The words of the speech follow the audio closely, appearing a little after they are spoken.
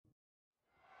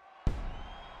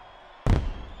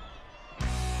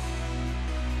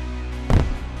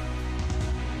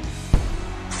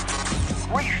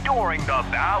restoring the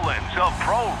balance of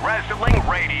pro wrestling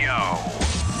radio.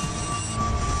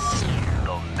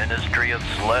 The Ministry of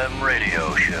Slam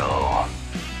Radio Show.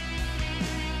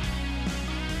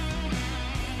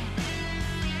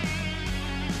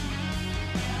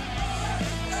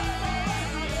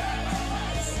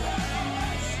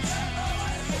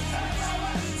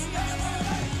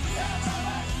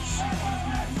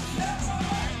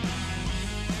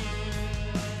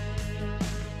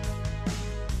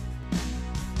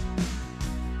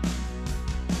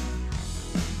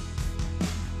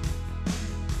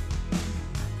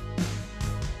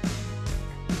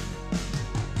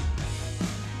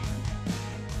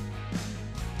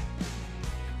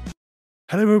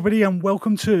 Hello everybody and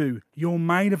welcome to your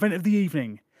main event of the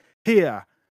evening here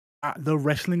at the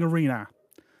Wrestling Arena.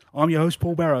 I'm your host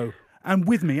Paul Barrow, and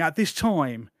with me at this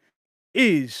time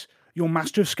is your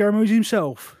master of ceremonies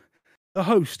himself, the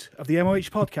host of the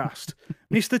MOH podcast,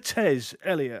 Mr. Tez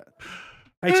Elliott.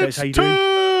 Hey Tez, how you doing?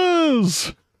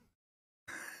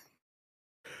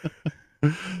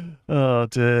 Oh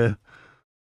dear.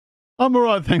 I'm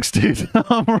alright, thanks, dude.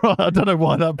 I'm alright. I don't know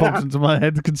why that popped into my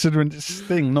head, considering it's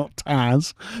Sting, not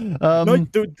Taz. No,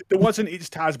 there wasn't. It's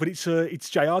Taz, but it's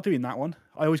JR doing that one.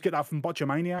 I always get that from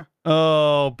Botchamania.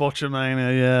 Oh,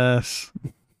 Botchamania, yes.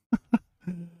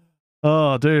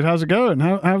 Oh, dude, how's it going?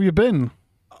 How have you been?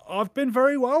 I've been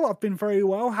very well.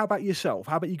 How about yourself?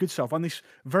 How about your good self? On this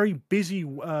very busy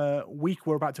week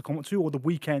we're about to come up to, or the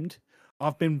weekend,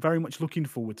 I've been very much looking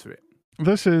forward to it.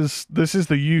 This is the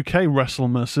UK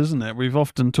WrestleMass, isn't it? We've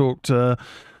often talked,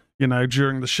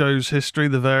 during the show's history,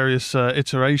 the various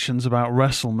iterations about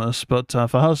WrestleMass, but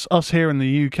for us here in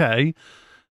the UK,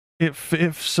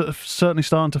 it's certainly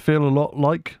starting to feel a lot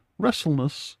like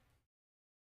WrestleMass.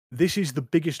 This is the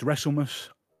biggest WrestleMass,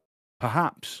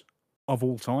 perhaps, of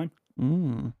all time.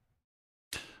 Mm.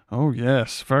 Oh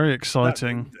yes, very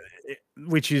exciting.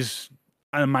 Which is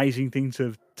an amazing thing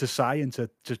to say and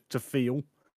to feel.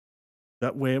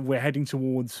 That we're heading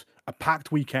towards a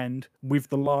packed weekend with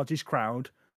the largest crowd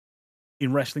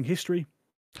in wrestling history.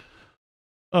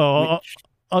 Oh,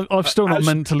 which, I've still not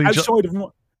mentally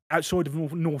outside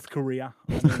of North Korea.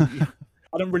 I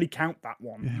don't really count that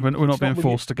one. Yeah, we're not being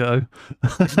forced to go.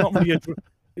 It's not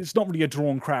really a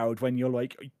drawn crowd when you're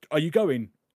like, "Are you going?"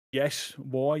 Yes.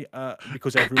 Why?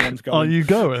 Because everyone's going. Are you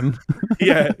going?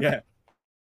 Yeah. Yeah.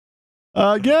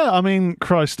 I mean,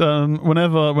 Christ.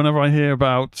 Whenever I hear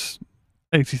about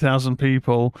 80,000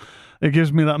 people, it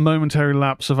gives me that momentary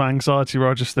lapse of anxiety where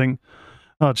I just think,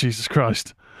 oh, Jesus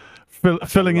Christ.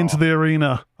 Filling into the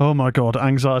arena. Oh, my God,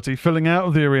 anxiety. Filling out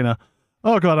of the arena.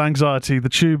 Oh, God, anxiety. The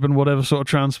tube and whatever sort of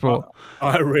transport.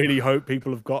 I really hope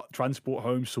people have got transport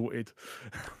home sorted.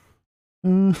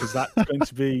 Because that's going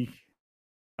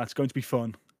to be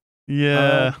fun.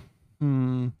 Yeah.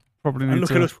 Probably need look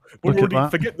to at us. We're look already,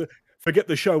 at that. Forget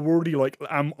the show. We're already like,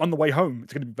 on the way home.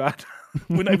 It's going to be bad.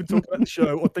 We're not even talking about the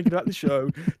show or thinking about the show.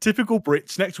 Typical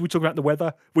Brits. Next, we talk about the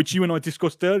weather, which you and I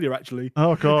discussed earlier, actually.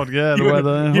 Oh God, yeah, the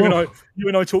weather. You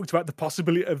and I talked about the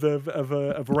possibility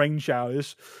of rain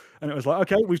showers, and it was like,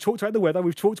 okay, we've talked about the weather.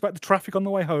 We've talked about the traffic on the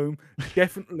way home.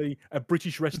 Definitely a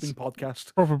British wrestling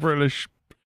podcast. Proper British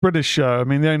show. I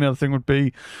mean, the only other thing would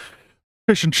be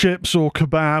fish and chips or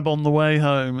kebab on the way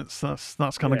home. That's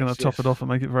kind of going to top it off and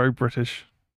make it very British.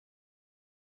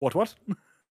 What?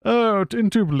 Oh,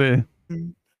 indubitably.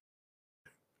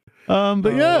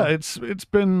 But yeah, it's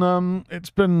been. I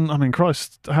mean,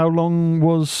 Christ, how long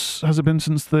has it been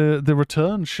since the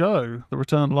return show, the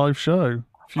return live show?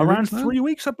 Around 3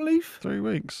 weeks, I believe. 3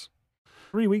 weeks.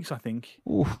 3 weeks, I think.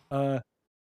 Oof.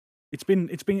 It's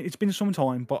been some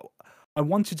time, but I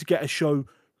wanted to get a show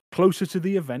closer to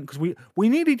the event because we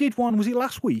nearly did one. Was it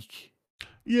last week?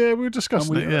 Yeah, we were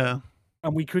discussing it. Yeah.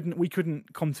 And we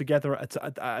couldn't come together at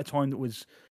a time that was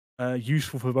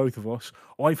useful for both of us.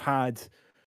 I've had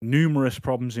numerous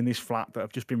problems in this flat that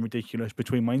have just been ridiculous,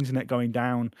 between my internet going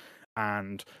down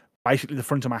and basically the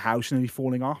front of my house nearly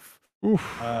falling off.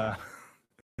 Oof. Ouch.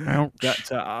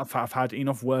 That I've had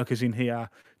enough workers in here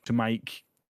to make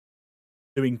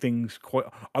doing things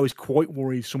I was quite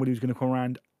worried somebody was going to come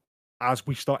around as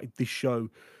we started this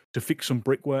show to fix some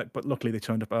brickwork, but luckily they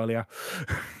turned up earlier.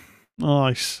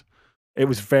 Nice. It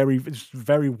was a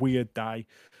very weird day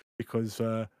because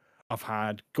I've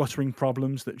had guttering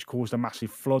problems that caused a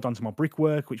massive flood onto my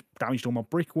brickwork, which damaged all my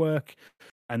brickwork.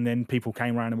 And then people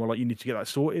came around and were like, "You need to get that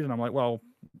sorted." And I'm like, "Well,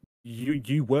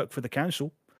 you work for the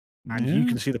council, and you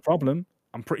can see the problem.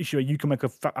 I'm pretty sure you can make a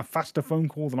faster phone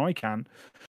call than I can."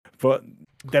 But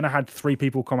then I had 3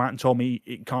 people come out and told me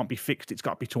it can't be fixed; it's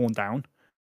got to be torn down.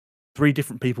 3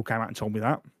 different people came out and told me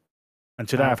that. And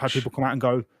today I've had people come out and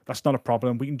go, "That's not a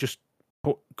problem. We can just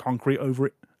put concrete over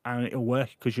it and it'll work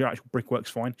because your actual brickwork's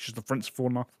fine. It's just the front's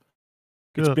falling off.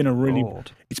 It's been a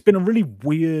really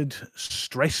weird,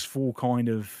 stressful kind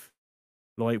of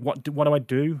like what do I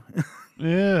do?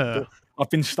 Yeah. I've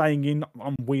been staying in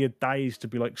on weird days to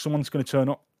be like someone's going to turn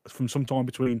up from sometime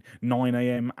between 9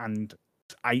 a.m. and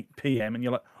 8 p.m. and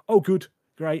you're like, oh, good,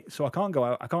 great. So I can't go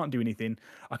out. I can't do anything.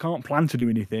 I can't plan to do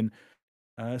anything.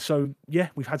 So yeah,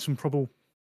 we've had some trouble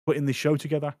putting this show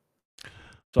together.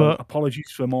 So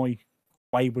apologies for my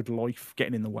wayward life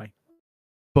getting in the way.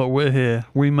 But we're here.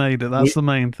 We made it. That's the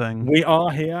main thing. We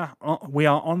are here. We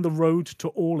are on the road to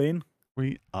All In.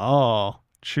 We are.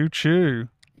 Choo choo.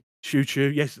 Choo choo.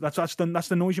 Yes, that's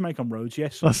the noise you make on roads.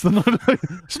 Yes, that's the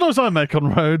noise I make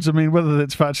on roads. I mean, whether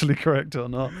it's factually correct or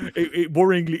not, it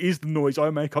worryingly is the noise I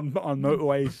make on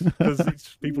motorways because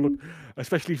it's people look,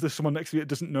 especially if there's someone next to you that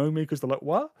doesn't know me because they're like,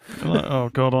 "What?" Like, oh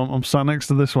God, I'm sat next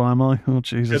to this one, am I? Oh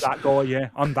Jesus, that guy. Yeah,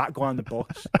 I'm that guy on the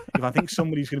bus. If I think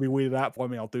somebody's going to be weirded out by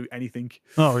me, I'll do anything.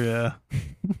 Oh yeah.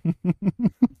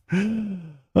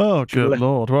 Oh, good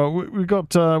Lord! Well, we've got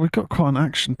quite an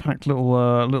action-packed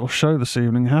little show this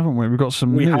evening, haven't we? We've got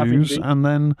some news, and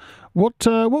then what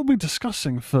are we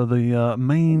discussing for the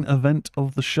main event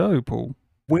of the show, Paul?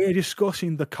 We're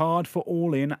discussing the card for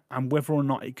All In and whether or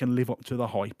not it can live up to the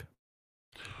hype.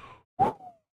 Yes.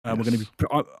 I'm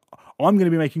going to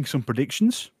be making some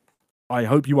predictions. I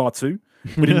hope you are too.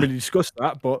 We didn't really discuss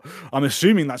that, but I'm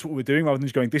assuming that's what we're doing rather than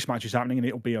just going, this match is happening and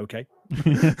it'll be okay.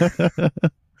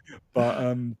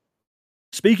 But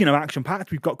speaking of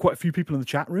action-packed, we've got quite a few people in the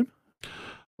chat room.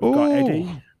 We've got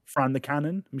Eddie, Fran the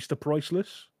Cannon, Mr.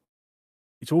 Priceless.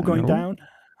 It's all going down.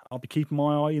 I'll be keeping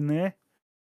my eye in there.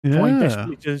 Trying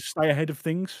desperately to stay ahead of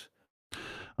things.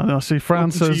 And I see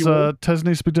Fran says Tez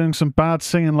needs to be doing some bad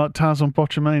singing like Taz on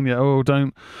Botchamania. Oh,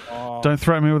 don't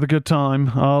threaten me with a good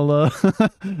time. I'll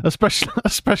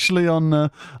especially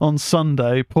on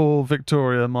Sunday. Poor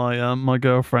Victoria, my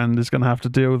girlfriend, is going to have to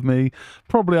deal with me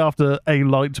probably after a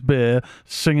light beer,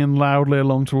 singing loudly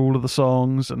along to all of the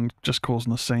songs and just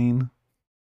causing a scene.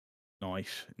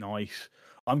 Nice.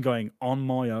 I'm going on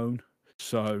my own,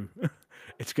 so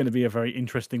it's going to be a very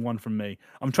interesting one from me.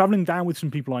 I'm traveling down with some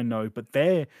people I know, but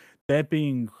they're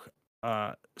being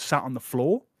sat on the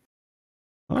floor.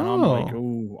 And I'm like,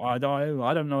 I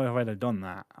don't know if I'd have done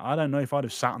that. I don't know if I'd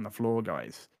have sat on the floor,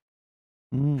 guys.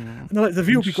 And they're like, the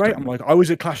view would be great. I'm like, I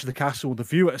was at Clash of the Castle. The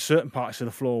view at a certain parts of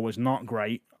the floor was not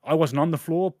great. I wasn't on the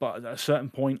floor, but at a certain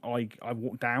point, I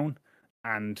walked down,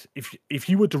 and if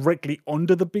you were directly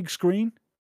under the big screen,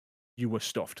 you were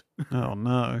stuffed. Oh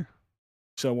no!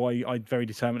 So I very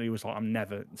determinedly was like, I'm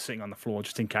never sitting on the floor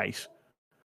just in case.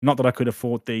 Not that I could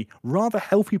afford the rather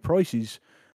healthy prices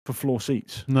for floor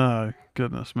seats. No,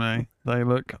 goodness me, they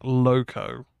look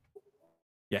loco.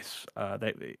 Yes,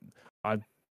 I'm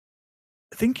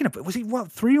thinking of it. Was it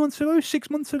 3 months ago, 6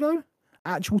 months ago?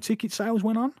 Actual ticket sales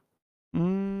went on.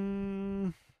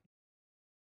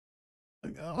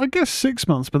 I guess 6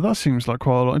 months, but that seems like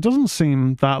quite a lot. It doesn't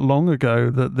seem that long ago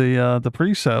that the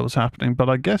pre-sale was happening, but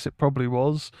I guess it probably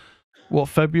was. What,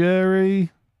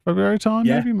 February time,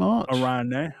 maybe March, around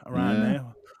there.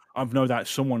 I've no doubt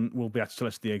someone will be able to tell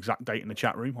us the exact date in the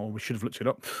chat room, or we should have looked it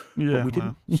up. Yeah, but we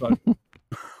didn't. So,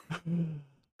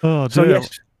 oh dear. So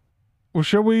yes. Well,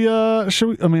 shall we? I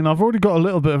mean, I've already got a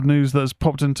little bit of news that's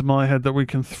popped into my head that we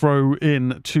can throw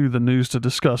in to the news to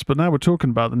discuss. But now we're talking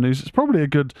about the news. It's probably a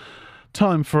good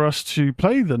time for us to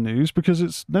play the news because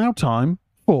it's now time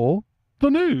for the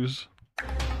news.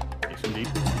 Yes, indeed.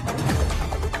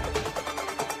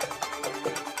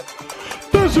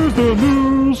 This is the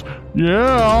news.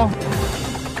 Yeah.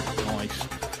 Nice.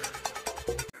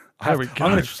 There we go.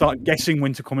 I'm going to start guessing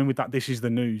when to come in with that. This is the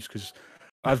news because,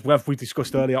 as we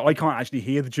discussed earlier, I can't actually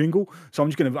hear the jingle, so I'm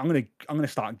gonna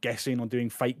start guessing or doing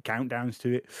fake countdowns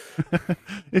to it.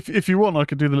 If you want, I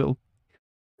could do the little.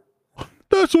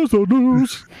 This is the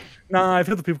news. Nah, if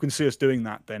other people can see us doing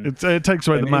that, then it takes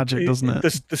away the magic, doesn't it?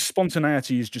 The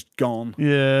spontaneity is just gone.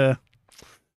 Yeah,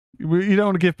 you don't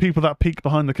want to give people that peek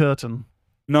behind the curtain.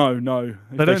 No.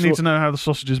 They don't need to know how the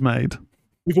sausage is made.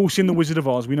 We've all seen The Wizard of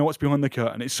Oz. We know what's behind the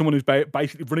curtain. It's someone who's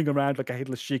basically running around like a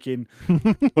headless chicken,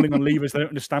 pulling on levers. They don't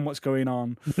understand what's going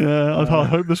on. Yeah, I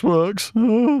hope this works.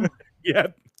 Yeah,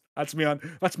 that's me.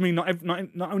 That's me. Not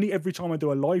only every time I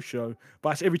do a live show, but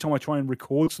that's every time I try and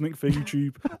record something for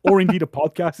YouTube or indeed a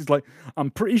podcast. It's like,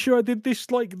 I'm pretty sure I did this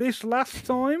like this last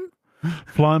time.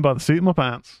 Flying by the seat of my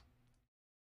pants.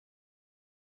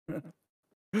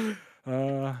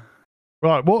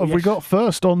 Right, what have we got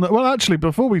first on the... Well, actually,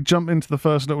 before we jump into the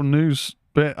first little news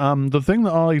bit, the thing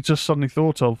that I just suddenly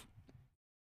thought of,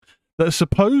 that's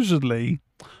supposedly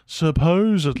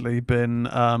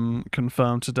been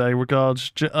confirmed today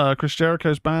regards Chris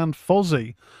Jericho's band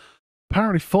Fozzy.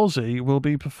 Apparently, Fozzy will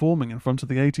be performing in front of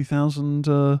the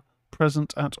 80,000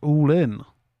 present at All In.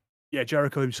 Yeah,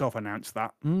 Jericho himself announced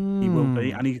that he will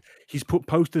be, and he's put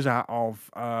posters out of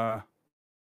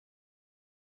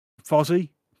Fozzy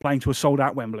playing to a sold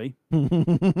out Wembley,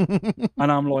 and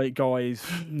I'm like, guys,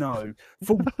 no.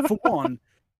 For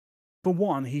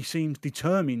one, he seems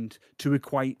determined to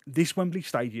equate this Wembley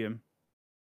Stadium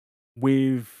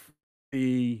with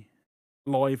the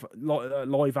Live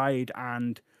Aid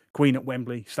and Queen at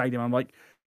Wembley Stadium. I'm like,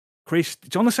 Chris,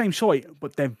 it's on the same site,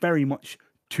 but they're very much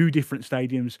two different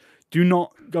stadiums. Do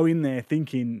not go in there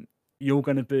thinking you're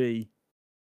going to be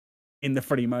in the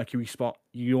Freddie Mercury spot.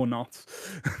 You're not.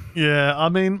 Yeah, I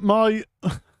mean, my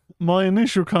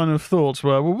initial kind of thoughts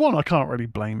were, well, one, I can't really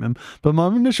blame him, but my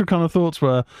initial kind of thoughts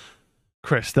were,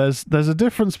 Chris, there's a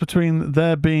difference between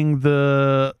there being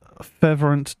the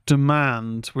fervent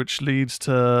demand, which leads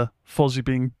to Fozzy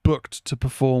being booked to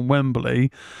perform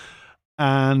Wembley,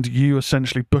 and you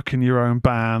essentially booking your own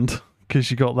band because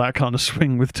you got that kind of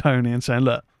swing with Tony and saying,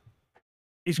 look,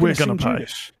 we're going to pay.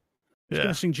 Judas. He's going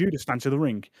to sing Judas Stand to the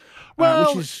Ring.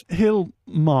 Well, which is... he'll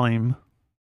mime.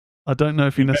 I don't know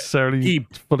if he necessarily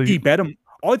fully... He better.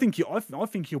 I think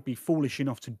he'll be foolish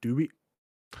enough to do it.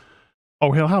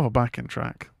 Oh, he'll have a backing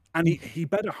track. And he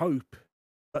better hope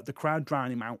that the crowd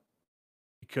drown him out,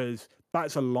 because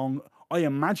that's a long... I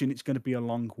imagine it's going to be a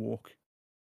long walk.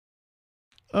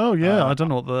 Oh yeah, I don't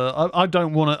know what I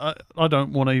don't want to. I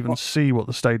don't want to even see what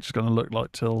the stage is going to look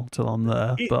like till I'm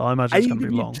there. But I imagine it's going to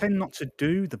be long. Tend not to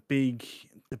do the big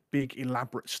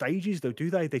elaborate stages, though, do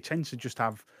they? They tend to just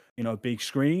have a big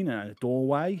screen and a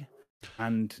doorway,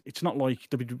 and it's not like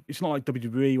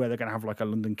WWE where they're going to have like a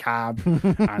London Cab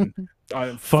and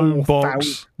phone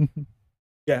box.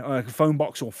 A phone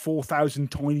box or 4,000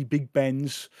 tiny Big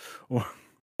Bens. Or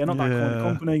they're not that kind of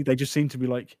company. They just seem to be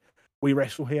like, we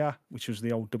wrestle here, which was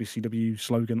the old WCW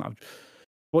slogan.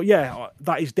 But yeah,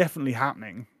 that is definitely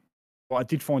happening. But I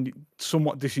did find it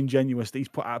somewhat disingenuous that he's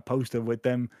put out a poster with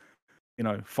them,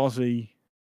 Fozzy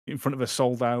in front of a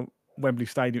sold out Wembley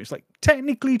Stadium. It's like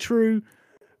technically true,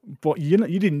 but you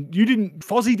didn't.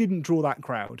 Fozzy didn't draw that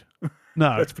crowd.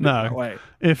 No, no.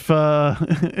 If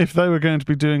they were going to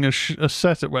be doing a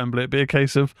set at Wembley, it'd be a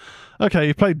case of, okay,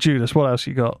 you played Judas. What else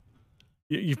you got?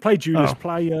 You've played Judas,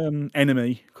 play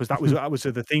Enemy, because that was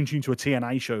the theme tune to a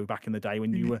TNA show back in the day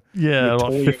when you were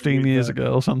like 15 years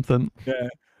ago or something. Yeah,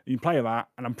 you play that,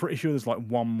 and I'm pretty sure there's like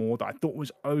one more that I thought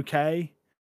was okay.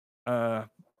 I'm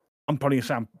probably gonna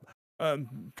sound,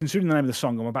 considering the name of the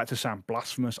song, I'm about to sound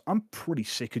blasphemous. I'm pretty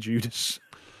sick of Judas.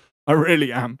 I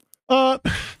really am. The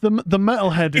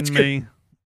metalhead in me.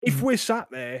 If we're sat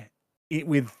there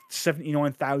with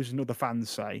 79,000 other fans,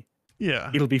 say.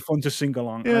 Yeah, it'll be fun to sing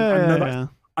along. Yeah,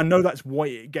 I know that's why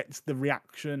it gets the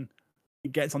reaction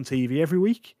it gets on TV every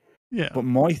week. Yeah, but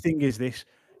my thing is this: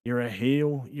 you're a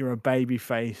heel, you're a baby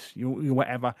face, you're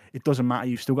whatever. It doesn't matter.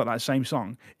 You've still got that same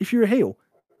song. If you're a heel,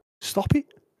 stop it.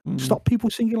 Stop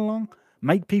people singing along.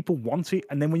 Make people want it.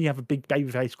 And then when you have a big baby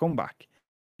face comeback,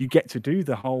 you get to do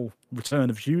the whole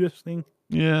Return of Judas thing.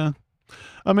 Yeah,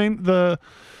 I mean the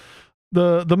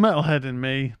metalhead in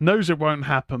me knows it won't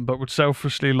happen, but would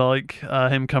selfishly like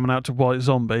him coming out to White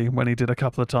Zombie when he did a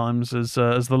couple of times as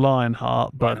the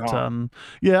Lionheart. But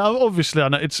yeah, obviously I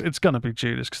know it's going to be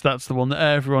Judas because that's the one that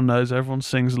everyone knows, everyone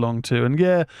sings along to. And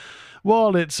yeah,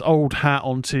 while it's old hat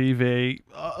on TV,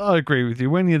 I agree with you.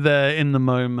 When you're there in the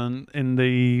moment, in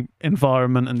the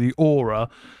environment and the aura,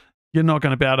 you're not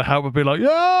going to be able to help but be like,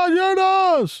 yeah,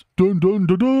 Jonas! Dun dun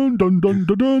dun dun dun dun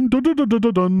dun dun dun dun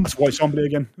dun dun. That's White Zombie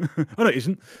again. Oh no, it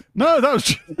isn't. No, that was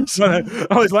just... I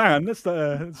was lying. That's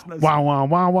wow wow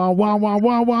wow wow wow wow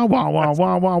wow wow wow wow wow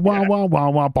wow wow wow wow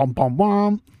wow bum bum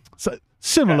bum. So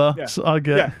similar, I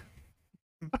get. Yeah.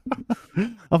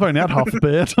 I've only had half a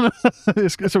beer.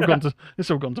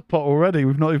 It's all gone to pot already.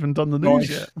 We've not even done the news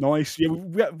yet. Nice. Yeah,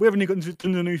 we haven't even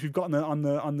done the news. We've got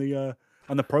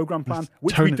on the program plan,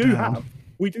 which we do have.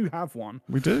 We do have one.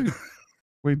 We do.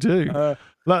 We do.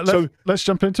 Let's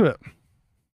jump into it.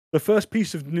 The first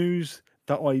piece of news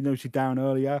that I noted down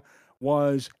earlier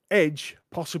was Edge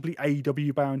possibly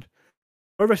AEW bound.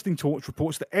 Pro Wrestling Torch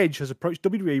reports that Edge has approached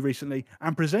WWE recently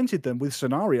and presented them with a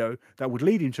scenario that would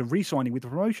lead him to re-signing with the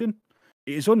promotion.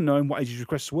 It is unknown what Edge's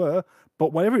requests were,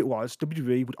 but whatever it was,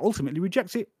 WWE would ultimately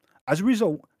reject it. As a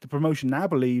result, the promotion now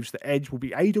believes that Edge will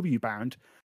be AEW bound,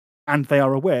 and they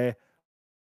are aware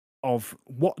of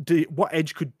what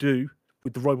Edge could do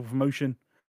with the rival promotion.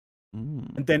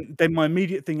 And then my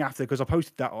immediate thing after, because I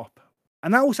posted that up,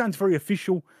 and that all sounds very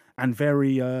official and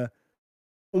very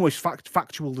almost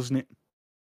factual, doesn't it?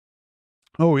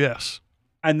 Oh yes.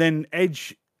 And then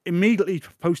Edge immediately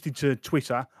posted to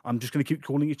Twitter. I'm just going to keep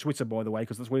calling it Twitter, by the way,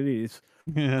 because that's what it is.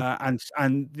 Yeah.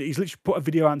 And he's literally put a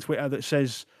video on Twitter that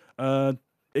says,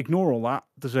 "Ignore all that.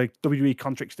 There's a WWE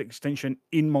contract extension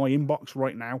in my inbox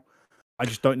right now. I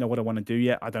just don't know what I want to do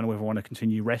yet. I don't know whether I want to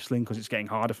continue wrestling because it's getting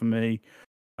harder for me."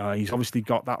 He's obviously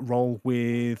got that role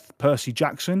with Percy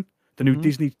Jackson, the new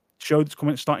Disney show that's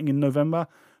coming starting in November,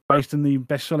 based on the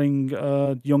best-selling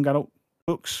young adult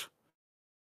books.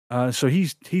 So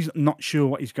he's not sure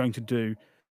what he's going to do.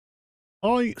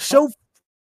 Oh,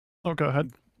 go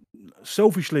ahead.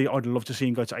 Selfishly, I'd love to see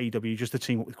him go to AEW just to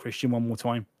team up with Christian one more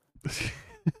time.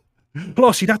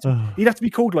 Plus, he'd have to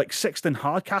be called like Sexton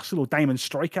Hardcastle or Damon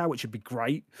Striker, which would be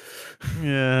great.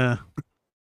 Yeah.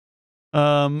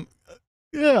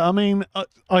 Yeah, I mean,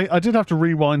 I did have to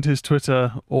rewind his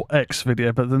Twitter or X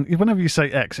video, but then whenever you say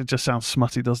X, it just sounds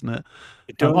smutty, doesn't it?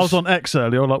 It does. I was on X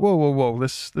earlier. I was like, whoa,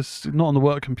 this is not on the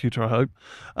work computer, I hope.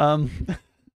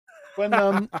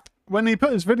 When he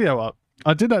put his video up,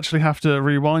 I did actually have to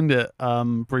rewind it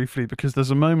briefly because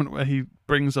there's a moment where he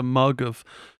brings a mug of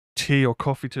tea or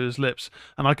coffee to his lips,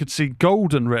 and I could see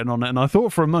Golden written on it, and I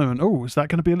thought for a moment, oh, is that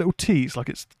going to be a little tease, like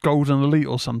it's Golden Elite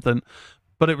or something?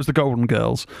 But it was the Golden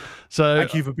Girls. So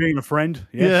thank you for being a friend.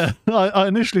 Yes. Yeah, I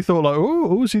initially thought like,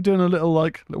 oh, is he doing a little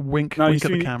wink at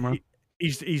the camera?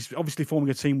 He's obviously forming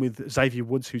a team with Xavier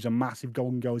Woods, who's a massive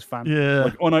Golden Girls fan. Yeah,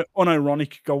 like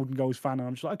unironic Golden Girls fan, and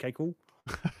I'm just like, okay, cool.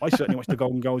 I certainly watched the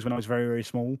Golden Girls when I was very, very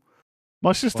small.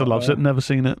 My sister loves it. Never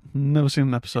seen it. Never seen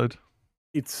an episode.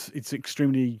 It's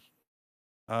extremely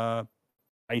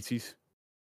 80s,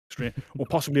 or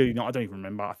possibly not. I don't even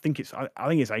remember. I think it's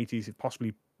 80s. It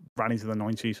possibly ran into the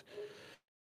 90s.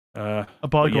 A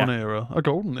bygone era, a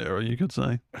golden era, you could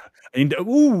say. And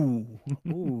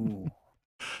ooh,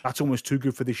 that's almost too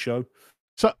good for this show.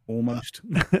 So almost.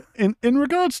 In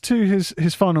regards to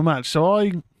his final match, so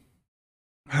I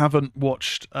haven't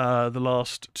watched the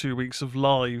last 2 weeks of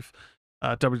live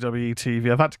WWE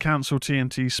TV. I've had to cancel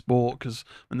TNT Sport because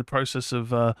I'm in the process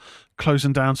of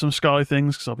closing down some Sky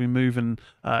things because I'll be moving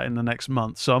in the next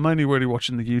month. So I'm only really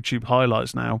watching the YouTube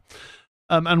highlights now.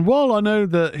 And while I know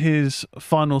that his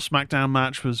final SmackDown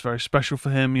match was very special for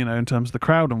him, you know, in terms of the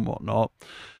crowd and whatnot,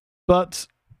 but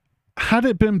had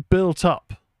it been built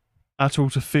up at all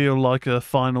to feel like a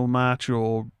final match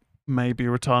or maybe a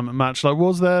retirement match, like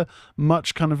was there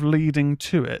much kind of leading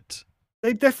to it?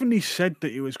 They definitely said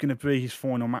that it was going to be his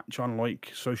final match on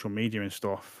like social media and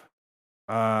stuff.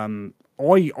 I'll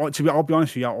be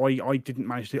honest with you, I didn't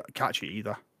manage to catch it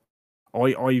either.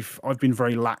 I've been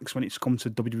very lax when it's come to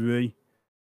WWE.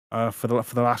 For the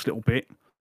last little bit,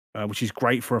 which is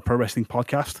great for a pro wrestling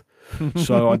podcast.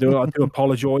 So I do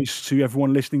apologise to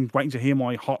everyone listening, waiting to hear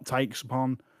my hot takes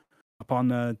upon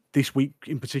this week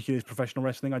in particular, professional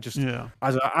wrestling. As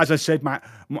I said,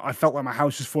 I felt like my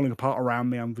house was falling apart around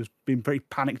me. I've been very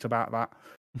panicked about that.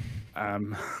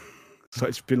 So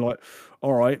it's been like,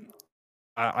 all right,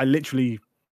 I literally,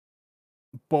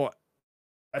 but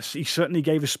he certainly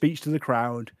gave a speech to the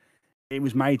crowd. It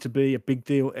was made to be a big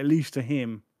deal, at least to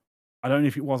him. I don't know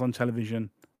if it was on television,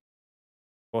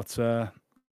 but I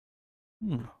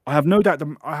have no doubt.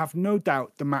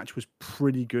 The match was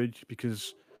pretty good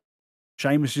because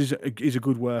Sheamus is a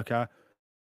good worker.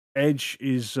 Edge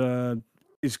is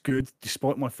good,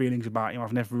 despite my feelings about him.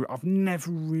 I've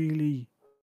never really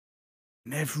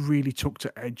took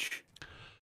to Edge.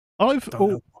 I've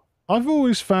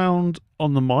always found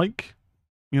on the mic,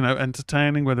 you know,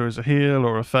 entertaining, whether it's a heel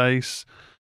or a face.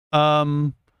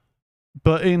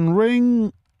 But in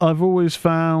ring, I've always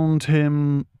found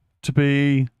him to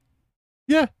be,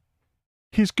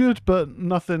 he's good, but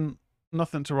nothing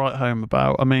to write home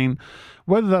about. I mean,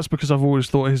 whether that's because I've always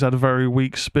thought he's had a very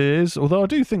weak spears, although I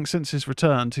do think since his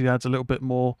return, he adds a little bit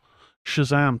more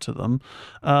Shazam to them.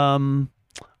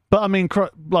 But I mean,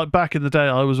 like back in the day,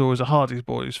 I was always a Hardy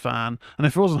Boys fan, and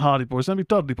if it wasn't Hardy Boys, then it'd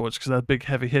be Dudley Boys because they're big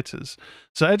heavy hitters.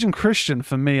 So Edge and Christian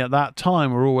for me at that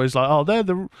time were always like, oh, they're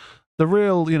the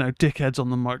real, you know, dickheads on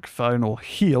the microphone, or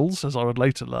heels, as I would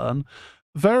later learn.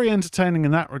 Very entertaining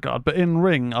in that regard, but in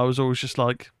ring, I was always just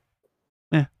like,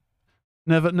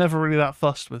 never really that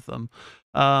fussed with them.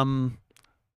 And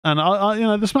I you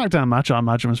know, the SmackDown match I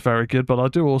imagine was very good, but I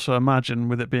do also imagine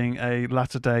with it being a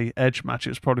latter day Edge match,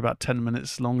 it was probably about 10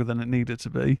 minutes longer than it needed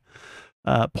to be,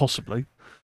 possibly.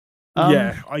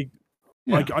 I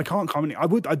can't comment.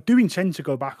 I do intend to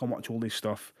go back and watch all this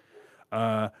stuff.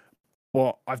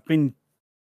 But I've been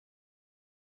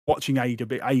watching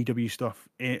AEW stuff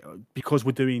because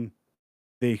we're doing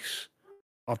this.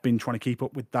 I've been trying to keep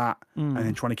up with that, and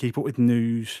then trying to keep up with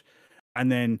news,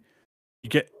 and then you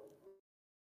get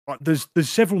there's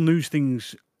several news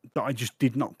things that I just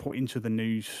did not put into the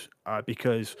news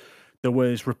because there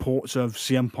was reports of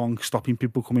CM Punk stopping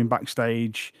people coming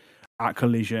backstage at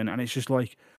Collision, and it's just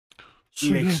like,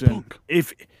 listen,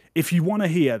 if you want to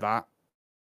hear that,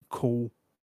 cool,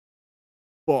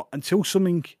 but until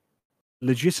something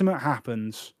legitimate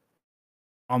happens,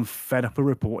 I'm fed up of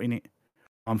reporting it.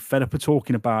 I'm fed up of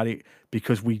talking about it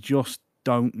because we just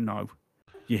don't know.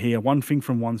 You hear one thing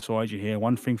from one side, you hear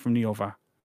one thing from the other.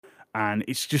 And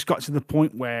it's just got to the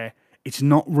point where it's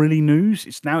not really news.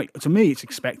 It's now, to me, it's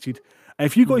expected. And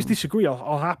if you guys disagree,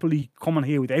 I'll happily come on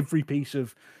here with every piece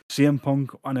of CM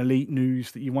Punk and Elite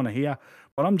news that you want to hear.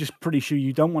 But I'm just pretty sure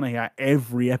you don't want to hear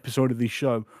every episode of this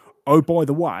show. Oh, by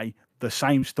the way, the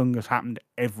same stung has happened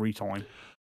every time.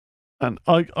 And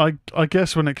I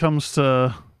guess when it comes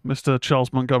to Mr.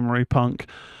 Charles Montgomery Punk,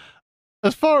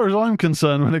 as far as I'm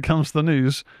concerned, when it comes to the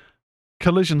news,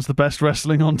 Collision's the best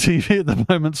wrestling on TV at the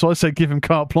moment, so I say give him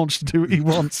carte blanche to do what he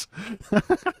wants.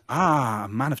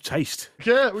 Man of taste.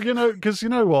 Yeah, because you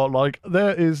know what? Like,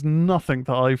 there is nothing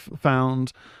that I've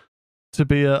found to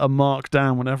be a mark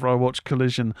down whenever I watch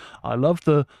Collision. I love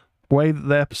the way that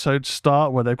the episodes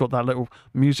start, where they've got that little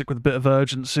music with a bit of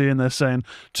urgency, and they're saying,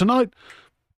 tonight,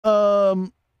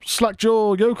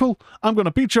 slackjaw yokel, I'm going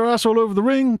to beat your ass all over the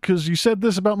ring because you said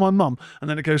this about my mum. And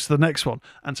then it goes to the next one.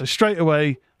 And so straight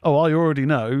away, I already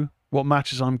know what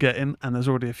matches I'm getting, and there's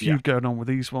already a feud going on with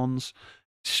these ones.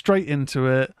 Straight into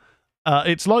it.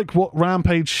 It's like what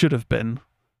Rampage should have been.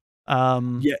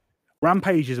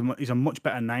 Rampage is a much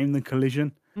better name than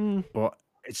Collision, but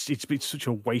it's such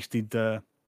a wasted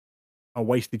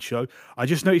show. I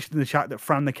just noticed in the chat that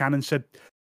Fran the Cannon said,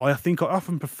 I think I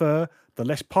often prefer the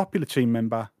less popular team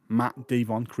member, Matt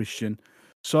Devon Christian.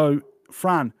 So,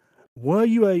 Fran, were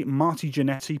you a Marty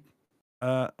Jannetty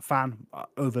fan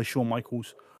over Shawn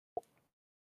Michaels?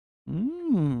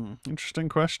 Interesting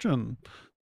question.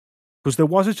 Because there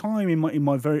was a time in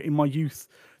my youth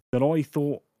that I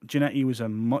thought Jannetty was a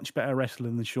much better wrestler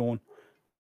than Shawn,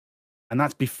 and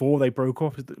that's before they broke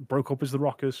up as the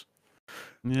Rockers.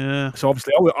 Yeah. So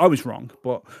obviously I was wrong,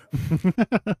 but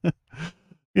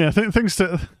yeah, things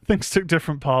took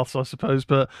different paths, I suppose.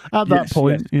 But at that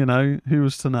point, who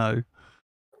was to know?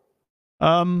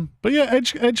 But yeah,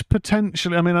 Edge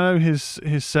potentially. I mean, I know he's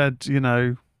said,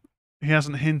 he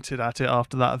hasn't hinted at it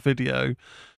after that video.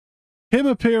 Him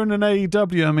appearing in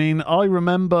AEW, I mean, I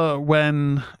remember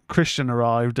when Christian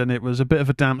arrived and it was a bit of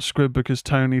a damp squib because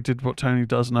Tony did what Tony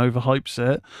does and overhypes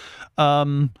it.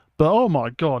 But oh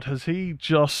my God, has he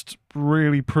just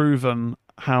really proven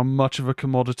how much of a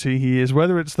commodity he is?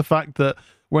 Whether it's the fact that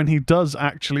when he does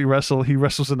actually wrestle, he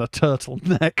wrestles in a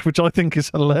turtleneck, which I think is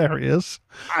hilarious.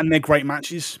 And they're great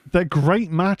matches. They're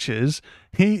great matches.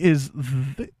 He is...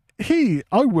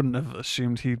 I wouldn't have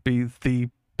assumed he'd be the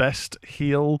best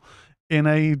heel in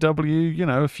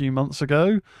AEW, a few months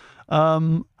ago. I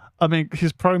mean,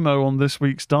 his promo on this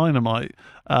week's Dynamite,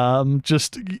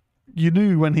 you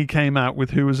knew when he came out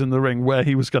with who was in the ring where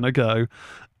he was going to go.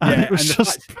 And it was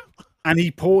just... And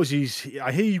he pauses.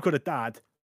 I hear you've got a dad.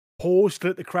 Pause to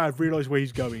let the crowd realise where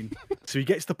he's going. So he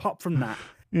gets the pop from that.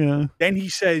 Yeah. Then he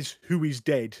says who is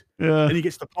dead. Yeah. Then he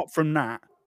gets the pop from that.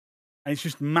 And it's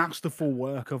just masterful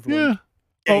work of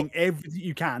getting everything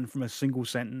you can from a single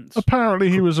sentence. Apparently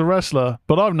he was a wrestler,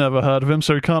 but I've never heard of him,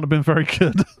 so he can't have been very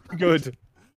good. Good.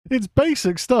 It's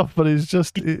basic stuff, but he's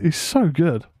so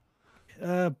good.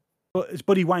 But it's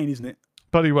Buddy Wayne, isn't it?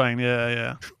 Buddy Wayne,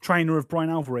 yeah. Trainer of Brian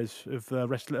Alvarez of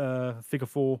Figure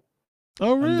 4.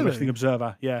 Oh, really? And the Wrestling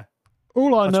Observer, yeah.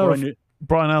 All I know of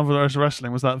Brian Alvarez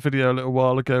wrestling was that video a little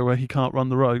while ago where he can't run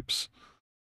the ropes.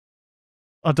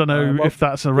 I don't know if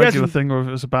that's a regular thing or if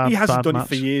it was a bad match. He hasn't done it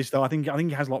for years, though. I think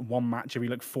he has like one match every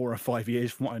 4 or 5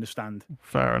 years, from what I understand.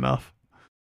 Fair enough.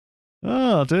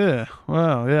 Oh dear.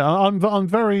 Well, yeah, I'm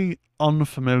very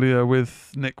unfamiliar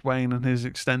with Nick Wayne and his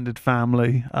extended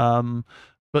family.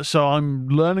 But so I'm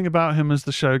learning about him as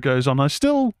the show goes on. I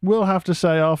still will have to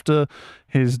say, after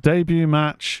his debut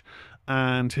match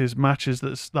and his matches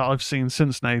that I've seen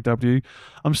since AEW,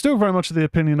 I'm still very much of the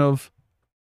opinion of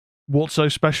what's so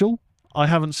special. I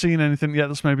haven't seen anything yet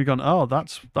that's maybe gone, oh,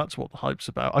 that's what the hype's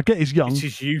about. I get he's young. It's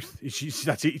his youth.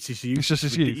 That's it. It's his youth. It's just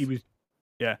his youth. He was,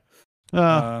 yeah.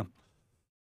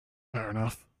 Fair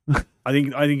enough. I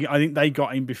think they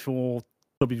got him before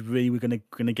WWE were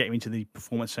gonna get him into the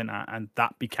Performance Center, and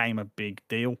that became a big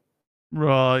deal.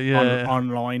 Right. Yeah.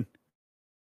 Online.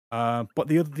 But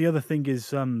the other thing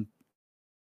is,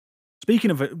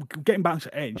 Speaking of it, getting back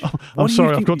to Edge, I'm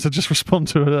sorry, I've got to just respond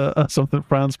to something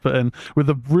Fran's put in with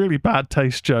a really bad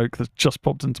taste joke that just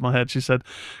popped into my head. She said,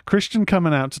 Christian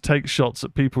coming out to take shots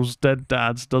at people's dead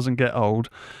dads doesn't get old.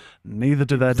 Neither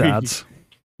do their dads.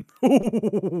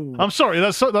 I'm sorry,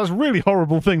 that's a really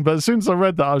horrible thing, but as soon as I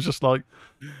read that, I was just like,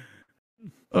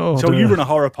 oh. So dear. you run a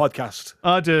horror podcast?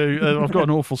 I do. I've got an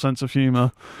awful sense of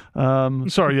humour.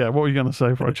 Sorry, yeah, what were you going to say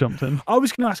before I jumped in? I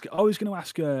was going to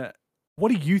ask, what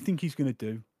do you think he's going to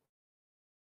do?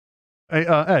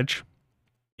 Edge?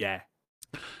 Yeah.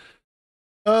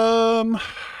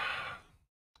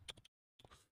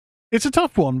 It's a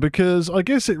tough one because I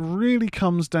guess it really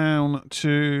comes down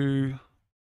to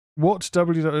what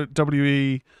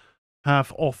WWE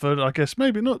have offered. I guess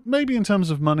maybe in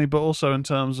terms of money, but also in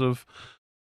terms of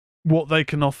what they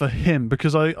can offer him.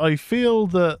 Because I feel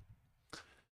that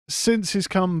since he's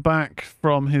come back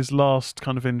from his last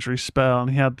kind of injury spell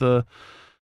and he had the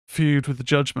feud with the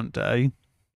Judgment Day,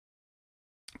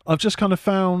 I've just kind of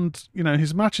found,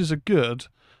 his matches are good,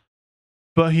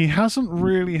 but he hasn't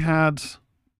really had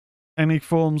any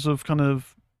forms of kind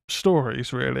of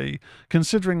stories, really.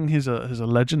 Considering he's a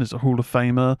legend, he's a Hall of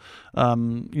Famer,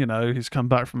 he's come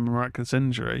back from a miraculous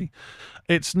injury.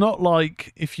 It's not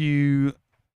like if you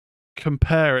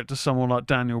compare it to someone like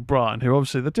Daniel Bryan, who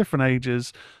obviously they're different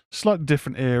ages, slightly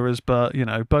different eras, but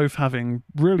both having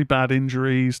really bad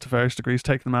injuries to various degrees,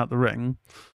 taking them out the ring.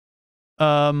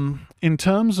 In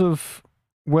terms of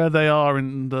where they are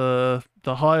in the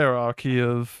hierarchy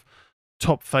of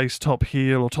top face, top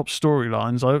heel, or top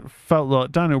storylines, I felt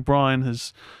like Daniel Bryan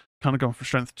has kind of gone from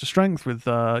strength to strength with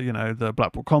the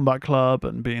Blackpool Combat Club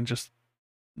and being just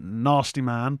nasty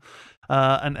man,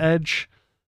 and Edge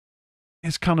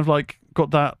is kind of like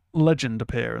got that legend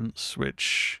appearance,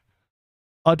 which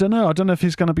I don't know if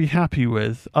he's going to be happy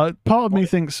with. Part of me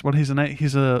thinks, well, he's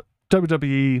a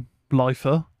WWE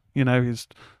lifer, his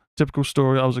typical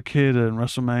story. I was a kid in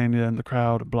WrestleMania and the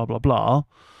crowd and blah blah blah.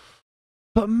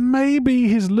 But maybe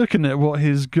he's looking at what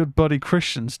his good buddy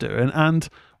Christian's doing, and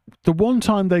the one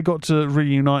time they got to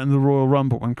reunite in the Royal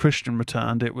Rumble when Christian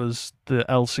returned, it was the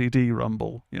LCD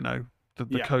Rumble, the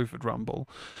COVID Rumble.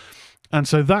 And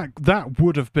so that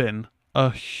would have been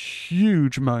a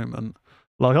huge moment.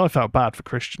 Like, I felt bad for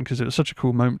Christian because it was such a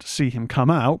cool moment to see him come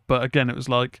out. But again, it was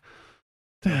like,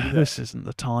 this isn't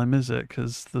the time, is it?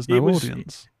 Because there's no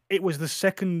audience. It was the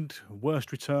second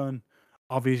worst return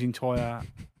of his entire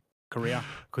career.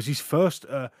 Because his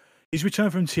return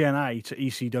from TNA to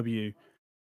ECW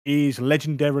is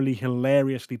legendarily,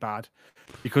 hilariously bad.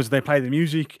 Because they play the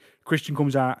music, Christian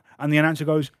comes out, and the announcer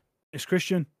goes, "It's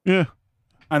Christian." Yeah.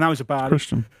 And that was about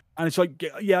Christian. And it's like,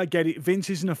 yeah, I get it. Vince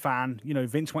isn't a fan.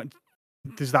 Vince went.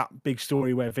 There's that big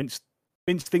story where Vince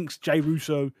thinks Jay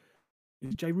Russo.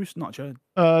 Is Jay Russo not Jay?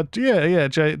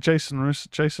 Jason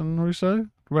Russo.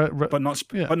 But not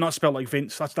spelled like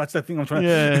Vince. That's the thing I'm trying to.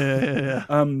 Yeah.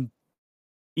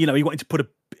 He wanted to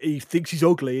put he thinks he's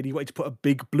ugly, and he wanted to put a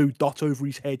big blue dot over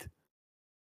his head.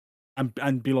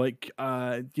 And be like,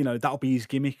 that'll be his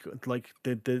gimmick. Like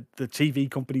the TV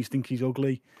companies think he's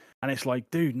ugly. And it's like,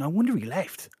 dude, no wonder he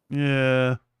left.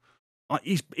 Yeah.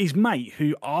 His mate,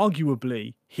 who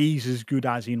arguably he's as good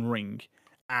as in ring,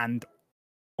 and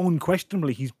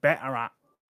unquestionably he's better at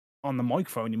on the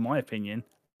microphone, in my opinion,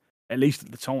 at least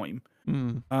at the time,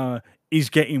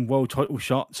 is getting world title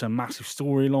shots and massive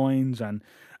storylines, and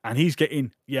he's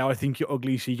getting, I think you're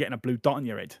ugly, so you're getting a blue dot on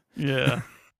your head. Yeah.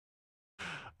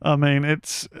 I mean,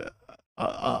 it's...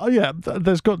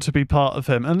 there's got to be part of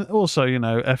him. And also,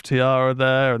 FTR are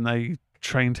there and they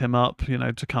trained him up,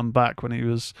 to come back when he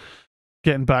was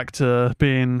getting back to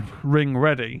being ring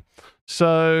ready.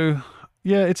 So,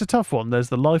 yeah, it's a tough one. There's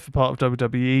the lifer part of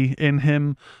WWE in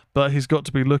him, but he's got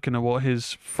to be looking at what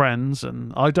his friends,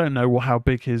 and I don't know how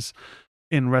big his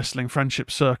in-wrestling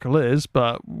friendship circle is,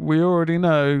 but we already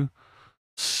know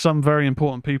some very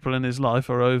important people in his life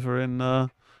are over in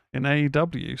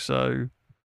AEW, so...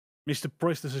 Mr.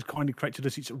 Priceless has kindly corrected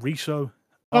us. It's Riso.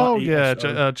 Oh, yeah,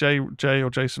 Jay or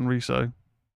Jason Riso.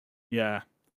 Yeah.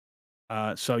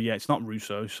 It's not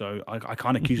Russo, so I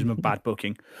can't accuse him of bad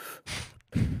booking.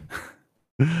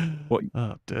 What?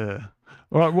 Oh, dear.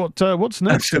 All right, what's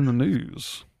next in the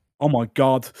news? Oh, my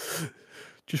God.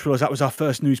 Just realised that was our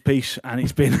first news piece, and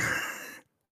it's been...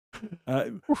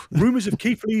 rumours of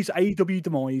Keith Lee's AEW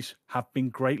demise have been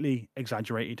greatly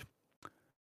exaggerated.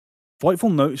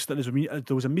 Fightful notes that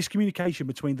there was a miscommunication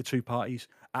between the two parties.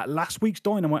 At last week's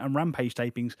Dynamite and Rampage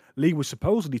tapings, Lee was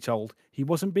supposedly told he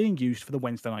wasn't being used for the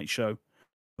Wednesday night show.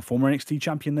 The former NXT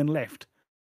champion then left,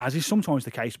 as is sometimes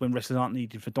the case when wrestlers aren't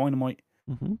needed for Dynamite.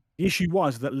 Mm-hmm. The issue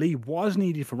was that Lee was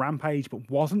needed for Rampage, but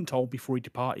wasn't told before he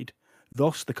departed.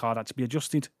 Thus, the card had to be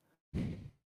adjusted.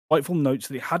 Fightful notes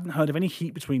that it hadn't heard of any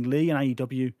heat between Lee and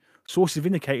AEW. Sources have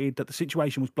indicated that the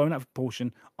situation was blown out of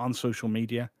proportion on social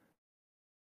media.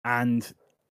 And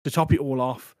to top it all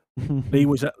off, Lee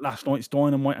was at last night's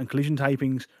Dynamite and Collision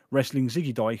tapings wrestling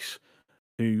Ziggy Dice,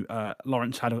 who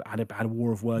Lawrence had a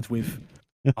war of words with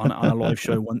on a live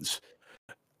show once,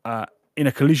 in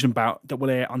a collision bout that will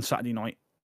air on Saturday night.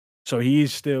 So he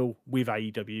is still with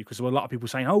AEW, because there were a lot of people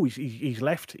saying, "Oh, he's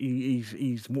left.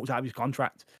 He's walked out of his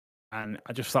contract." And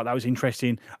I just thought that was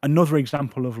interesting. Another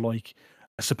example of like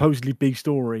a supposedly big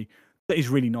story that is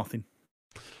really nothing.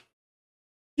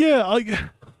 Yeah,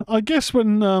 I guess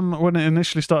when it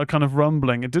initially started kind of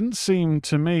rumbling, it didn't seem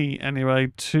to me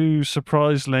anyway too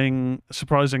surprising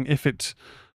if it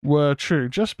were true.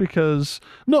 Just because,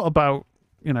 not about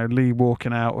Lee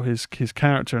walking out or his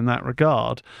character in that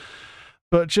regard,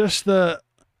 but just that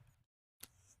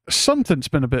something's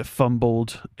been a bit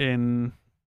fumbled in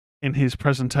his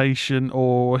presentation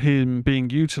or him being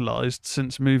utilized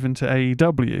since moving to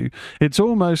AEW. It's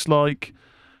almost like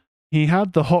he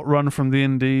had the hot run from the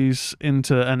Indies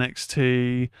into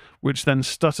NXT, which then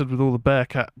stuttered with all the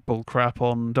Bearcat bullcrap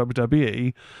on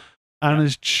WWE, and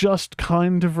has just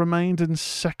kind of remained in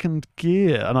second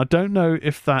gear. And I don't know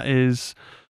if that is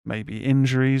maybe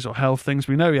injuries or health things.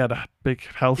 We know he had a big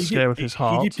health scare with his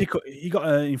heart. He got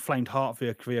an inflamed heart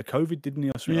via COVID, didn't he?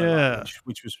 Or something like that,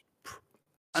 which was...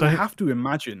 And So I have to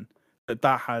imagine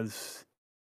that has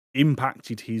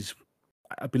impacted his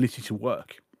ability to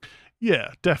work.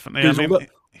 Yeah, definitely. I mean,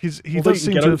 he does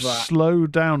seem to have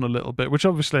slowed down a little bit, which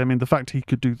obviously, I mean, the fact he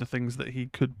could do the things that he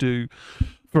could do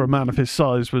for a man of his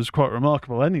size was quite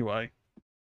remarkable anyway.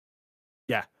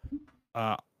 Yeah.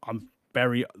 I've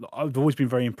always been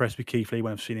very impressed with Keith Lee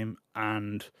when I've seen him,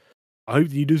 and I hope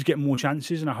that he does get more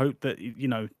chances, and I hope that,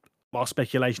 while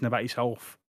speculation about his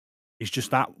health is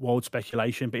just that wild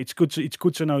speculation, but it's good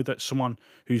to know that someone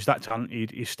who's that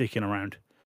talented is sticking around.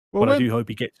 Well, but I do hope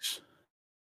he gets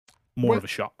more of a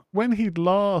shot. When he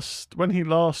last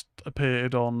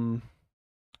appeared on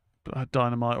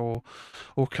Dynamite or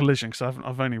Collision, because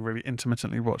I've only really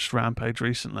intermittently watched Rampage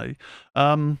recently.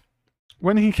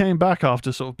 When he came back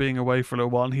after sort of being away for a little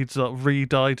while, and he'd sort of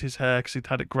re-dyed his hair because he'd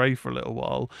had it grey for a little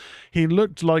while, he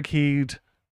looked like he'd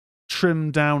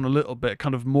trimmed down a little bit,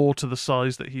 kind of more to the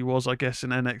size that he was, I guess,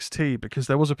 in NXT, because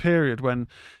there was a period when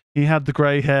he had the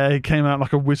grey hair, he came out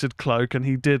like a wizard cloak, and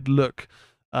he did look,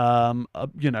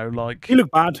 like... He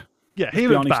looked bad. Yeah, he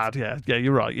looked bad, yeah,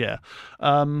 you're right, yeah.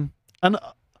 And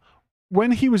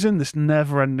when he was in this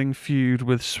never-ending feud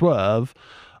with Swerve,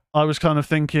 I was kind of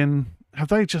thinking, have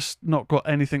they just not got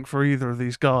anything for either of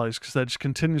these guys? Because they're just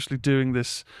continuously doing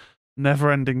this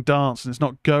never-ending dance, and it's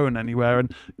not going anywhere.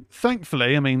 And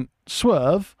thankfully, I mean,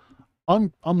 Swerve, I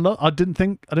didn't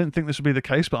think this would be the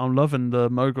case, but I'm loving the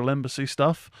Mogul Embassy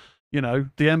stuff. The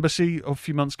embassy a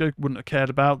few months ago wouldn't have cared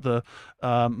about the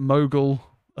Mogul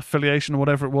affiliation or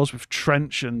whatever it was with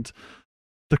Trench and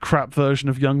the crap version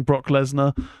of young Brock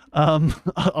Lesnar.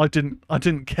 I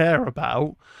didn't care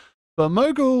about. But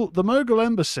the Mogul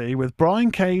Embassy, with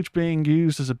Brian Cage being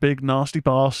used as a big nasty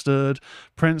bastard,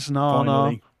 Prince Nana,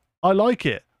 finally. I like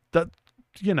it. That,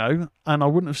 and I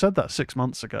wouldn't have said that 6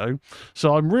 months ago.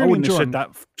 So I'm really enjoying. I wouldn't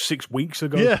have said that 6 weeks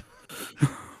ago. Yeah.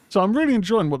 So I'm really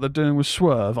enjoying what they're doing with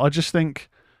Swerve. I just think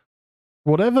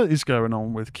whatever is going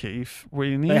on with Keith,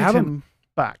 we need him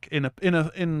back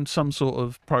in some sort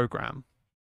of program.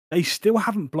 They still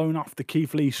haven't blown off the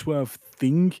Keith Lee Swerve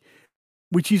thing,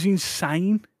 which is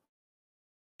insane.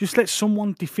 Just let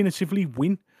someone definitively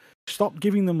win. Stop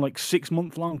giving them like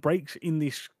 6-month-long breaks in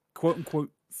this quote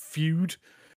unquote feud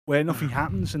where nothing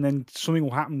happens, and then something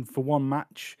will happen for one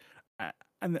match.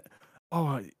 At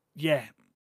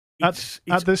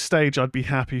this stage, I'd be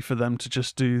happy for them to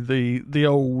just do the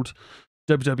old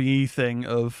WWE thing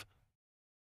of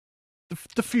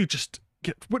the feud. Just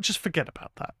forget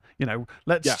about that.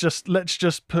 Let's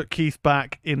just put Keith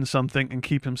back in something and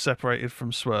keep him separated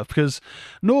from Swerve. Because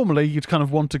normally you'd kind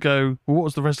of want to go, well, what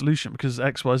was the resolution? Because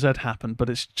XYZ happened, but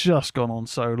it's just gone on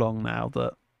so long now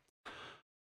that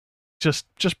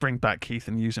just bring back Keith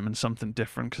and use him in something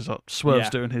different, because Swerve's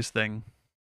doing his thing.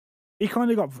 He kind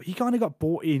of got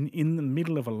bought in the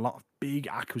middle of a lot of big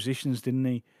acquisitions, didn't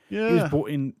he? Yeah. He was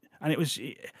bought in, and it was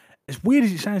as weird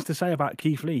as it sounds to say about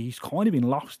Keith Lee, he's kind of been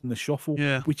lost in the shuffle,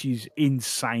 which is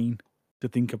insane to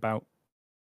think about.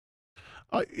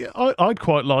 I'd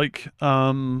quite like.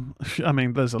 I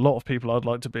mean, there's a lot of people I'd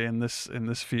like to be in this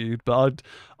feud, but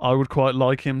I would quite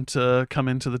like him to come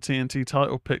into the TNT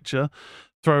title picture,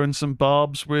 throw in some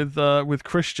barbs with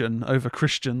Christian over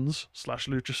Christians /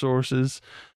 Luchasauruses.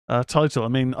 title. I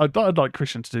mean, I'd like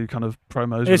Christian to do kind of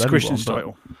promos. It's with Christian's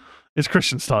anyone, title. It's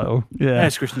Christian's title. Yeah, Yeah,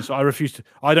 it's Christian's. I refuse to.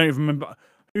 I don't even remember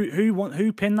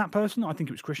who pinned that person. I think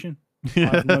it was Christian. I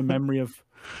have no memory of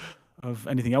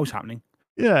anything else happening.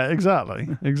 Yeah, exactly.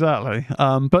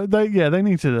 But they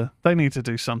need to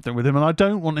do something with him, and I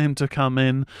don't want him to come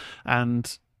in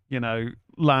and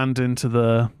land into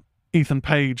the Ethan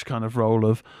Page kind of role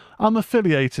of I'm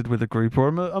affiliated with a group or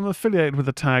I'm affiliated with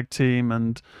a tag team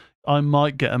and I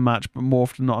might get a match, but more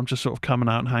often than not I'm just sort of coming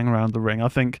out and hanging around the ring. I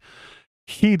think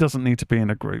he doesn't need to be in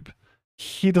a group.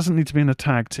 He doesn't need to be in a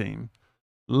tag team.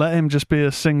 Let him just be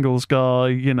a singles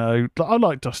guy. I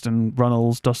like Dustin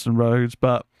Runnels, Dustin Rhodes,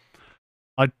 but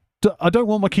I don't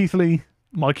want my Keith Lee.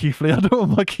 I don't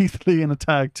want my Keith Lee in a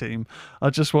tag team. I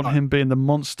just want him being the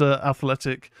monster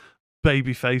athletic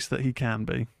babyface that he can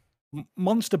be.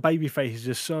 Monster babyfaces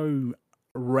are so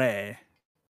rare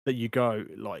that you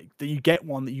get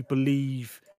one that you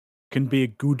believe can be a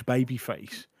good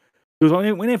babyface.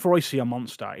 Because whenever I see a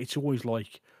monster, it's always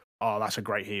like, oh, that's a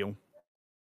great heel.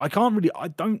 I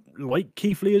don't like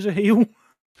Keith Lee as a heel.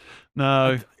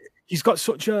 No. He's got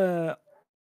such a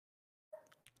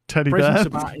teddy presence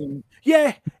bear about him.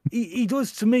 Yeah, he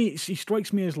does. To me, he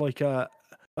strikes me as like a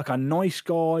nice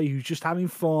guy who's just having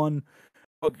fun.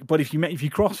 But if you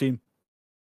cross him,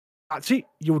 that's it.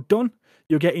 You're done.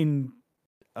 You're getting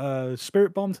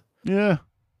spirit bombed. Yeah,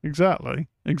 exactly.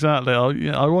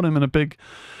 I want him in a big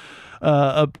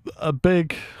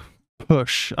big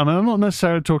push. I mean, I'm not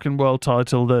necessarily talking world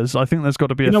title. I think there's got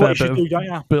to be a fair bit of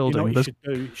building. You know what you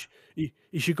should do?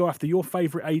 You should go after your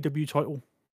favourite AEW title.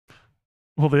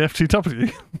 Well, the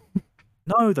FTW.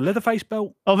 No, the Leatherface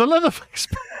belt. Oh, the Leatherface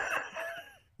belt.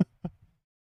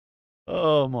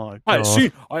 Oh my god!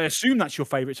 I assume that's your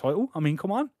favourite title. I mean,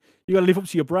 come on, you got to live up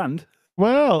to your brand.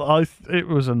 Well, it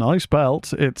was a nice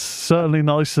belt. It's certainly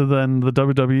nicer than the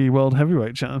WWE World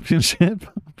Heavyweight Championship.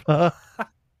 Yeah.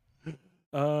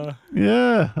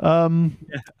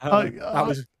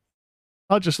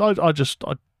 I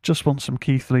just want some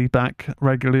Keith Lee back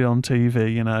regularly on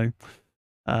TV.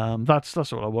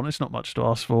 That's all I want. It's not much to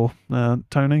ask for,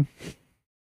 Tony.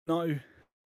 No.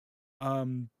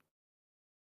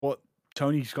 But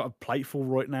Tony's got a plate full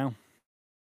right now.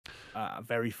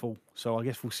 Very full. So I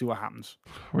guess we'll see what happens.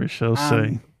 We shall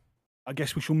see. I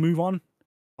guess we shall move on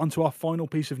to our final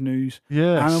piece of news.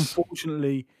 Yes. And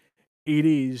unfortunately, it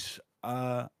is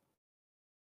the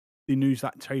news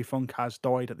that Terry Funk has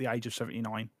died at the age of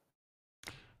 79.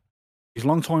 His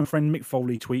longtime friend Mick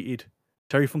Foley tweeted,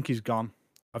 "Terry Funk is gone.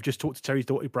 I've just talked to Terry's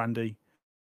daughter Brandy,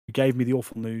 who gave me the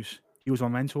awful news. He was my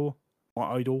mentor,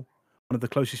 my idol, one of the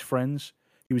closest friends.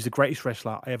 He was the greatest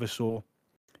wrestler I ever saw.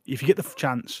 If you get the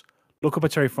chance, look up a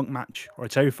Terry Funk match or a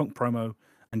Terry Funk promo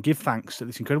and give thanks that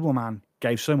this incredible man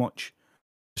gave so much,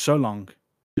 so long,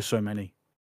 to so many.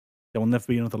 There will never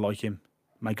be another like him.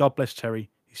 May God bless Terry,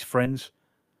 his friends,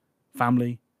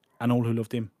 family, and all who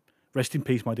loved him. Rest in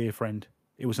peace, my dear friend.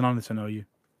 It was an honor to know you."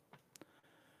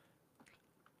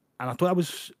 And I thought that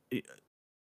was,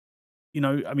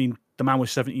 I mean, the man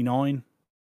was 79.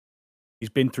 He's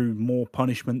been through more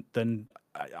punishment than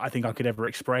I think I could ever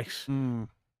express.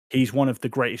 He's one of the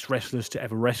greatest wrestlers to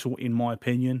ever wrestle, in my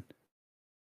opinion.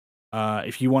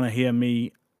 If you want to hear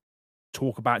me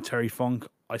talk about Terry Funk,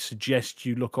 I suggest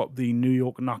you look up the New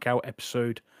York Knockout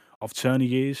episode of Turner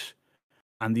Years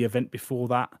and the event before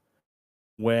that,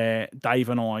 where Dave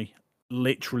and I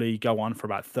literally go on for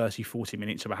about 30, 40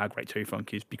 minutes about how great Terry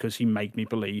Funk is, because he made me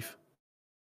believe.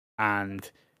 And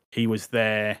he was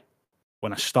there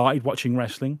when I started watching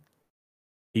wrestling.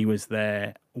 He was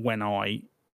there when I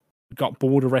got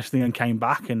bored of wrestling and came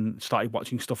back and started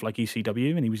watching stuff like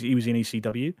ECW, and he was in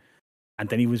ECW. And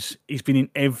then he's been in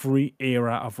every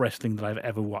era of wrestling that I've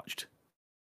ever watched.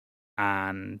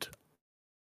 And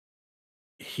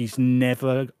I've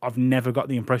never got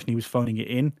the impression he was phoning it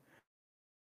in.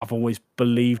 I've always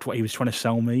believed what he was trying to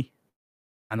sell me,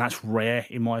 and that's rare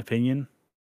in my opinion.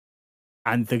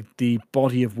 And the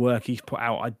body of work he's put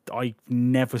out, I've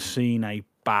never seen a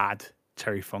bad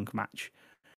Terry Funk match.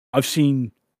 I've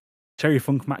seen Terry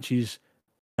Funk matches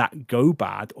that go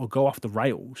bad or go off the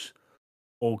rails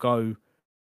or go,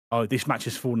 oh, this match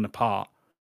has fallen apart.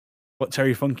 But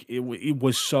Terry Funk, it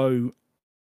was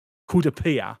could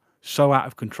appear so out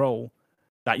of control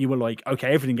that you were like,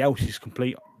 okay, everything else is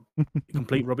complete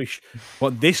rubbish,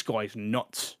 but this guy's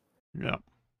nuts. Yeah.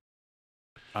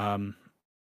 Terry.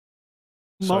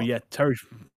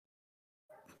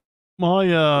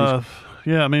 I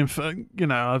mean,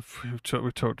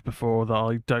 we've talked before that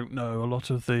I don't know a lot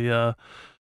of the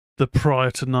prior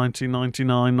to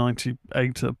 1999,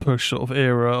 98 push sort of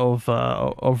era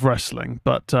of wrestling,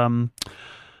 but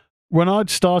when I'd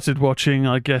started watching,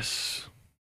 I guess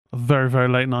very, very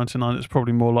late 99, it's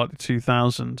probably more like the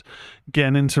 2000,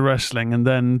 getting into wrestling and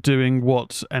then doing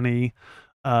what any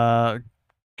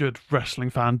good wrestling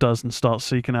fan does and start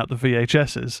seeking out the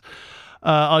VHSs.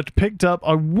 I'd picked up,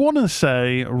 I want to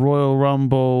say, Royal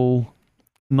Rumble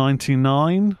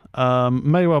 99.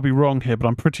 May well be wrong here, but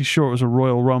I'm pretty sure it was a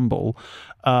Royal Rumble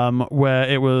where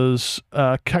it was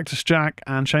Cactus Jack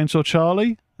and Chainsaw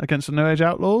Charlie against the New Age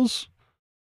Outlaws.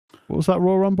 What was that,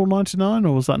 Royal Rumble 99,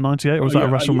 or was that 98, or was that a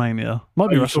WrestleMania? Might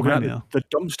be WrestleMania. The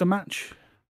dumpster match?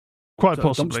 Quite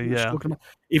possibly, yeah.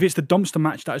 If it's the dumpster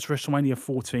match, that is WrestleMania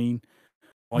 14.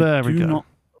 There we go. I do not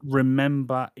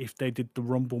remember if they did the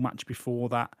Rumble match before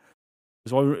that.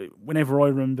 Whenever I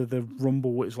remember the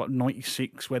Rumble, it was like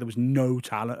 96, where there was no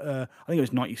talent. I think it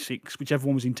was 96, whichever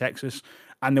one was in Texas,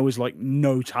 and there was like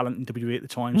no talent in WWE at the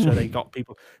time. So they got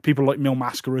people like Mil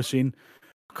Mascaras in,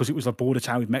 because it was a border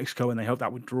town with Mexico, and they hoped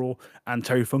that would draw. And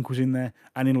Terry Funk was in there,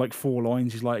 and in like 4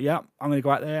 lines, he's like, "Yeah, I'm going to go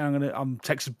out there. I'm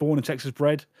Texas born and Texas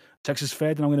bred, Texas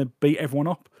fed, and I'm going to beat everyone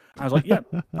up." And I was like, "Yeah,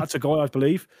 that's a guy I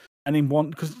believe." And in one,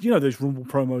 because you know those Rumble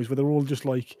promos where they're all just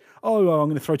like, "Oh, I'm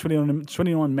going to throw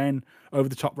 29 men over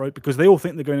the top rope," because they all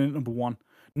think they're going in at number 1.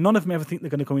 None of them ever think they're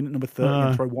going to come in at number 30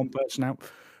 and throw one person out.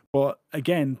 But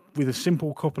again, with a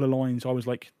simple couple of lines, I was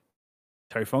like,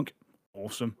 Terry Funk,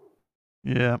 awesome.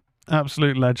 Yeah.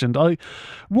 Absolute legend. I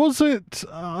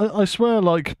swear,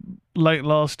 like late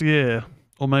last year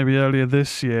or maybe earlier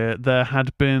this year, there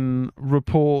had been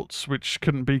reports which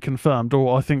couldn't be confirmed,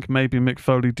 or I think maybe Mick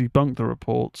Foley debunked the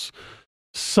reports.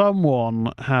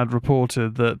 Someone had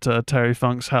reported that Terry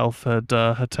Funk's health had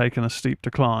taken a steep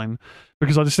decline,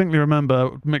 because I distinctly remember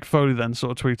Mick Foley then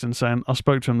sort of tweeting saying, "I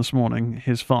spoke to him this morning.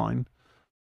 He's fine."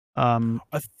 I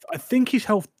think his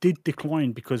health did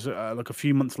decline because, like a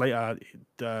few months later,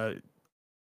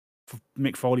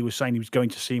 Mick Foley was saying he was going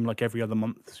to see him like every other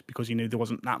month because he knew there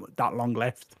wasn't that long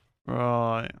left.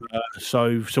 Right.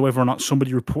 So whether or not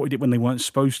somebody reported it when they weren't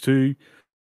supposed to,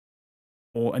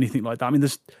 or anything like that. I mean,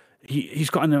 he's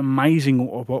got an amazing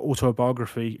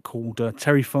autobiography called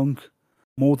Terry Funk,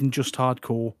 More Than Just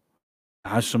Hardcore. It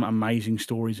has some amazing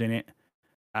stories in it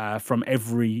from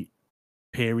every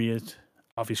period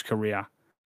of his career,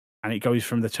 and it goes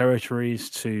from the territories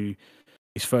to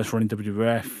his first run in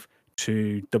WWF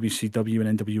to WCW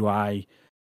and NWA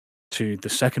to the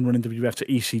second run in WWF to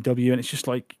ECW, and it's just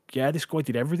like, yeah, this guy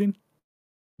did everything.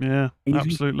 Yeah,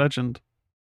 absolute legend.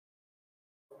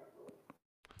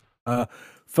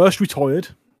 First retired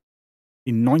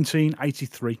in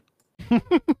 1983.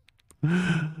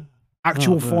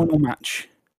 Actual final match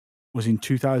was in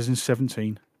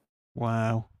 2017.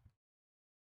 Wow.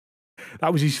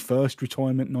 That was his first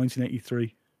retirement,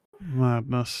 1983.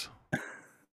 Madness.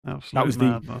 Absolute that was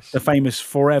madness. The famous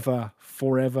forever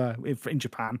in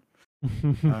Japan.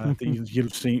 That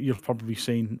you've probably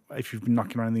seen if you've been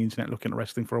knocking around the internet looking at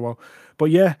wrestling for a while.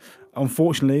 But yeah,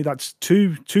 unfortunately, that's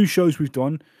two shows we've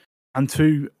done, and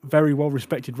 2 very well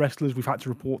respected wrestlers we've had to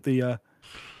report the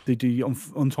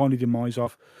untimely demise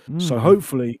of. So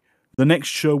hopefully, the next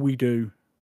show we do,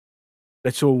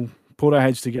 let's all put our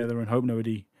heads together and hope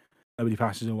nobody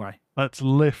passes away. Let's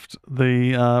lift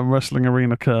the wrestling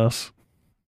arena curse.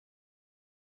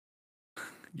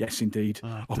 Yes, indeed.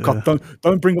 Oh God,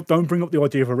 don't bring up the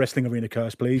idea of a wrestling arena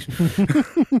curse, please.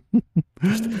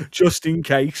 just in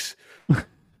case.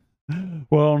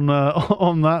 Well,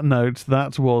 on that note,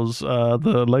 that was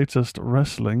the latest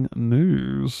wrestling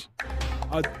news.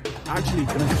 Actually,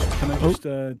 can I just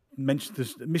mention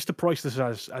this? Mr. Price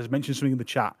has mentioned something in the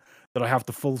chat that I have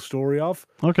the full story of.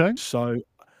 Okay. So,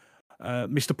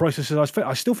 Mr. Price says,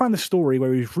 I still found the story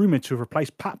where he was rumoured to have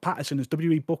replaced Pat Patterson as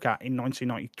WWE Booker in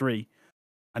 1993,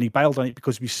 and he bailed on it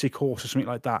because of his sick horse or something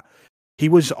like that. He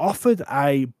was offered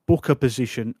a Booker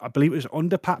position, I believe it was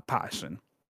under Pat Patterson,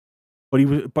 but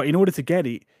in order to get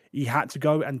it, he had to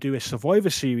go and do a Survivor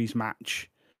Series match.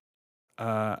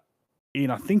 I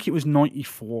think it was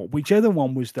 94. Whichever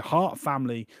one was the Hart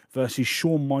family versus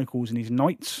Shawn Michaels and his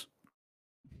Knights.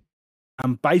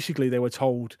 And basically, they were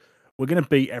told, we're going to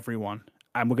beat everyone,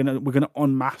 and we're going to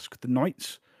unmask the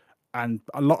Knights. And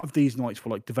a lot of these Knights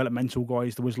were like developmental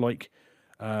guys. There was like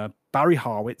Barry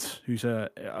Harwitz, who's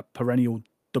a perennial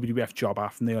WWF jobber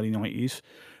from the early 90s.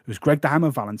 There was Greg the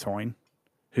Hammer Valentine,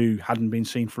 who hadn't been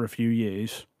seen for a few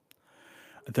years.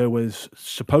 There was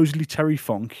supposedly Terry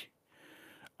Funk.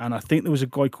 And I think there was a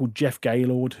guy called Jeff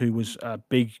Gaylord, who was a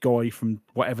big guy from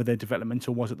whatever their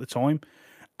developmental was at the time.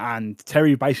 And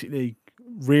Terry basically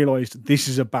realized this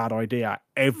is a bad idea.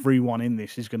 Everyone in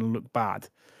this is going to look bad.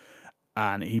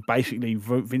 And he basically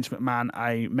wrote Vince McMahon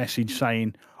a message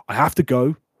saying, I have to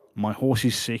go. My horse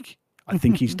is sick. I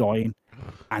think he's dying,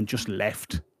 and just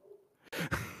left.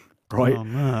 Right? Oh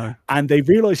no! And they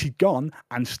realised he'd gone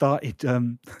and started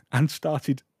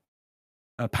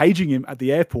paging him at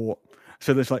the airport.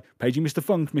 So there's like, paging Mr.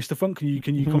 Funk, Mr. Funk, can you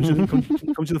come to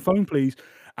the phone, please?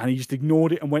 And he just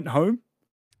ignored it and went home.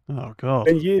 Oh god!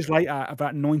 Then years later,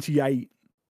 about 98,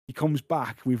 he comes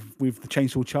back with the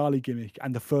Chainsaw Charlie gimmick,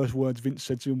 and the first words Vince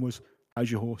said to him was, "How's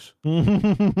your horse?"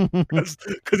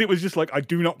 Because it was just like, I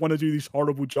do not want to do this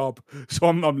horrible job, so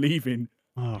I'm leaving.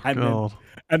 Oh and god!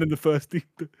 And then the first thing,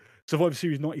 Survivor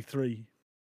Series 93.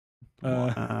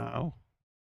 Wow.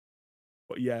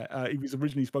 But yeah, he was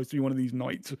originally supposed to be one of these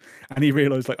nights, and he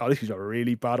realised like, oh, this is a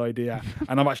really bad idea.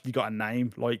 And I've actually got a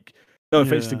name. Like, no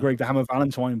offense to Greg the Hammer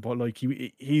Valentine, but like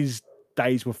his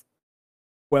days were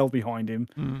well behind him,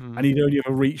 and he'd only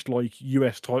ever reached like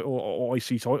US title or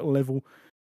IC title level.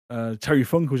 Terry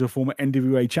Funk was a former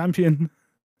NWA champion.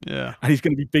 Yeah, and he's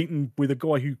going to be beaten with a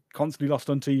guy who constantly lost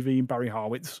on TV in Barry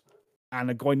Harwitz,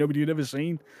 and a guy nobody had ever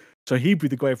seen. So he'd be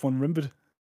the guy everyone remembered.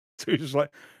 So he was just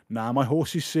like, nah, my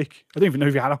horse is sick. I don't even know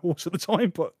if he had a horse at the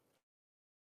time, but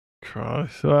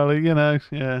Christ. Well, you know,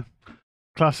 yeah.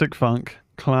 Classic Funk.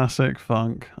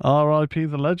 R.I.P.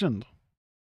 the legend.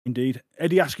 Indeed.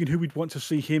 Eddie asking who we'd want to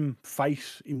see him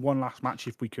face in one last match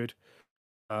if we could.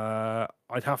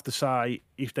 I'd have to say,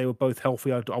 if they were both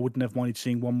healthy, I wouldn't have minded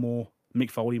seeing one more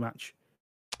Mick Foley match.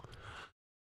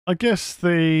 I guess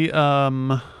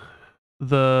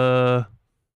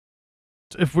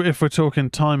if we're talking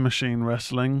time machine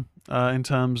wrestling, in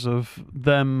terms of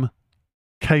them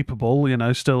capable, you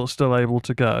know, still able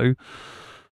to go.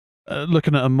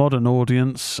 Looking at a modern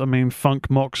audience, I mean, Funk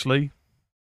Moxley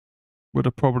would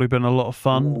have probably been a lot of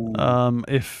fun.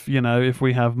 If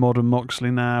we have modern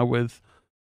Moxley now with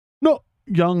not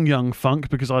young Funk,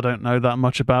 because I don't know that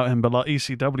much about him, but like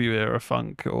ECW era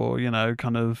Funk, or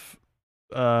kind of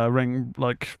ring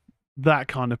like that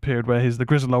kind of period where he's the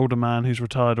grizzled older man who's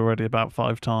retired already about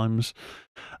 5 times.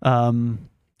 I think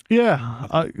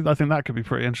that could be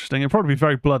pretty interesting. It'd probably be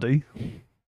very bloody.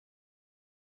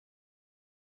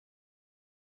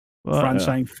 Fran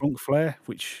saying Funk Flair,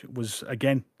 which was,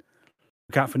 again,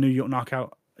 look out for New York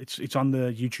Knockout. It's on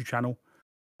the YouTube channel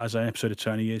as an episode of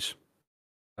Turner Years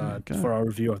for our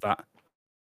review of that.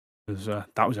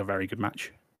 That was a very good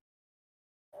match.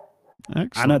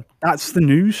 Excellent. And that's the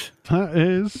news. That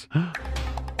is time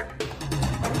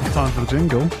for the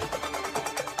jingle.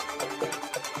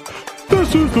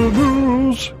 This is the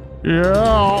news.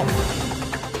 Yeah.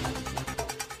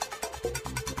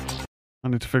 I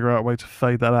need to figure out a way to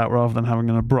fade that out rather than having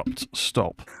an abrupt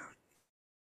stop.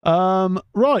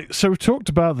 Right, so we've talked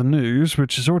about the news,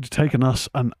 which has already taken us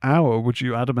an hour. Would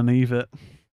you Adam and Eve it?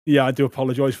 Yeah, I do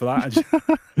apologise for that.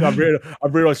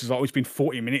 I've realised it's been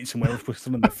 40 minutes and we're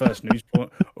still in the first news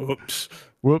point. Oops.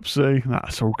 Whoopsie.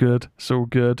 That's all good. It's all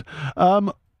good.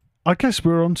 I guess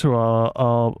we're on to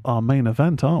our main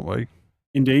event, aren't we?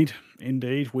 Indeed.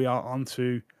 We are on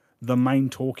to the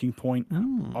main talking point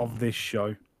of this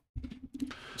show.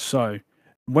 So,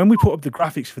 when we put up the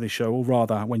graphics for this show, or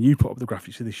rather, when you put up the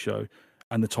graphics for this show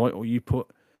and the title, you put,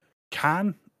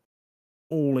 can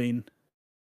All In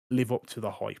live up to the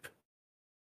hype?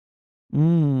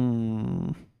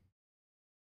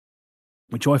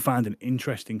 Which I found an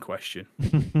interesting question.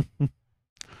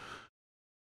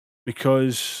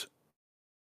 Because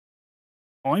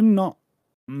I'm not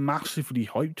massively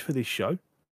hyped for this show.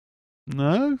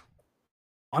 No?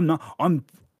 I'm not.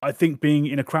 I think being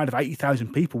in a crowd of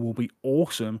 80,000 people will be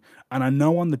awesome. And I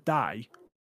know on the day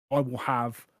I will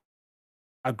have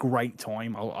a great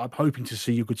time. I'm hoping to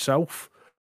see your good self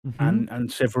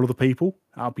and several other people.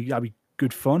 That'll be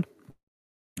good fun.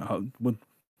 We'll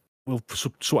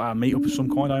sort out a meet up of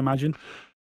some kind, I imagine.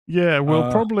 Yeah,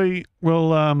 we'll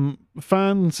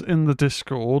fans in the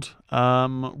Discord.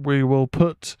 We will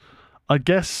put, I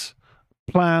guess,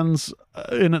 plans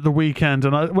in at the weekend,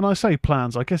 and when I say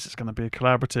plans, I guess it's going to be a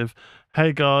collaborative.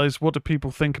 Hey guys, what do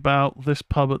people think about this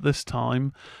pub at this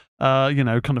time?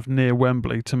 Kind of near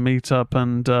Wembley, to meet up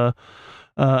and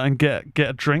get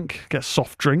a drink, get a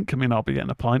soft drink. I mean, I'll be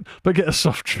getting a pint, but get a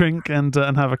soft drink and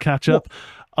have a catch up.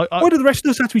 Why do the rest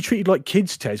of us have to be treated like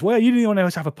kids, Tez? Why you the only one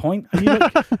else have a pint? Are you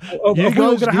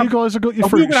guys have got your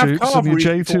fruit shoots and your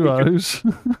J2Os.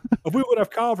 Have we got to have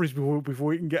carveries before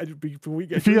we can get?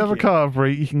 If you have a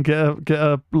carvery, you can get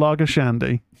a lager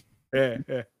shandy. Yeah,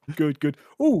 good.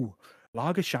 Ooh,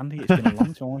 lager shandy. It's been a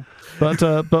long time.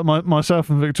 But myself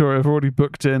and Victoria have already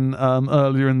booked in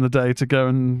earlier in the day to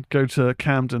go to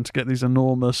Camden to get these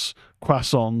enormous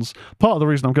croissants. Part of the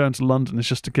reason I'm going to London is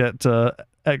just to get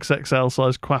XXL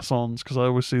size croissants because I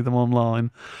always see them online.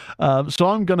 So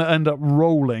I'm going to end up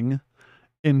rolling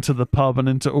into the pub and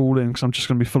into All In because I'm just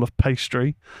going to be full of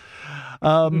pastry.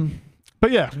 But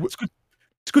yeah,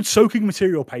 it's good soaking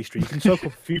material, pastry. You can soak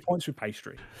up a few points with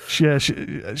pastry. Yeah,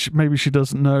 maybe she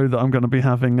doesn't know that I'm going to be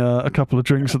having a couple of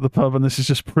drinks at the pub, and this is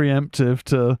just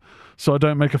preemptive so I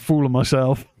don't make a fool of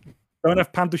myself. Don't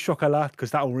have pain de chocolat because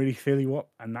that'll really fill you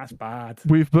up, and that's bad.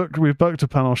 We've booked a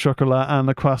pain au chocolat and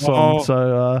a croissant.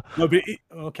 So no, but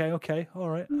okay, all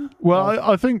right. Well,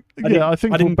 I think I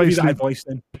think we'll basically advice,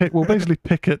 then. We'll basically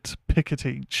pick it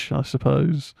each, I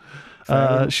suppose.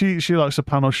 She likes a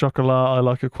pain au chocolat. I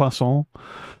like a croissant.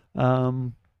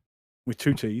 With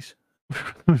 2 T's.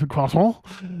 Croissant.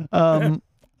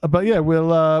 But yeah,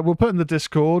 we'll put in the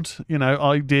Discord,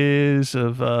 ideas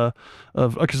of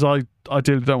because I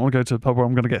ideally don't want to go to a pub where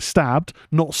I'm going to get stabbed.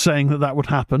 Not saying that would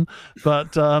happen,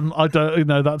 but I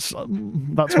don't. That's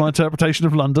my interpretation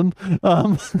of London.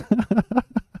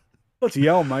 Bloody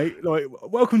hell, mate! Like,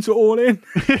 welcome to All In.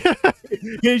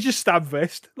 Here's your stab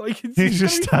vest. Like, here's your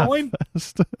stab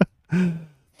vest.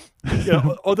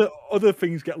 Other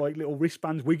things get like little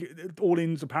wristbands. All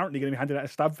In's apparently going to be handing out a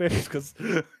stab vest because.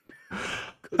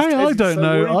 Hey, I don't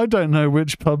know. I don't know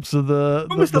which pubs are the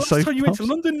when was the safe last time you pubs?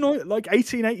 went to London? Like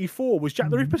 1884. Was Jack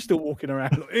the Ripper still walking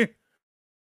around?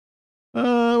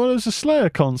 Well, it was a Slayer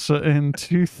concert in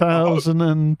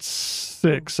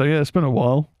 2006. So yeah, it's been a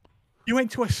while. You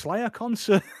went to a Slayer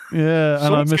concert? Yeah,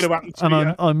 and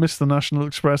I missed the National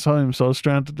Express home, so I was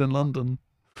stranded in London.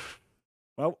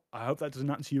 Well, I hope that doesn't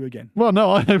happen to you again. Well,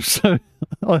 no, I hope so.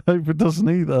 I hope it doesn't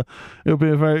either. It'll be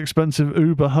a very expensive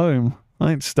Uber home.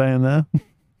 I ain't staying there.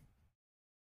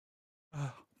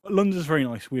 London's very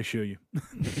nice, we assure you.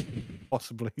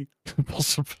 Possibly.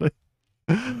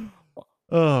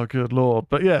 Oh, good Lord.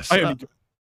 But yes. Go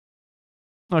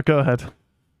ahead.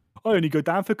 I only go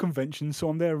down for conventions, so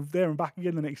I'm there and back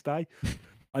again the next day.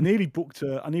 I nearly booked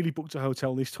a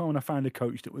hotel this time, and I found a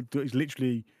coach that is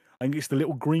literally, I think it's the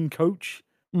little green coach,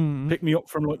 pick me up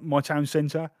from like my town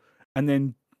centre, and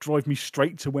then drive me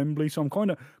straight to Wembley. So I'm kind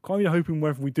of hoping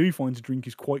wherever we do find a drink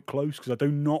is quite close because I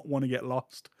do not want to get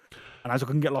lost. And as I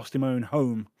can get lost in my own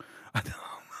home, I'm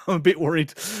a bit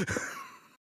worried.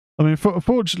 I mean,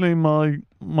 fortunately,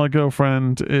 my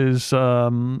girlfriend is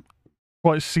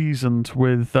quite seasoned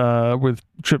with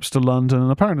trips to London,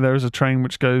 and apparently there is a train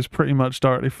which goes pretty much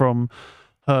directly from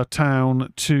her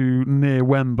town to near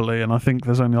Wembley, and I think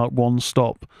there's only like one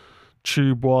stop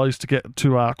tube-wise to get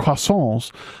to our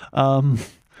croissants.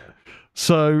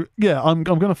 So yeah, I'm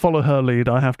going to follow her lead.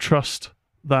 I have trust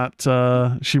that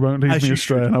she won't lead me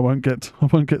astray, and I won't get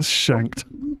shanked.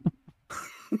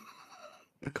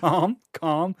 Calm.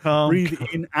 Breathe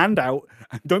in and out,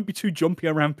 and don't be too jumpy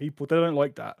around people. They don't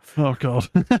like that. Oh God,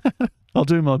 I'll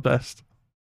do my best.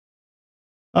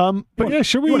 But yeah,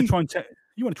 should we?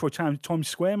 You want to try Times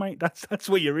Square, mate? That's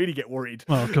where you really get worried.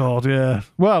 Oh God, yeah.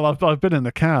 Well, I've been in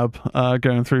the cab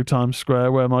going through Times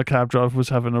Square where my cab driver was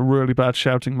having a really bad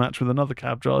shouting match with another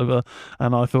cab driver,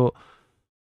 and I thought,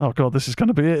 oh God, this is going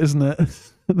to be it, isn't it?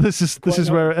 This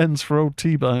is where it ends for old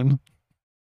T-Bone.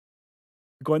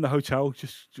 The guy in the hotel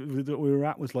that we were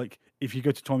at was like, if you go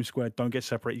to Times Square, don't get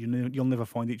separated. You'll never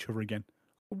find each other again.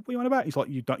 What are you on about? He's like,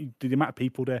 the amount of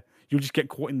people there, you'll just get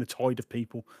caught in the tide of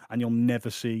people, and you'll never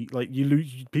see. Like,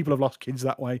 people have lost kids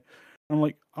that way. And I'm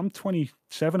like, I'm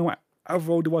 27.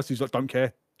 However old he was, he's like, don't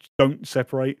care, just don't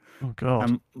separate. Oh God.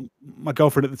 And my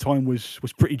girlfriend at the time was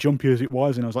pretty jumpy as it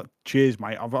was, and I was like, cheers,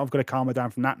 mate. I've got to calm her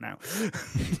down from that now.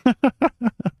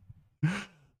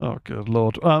 Oh, good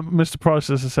Lord. Mr. Price,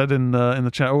 as I said in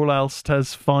the chat, all else,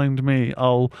 Tez, find me.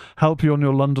 I'll help you on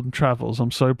your London travels.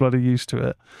 I'm so bloody used to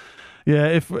it. Yeah,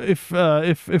 if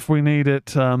we need it,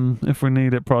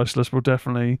 Priceless, we'll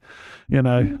definitely,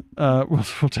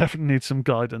 we'll definitely need some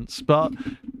guidance. But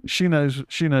she knows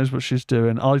what she's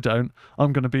doing. I don't.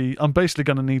 I'm basically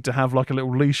gonna need to have like a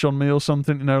little leash on me or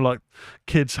something, like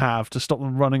kids have to stop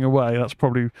them running away. That's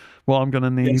probably what I'm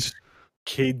gonna need. Yes,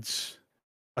 kids.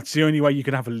 That's the only way you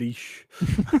can have a leash.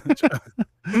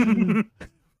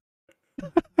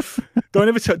 Don't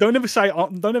ever say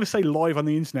live on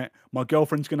the internet, my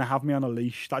girlfriend's going to have me on a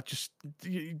leash. That just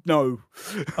no.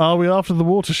 Are we after the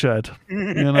watershed?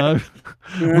 Yeah.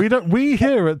 We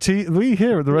here at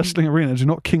the wrestling arena do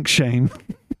not kink shame.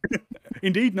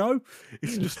 Indeed, no.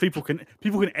 It's just people can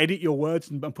edit your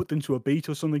words and put them to a beat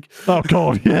or something. Oh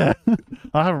God, yeah.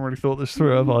 I haven't really thought this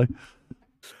through, have I?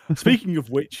 Speaking of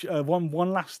which,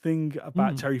 one last thing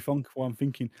about Terry Funk. While I'm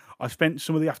thinking, I spent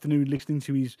some of the afternoon listening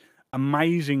to his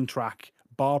amazing track,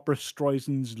 Barbra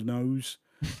Streisand's Nose,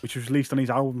 which was released on his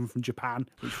album from Japan,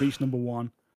 which reached #1.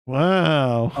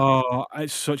 Wow. Oh,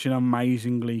 it's such an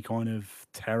amazingly kind of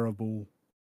terrible,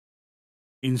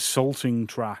 insulting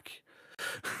track.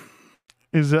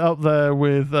 Is it up there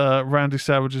with Randy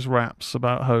Savage's raps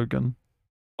about Hogan?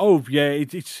 Oh yeah,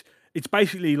 it's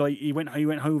basically like he went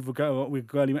home with a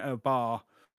girl he met at a bar,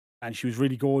 and she was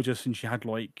really gorgeous, and she had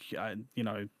like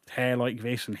hair like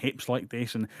this and hips like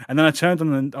this, and then I turned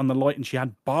on the light, and she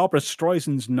had Barbara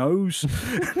Streisand's nose.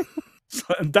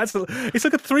 And it's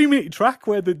like a 3-minute track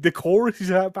where the chorus is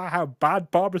about how bad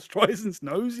Barbara Streisand's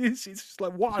nose is. It's just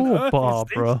like, what on Poor earth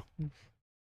Barbara. is this?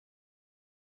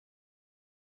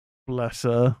 Bless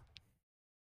her.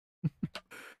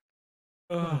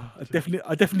 I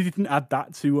definitely didn't add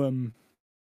that to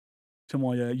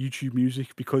my YouTube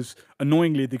music, because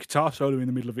annoyingly the guitar solo in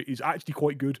the middle of it is actually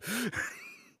quite good.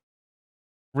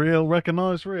 Real,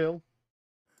 recognise real.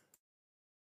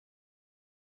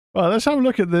 Well, let's have a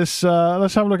look at this.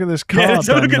 Let's have a look at this card. Yeah, let's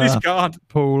have a look at this card,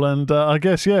 Paul, and I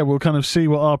guess we'll kind of see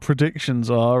what our predictions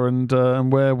are and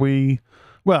where we.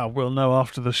 Well, we'll know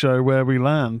after the show where we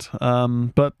land.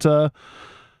 But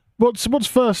what's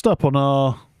first up on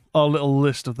our little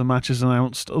list of the matches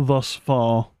announced thus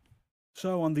far?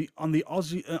 So on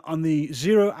the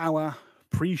 0 hour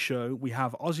pre-show, we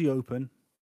have Aussie Open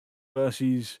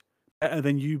versus Better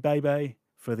Than You Baby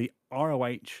for the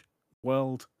ROH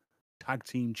World Tag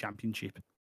Team Championship.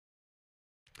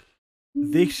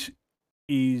 This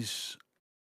is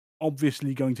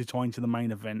obviously going to tie into the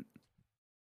main event.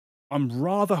 I'm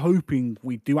rather hoping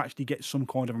we do actually get some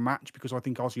kind of a match, because I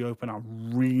think Aussie Open are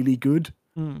really good.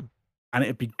 And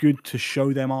it'd be good to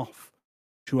show them off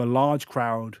to a large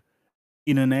crowd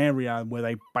in an area where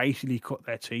they basically cut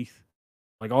their teeth.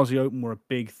 Like Aussie Open were a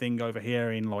big thing over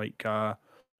here in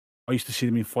I used to see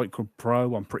them in Fight Club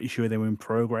Pro. I'm pretty sure they were in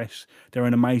Progress. They're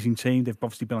an amazing team. They've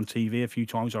obviously been on TV a few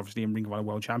times, obviously in Ring of Honor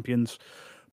World Champions.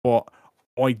 But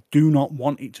I do not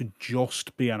want it to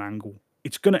just be an angle.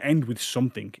 It's going to end with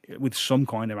something, with some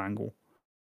kind of angle.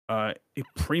 It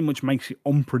pretty much makes it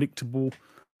unpredictable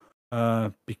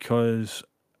because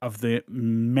of the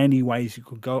many ways it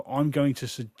could go. I'm going to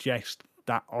suggest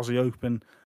that Aussie Open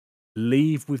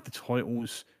leave with the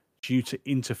titles due to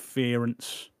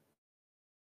interference.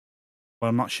 But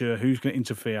I'm not sure who's going to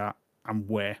interfere and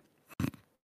where.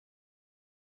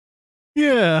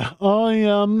 Yeah,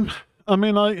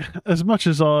 as much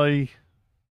as I'm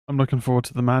looking forward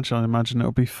to the match. I imagine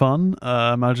it'll be fun.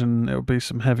 I imagine it'll be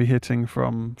some heavy hitting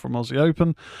from Aussie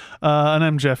Open.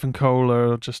 And MJF and Cole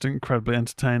are just incredibly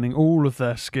entertaining. All of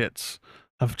their skits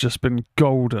have just been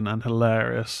golden and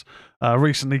hilarious.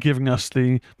 Recently giving us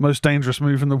the most dangerous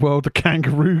move in the world, the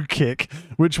kangaroo kick,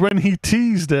 which when he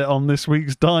teased it on this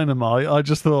week's Dynamite, I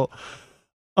just thought,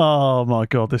 oh my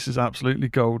God, this is absolutely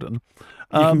golden.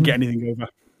 You can get anything over.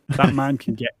 That man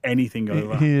can get anything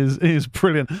over. He is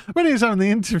brilliant. When he was having the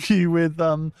interview with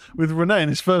Renee, and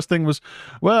his first thing was,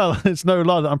 well, it's no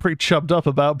lie that I'm pretty chubbed up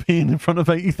about being in front of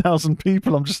 80,000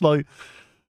 people. I'm just like,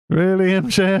 really,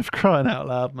 MJF, crying out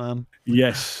loud, man.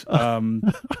 Yes.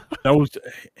 That was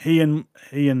he and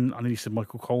I nearly said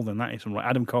Michael Cole, then that isn't right.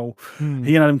 Adam Cole.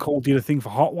 He and Adam Cole did a thing for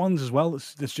Hot Ones as well.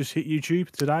 That's just hit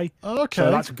YouTube today. Okay.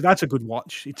 So that's a good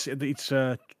watch. It's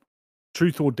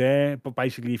Truth or Dare, but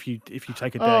basically if you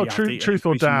take a dare, Truth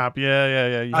or Dab.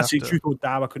 Yeah. That's it. Truth or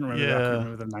Dab. I couldn't remember. Yeah. I couldn't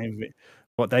remember the name of it.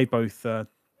 But they both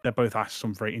asked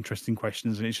some very interesting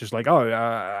questions, and it's just like,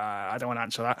 I don't want to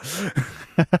answer that.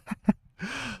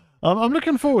 I'm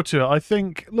looking forward to it. I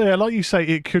think, like you say,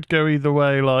 it could go either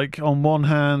way. Like, on one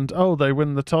hand, they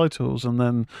win the titles, and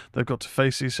then they've got to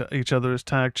face each other as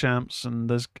tag champs, and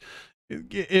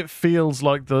it feels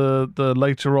like the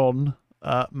later on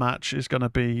match is going to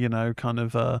be, kind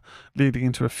of leading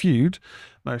into a feud,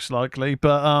 most likely.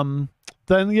 But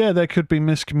then, there could be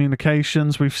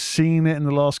miscommunications. We've seen it in the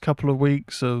last couple of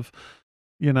weeks of,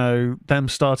 them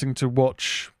starting to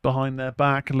watch behind their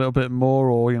back a little bit more,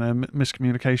 or,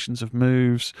 miscommunications of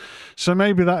moves. So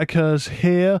maybe that occurs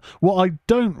here. What I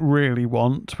don't really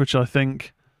want, which I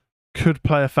think could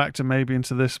play a factor maybe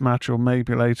into this match or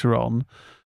maybe later on,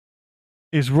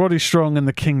 is Roddy Strong and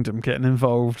the Kingdom getting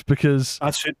involved, because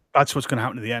that's it. That's what's going to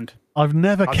happen at the end. I've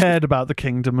never cared about the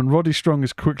Kingdom, and Roddy Strong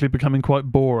is quickly becoming quite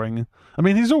boring. I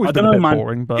mean, he's always been a bit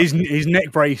boring, but his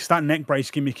neck brace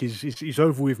gimmick is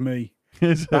over with me.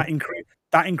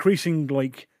 That increasing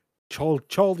like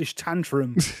childish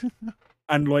tantrums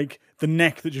and like the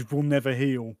neck that just will never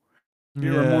heal. It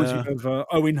reminds me of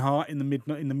Owen Hart in the mid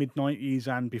 '90s,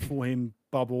 and before him,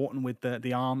 Bob Orton with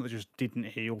the arm that just didn't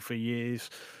heal for years.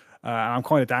 And I'm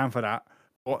kind of down for that.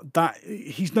 But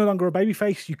he's no longer a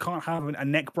babyface. You can't have a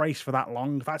neck brace for that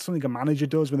long. That's something a manager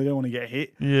does when they don't want to get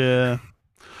hit. Yeah.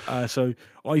 So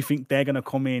I think they're going to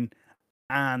come in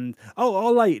and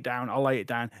I'll lay it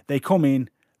down. They come in,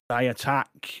 they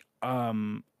attack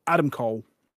Adam Cole.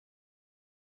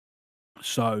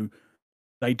 so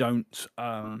they don't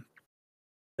win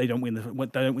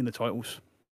the titles.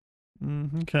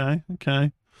 Okay.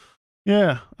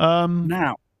 Yeah.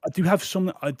 Now,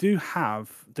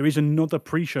 there is another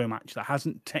pre-show match that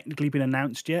hasn't technically been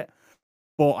announced yet,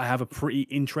 but I have a pretty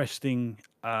interesting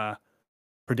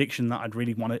prediction that I'd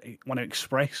really want to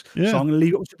express. Yeah. So I'm going to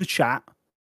leave it up to the chat.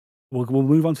 We'll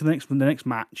move on to the next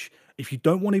match. If you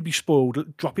don't want to be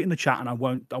spoiled, drop it in the chat, and I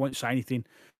won't say anything.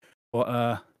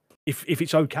 But if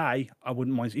it's okay, I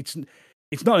wouldn't mind. It's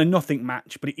not a nothing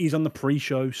match, but it is on the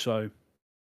pre-show. So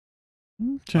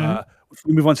if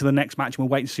we move on to the next match, and we'll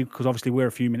wait and see, because obviously we're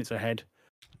a few minutes ahead.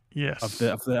 Yes.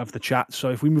 Of the chat.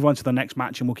 So if we move on to the next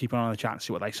match, and we'll keep an eye on the chat and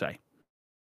see what they say.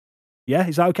 Yeah,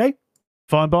 is that okay?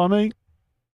 Fine by me.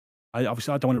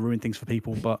 Obviously I don't want to ruin things for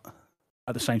people, but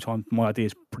at the same time, my idea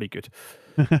is pretty good.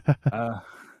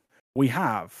 We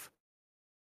have,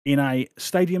 in a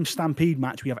Stadium Stampede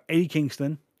match, we have Eddie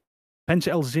Kingston, Penta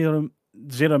El Zero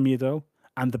Miedo,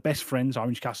 and the Best Friends,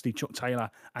 Orange Cassidy, Chuck Taylor,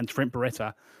 and Trent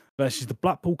Beretta, versus the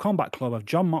Blackpool Combat Club of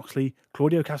John Moxley,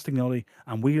 Claudio Castagnoli,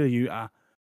 and Wheeler Yuta,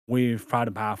 with Proud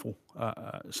and Powerful,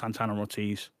 Santana and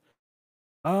Ortiz.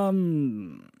 Why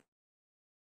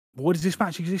does this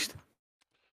match exist?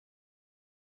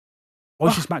 Why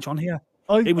is this match on here?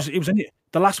 It was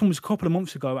the last one was a couple of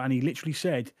months ago, and he literally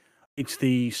said it's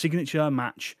the signature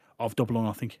match of Double or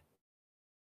Nothing.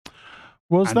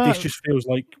 This just feels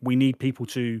like we need people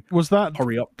to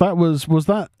hurry up. Was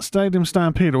that Stadium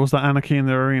Stampede, or was that Anarchy in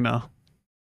the Arena?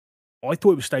 I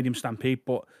thought it was Stadium Stampede,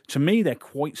 but to me they're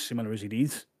quite similar as it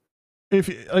is.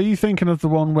 Are you thinking of the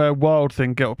one where Wild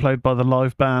Thing got played by the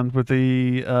live band with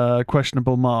the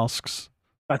questionable masks?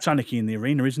 That's Anarchy in the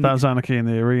Arena, isn't it? That's Anarchy in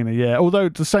the Arena, yeah. Although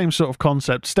the same sort of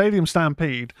concept. Stadium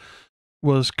Stampede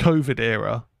was COVID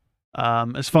era.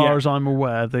 As far as I'm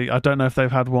aware, I don't know if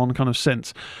they've had one kind of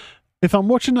since. If I'm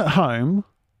watching at home,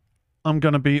 I'm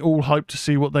going to be all hyped to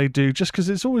see what they do, just because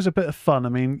it's always a bit of fun. I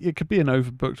mean, it could be an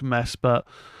overbooked mess, but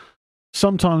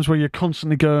sometimes where you're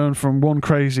constantly going from one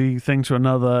crazy thing to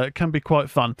another, it can be quite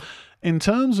fun. In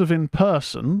terms of in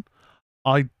person,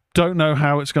 I don't know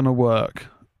how it's going to work,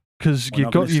 because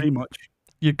you've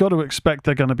got to expect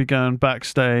they're going to be going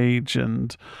backstage,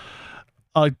 and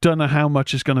I don't know how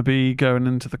much is going to be going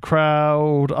into the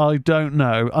crowd. I don't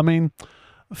know. I mean,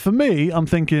 for me, I'm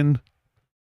thinking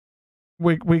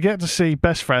we get to see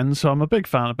Best Friends, so I'm a big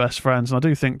fan of Best Friends, and I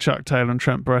do think Chuck Taylor and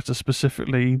Trent Beretta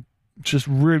specifically just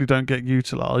really don't get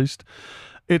utilised.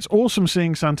 It's awesome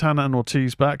seeing Santana and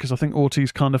Ortiz back, because I think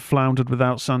Ortiz kind of floundered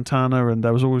without Santana, and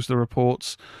there was always the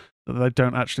reports that they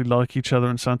don't actually like each other,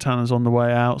 and Santana's on the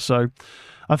way out. So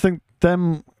I think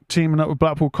them teaming up with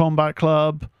Blackpool Combat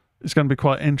Club is going to be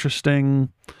quite interesting.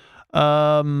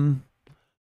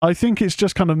 I think it's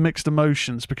just kind of mixed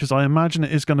emotions, because I imagine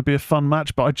it is going to be a fun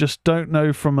match, but I just don't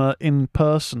know from an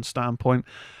in-person standpoint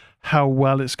how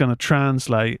well it's going to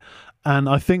translate. And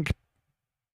I think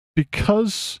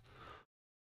because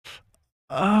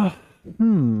I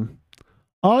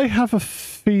have a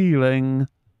feeling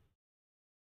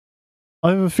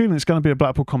it's going to be a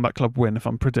Blackpool Combat Club win, if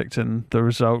I'm predicting the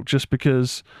result, just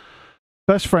because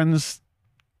Best Friends,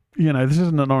 this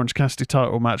isn't an Orange Cassidy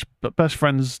title match, but Best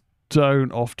Friends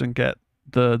don't often get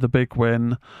the big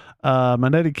win.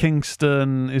 And Eddie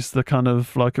Kingston is the kind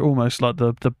of almost like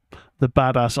the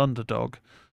badass underdog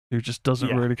who just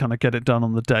doesn't really kind of get it done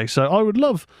on the day. So I would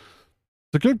love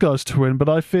the good guys to win, but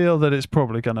I feel that it's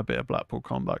probably going to be a Blackpool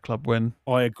Combat Club win.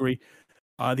 I agree.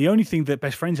 The only thing that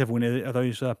Best Friends ever win are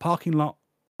those parking lot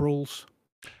brawls.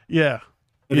 Yeah.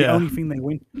 The only thing they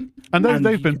win. And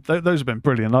those have been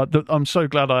brilliant. I'm so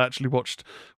glad I actually watched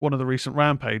one of the recent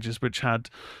Rampages, which had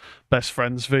Best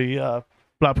Friends v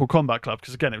Blackpool Combat Club,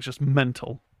 because again, it was just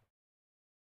mental.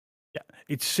 Yeah,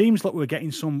 it seems like we're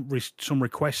getting some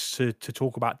requests to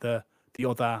talk about the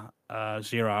other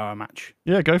 0 hour match.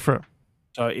 Yeah, go for it.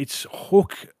 So it's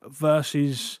Hook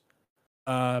versus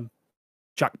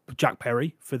Jack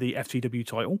Perry for the FTW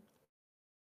title,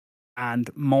 and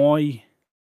my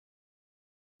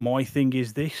thing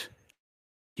is this: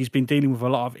 he's been dealing with a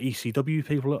lot of ECW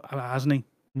people, hasn't he?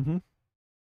 Mm-hmm.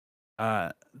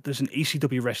 There's an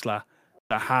ECW wrestler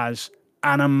that has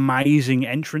an amazing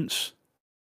entrance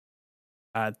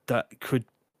that could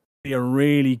be a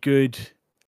really good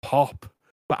pop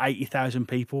for 80,000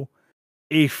 people.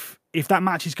 If that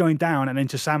match is going down and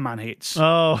Enter Sandman hits,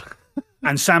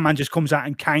 and Sandman just comes out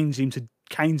and canes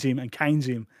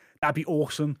him, that'd be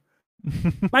awesome.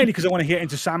 Mainly because I want to hit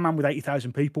Enter Sandman with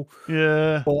 80,000 people.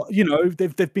 Yeah, but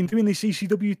they've been doing this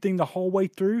ECW thing the whole way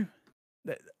through,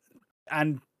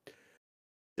 and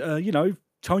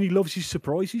Tony loves his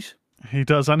surprises. He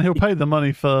does, and he'll pay the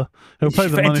money for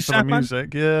the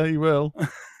music. Yeah, he will.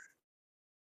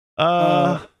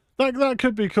 That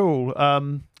could be cool.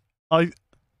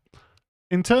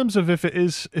 In terms of if it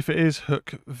is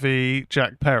Hook v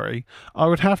Jack Perry, I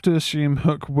would have to assume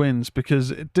Hook wins,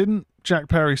 because didn't Jack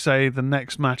Perry say the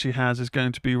next match he has is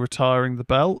going to be retiring the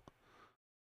belt?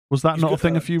 Was that not a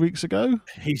thing a few weeks ago?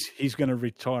 He's going to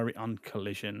retire it on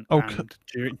Collision. Oh,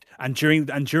 during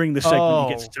the segment, he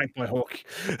gets attacked by Hook.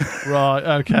 Right.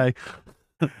 Okay.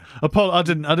 I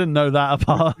didn't know that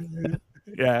apart.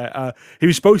 Yeah, he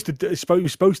was supposed to.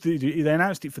 They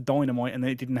announced it for Dynamite, and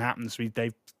then it didn't happen, so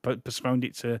they postponed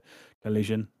it to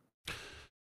Collision.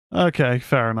 Okay,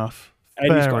 fair enough.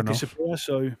 Eddie's got to disappear,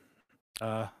 so. See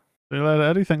you later,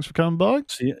 Eddie. Thanks for coming by.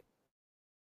 See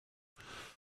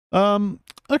you.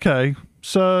 Okay,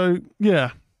 so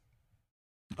yeah,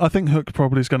 I think Hook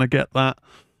probably is going to get that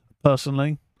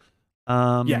personally.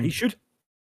 Yeah, he should.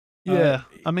 Yeah,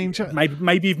 I mean,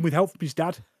 maybe even with help from his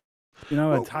dad. You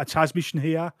know, a Taz mission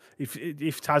here. If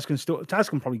Taz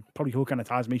can probably hook on a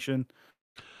Taz mission.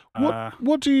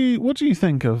 What do you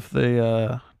think of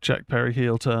the Jack Perry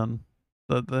heel turn?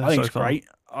 I think it's great.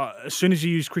 As soon as he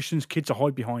used Christian's kid to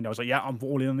hide behind, I was like, yeah, I'm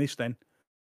all in on this. Then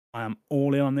I am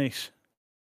all in on this.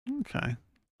 Okay.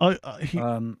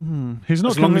 He's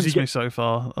not convinced me so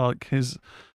far.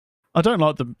 I don't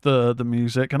like the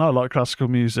music, and I like classical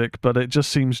music, but it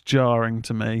just seems jarring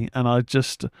to me. And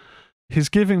he's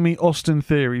giving me Austin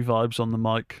Theory vibes on the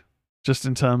mic, just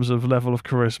in terms of level of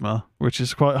charisma, which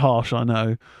is quite harsh, I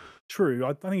know. True,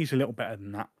 I think he's a little better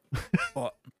than that,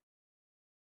 but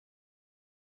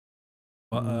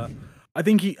I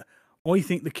think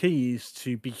the key is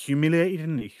to be humiliated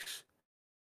in this,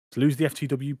 to lose the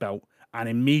FTW belt, and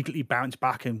immediately bounce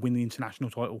back and win the international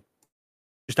title,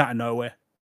 just out of nowhere.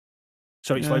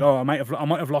 So it's like, I might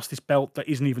have lost this belt that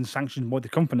isn't even sanctioned by the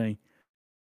company,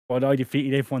 but I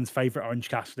defeated everyone's favorite Orange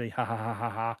Cassidy. Ha ha ha ha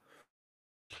ha.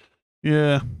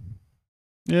 Yeah,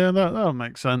 that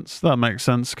makes sense. That makes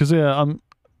sense, because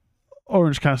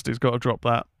Orange Cassidy's got to drop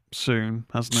that soon,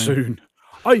 hasn't he? Soon.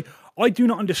 I do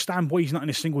not understand why he's not in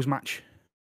a singles match.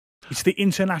 It's the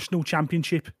international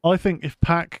championship. I think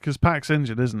because Pac's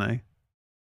injured, isn't he?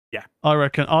 Yeah. I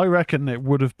reckon it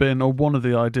would have been, or one of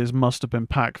the ideas must have been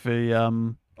Pac v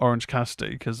Orange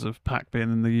Cassidy, because of Pac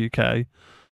being in the UK.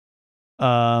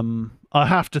 I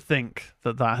have to think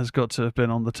that has got to have been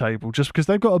on the table, just because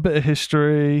they've got a bit of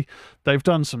history. They've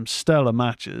done some stellar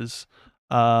matches.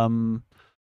 And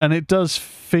it does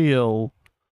feel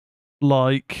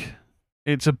like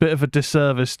it's a bit of a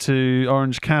disservice to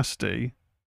Orange Cassidy,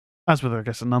 as with, I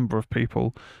guess, a number of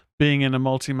people, being in a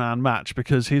multi-man match,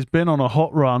 because he's been on a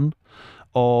hot run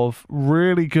of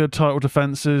really good title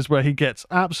defenses where he gets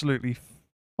absolutely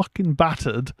fucking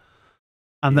battered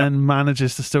and then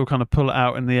manages to still kind of pull it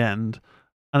out in the end.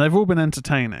 And they've all been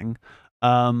entertaining.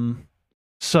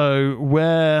 So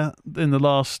where in the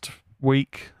last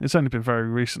week, it's only been very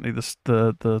recently,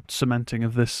 the cementing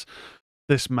of this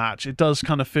match, it does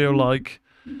kind of feel like,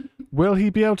 will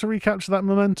he be able to recapture that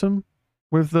momentum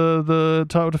with the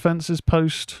title defenses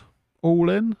post All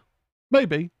In?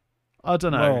 Maybe. I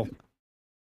don't know. Well,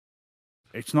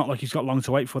 it's not like he's got long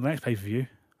to wait for the next pay-per-view.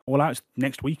 All Out's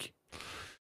next week.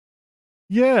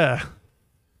 Yeah.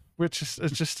 It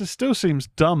still seems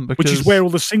dumb, because... Which is where all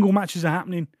the single matches are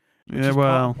happening. Yeah,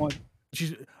 well...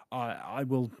 I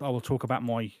will talk about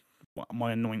my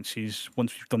annoyances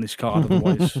once we've done this card,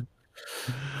 otherwise...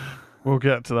 We'll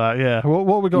get to that, yeah.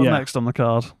 What we got next on the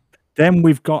card? Then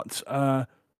we've got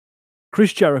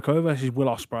Chris Jericho versus Will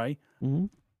Ospreay. Mm-hmm.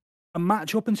 A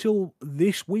match up until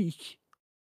this week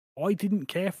I didn't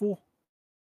care for.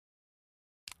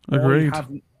 Agreed.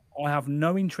 I have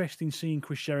no interest in seeing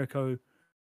Chris Jericho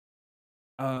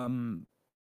in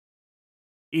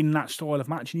that style of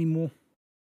match anymore.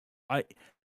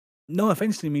 No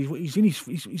offense to him, he's in his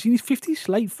 50s,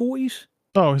 late 40s.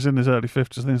 Oh, he's in his early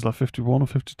 50s. I think he's like 51 or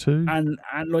 52. And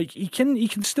like he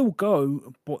can still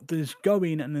go, but there's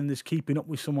going and then there's keeping up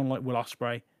with someone like Will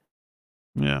Ospreay.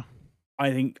 Yeah.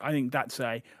 I think that's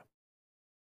a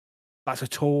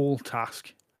tall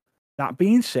task. That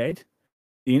being said,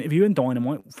 the interview and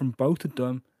Dynamite from both of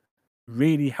them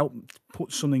really helped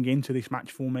put something into this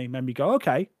match for me. Made me go,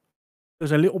 okay,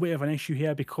 there's a little bit of an issue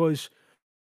here, because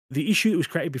the issue that was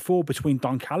created before between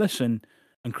Don Callis and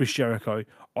Chris Jericho,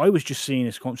 I was just seeing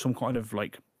as some kind of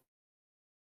like,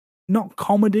 not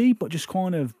comedy, but just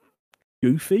kind of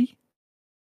goofy.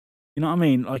 You know what I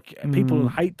mean? Like people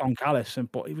hate Don Callis,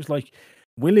 but it was like,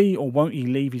 will he or won't he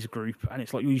leave his group? And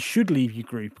it's like, well, you should leave your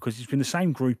group, because it's been the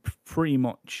same group pretty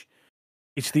much.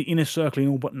 It's the inner circle in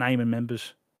all but name and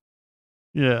members.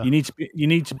 Yeah, you need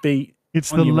to be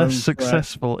It's on the your less own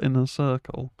successful inner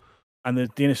circle. and the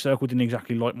inner circle didn't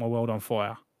exactly light my world on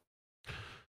fire.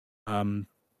 But-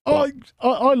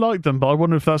 I like them, but I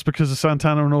wonder if that's because of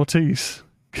Santana and Ortiz.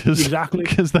 Exactly.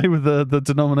 Because they were the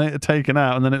denominator taken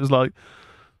out, and then it was like,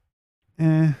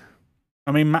 eh.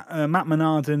 I mean, Matt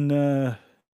Menard and I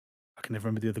can never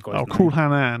remember the other guy's name. Cool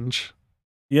Hand Ange.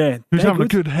 Yeah, Who's they're having a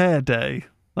good hair day.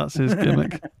 That's his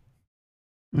gimmick.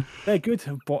 They're good,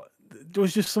 but there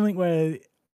was just something where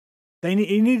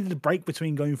he needed a break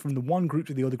between going from the one group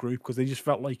to the other group because they just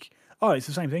felt like, oh, it's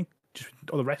the same thing, just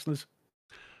other wrestlers.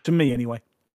 To me, anyway.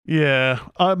 Yeah.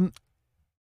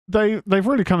 They've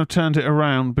really kind of turned it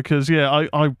around because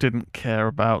I didn't care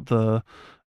about the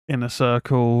inner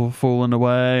circle falling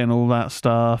away and all that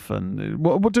stuff, and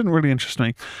what didn't really interest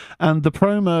me. And the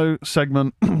promo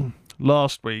segment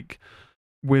last week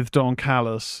with Don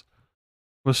Callis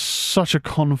was such a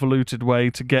convoluted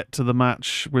way to get to the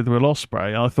match with Will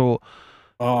Ospreay. I thought,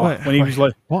 when he was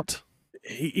like, "What?"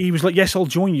 He was like, "Yes, I'll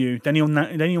join you." Then he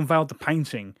unveiled the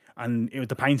painting, and it was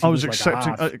the painting. I was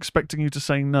like expecting you to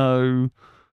say no.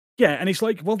 Yeah, and it's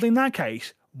like, well, in that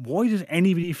case, why does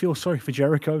anybody feel sorry for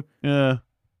Jericho? Yeah,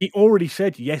 he already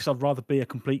said, "Yes, I'd rather be a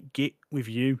complete git with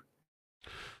you."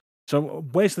 So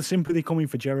where's the sympathy coming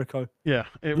for Jericho? Yeah.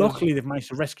 Luckily, they've managed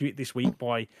to rescue it this week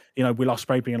by Will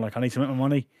Ospreay being like, "I need to make my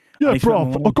money." Yeah,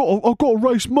 bruv, I've got to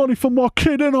raise money for my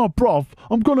kid, innit, bruv?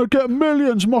 I'm gonna get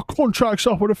millions. My contract's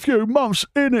up in a few months,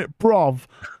 innit, bruv?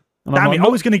 And Damn it! I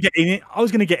was gonna get in it. I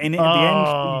was gonna get in it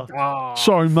at the end.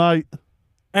 Sorry, mate.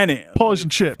 Innit? Pies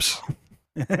and chips.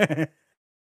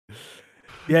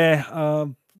 Yeah.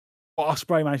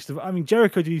 Ospreay managed to. I mean,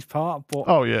 Jericho did his part, but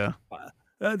oh yeah,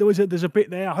 there's a bit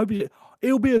there. I hope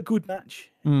it'll be a good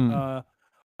match. I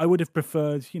would have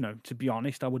preferred, to be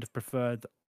honest, I would have preferred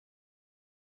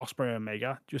Ospreay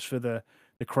Omega just for the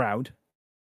crowd.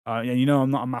 I'm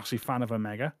not a massive fan of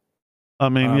Omega. I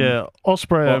mean,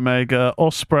 Ospreay Omega.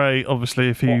 Ospreay, obviously,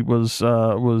 if he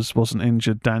wasn't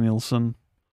injured, Danielson.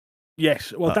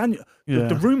 Yes, well, Daniel.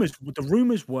 The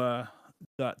rumors were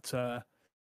that I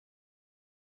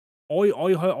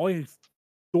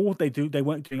thought they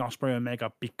weren't doing Ospreay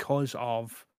Omega because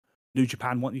of New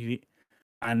Japan wanted it,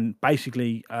 and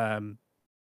basically,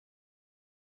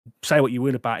 say what you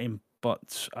will about him,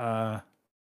 but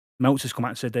Meltzer's come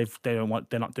out and said they're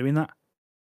not doing that.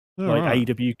 Like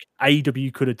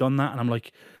AEW could have done that, and I'm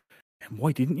like,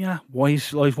 why didn't you? Why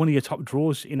is one of your top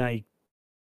draws in a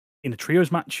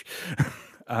trios match?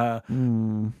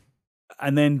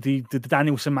 And then the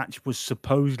Danielson match was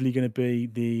supposedly going to be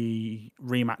the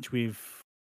rematch with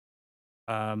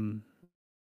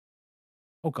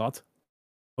Okada.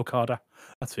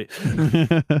 That's it.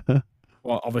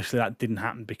 Well, obviously that didn't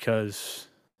happen because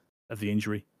of the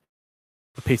injury.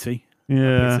 A pity.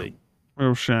 Yeah. A pity.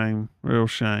 Real shame.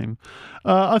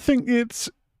 I think it's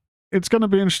going to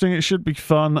be interesting. It should be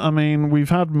fun. I mean, we've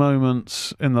had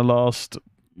moments in the last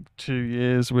 2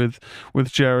 years with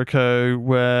Jericho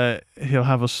where he'll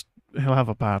have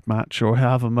a bad match, or he'll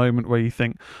have a moment where you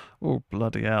think, oh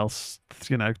bloody hell,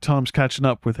 time's catching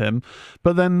up with him.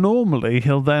 But then normally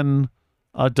he'll then,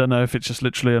 I don't know if it's just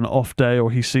literally an off day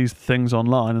or he sees things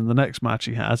online, and the next match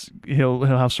he'll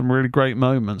have some really great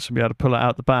moments and be able to pull it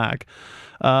out the bag.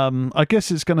 I guess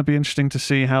it's going to be interesting to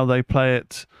see how they play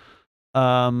it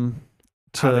to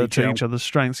each other's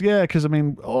strengths. Yeah, because I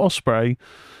mean, Ospreay,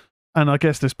 and I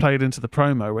guess this played into the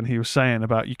promo when he was saying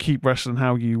about you keep wrestling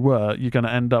how you were, you're going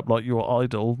to end up like your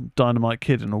idol, Dynamite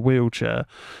Kid, in a wheelchair.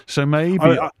 So maybe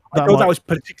I thought that was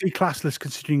particularly classless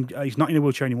considering he's not in a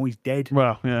wheelchair anymore. He's dead.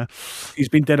 Well, yeah, he's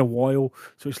been dead a while,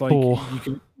 so it's like you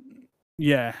can.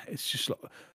 Yeah, it's just like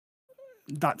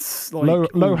that's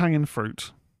like low hanging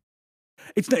fruit.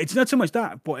 It's not so much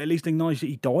that, but at least acknowledge that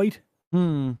he died.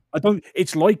 I don't.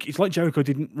 It's like Jericho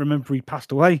didn't remember he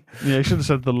passed away. Yeah, he should have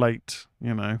said the late,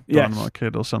 Dynamite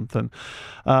Kid or something.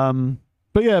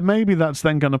 But yeah, maybe that's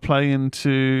then going to play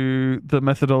into the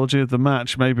methodology of the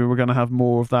match. Maybe we're going to have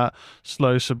more of that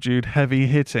slow, subdued, heavy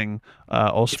hitting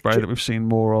Ospreay that we've seen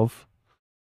more of.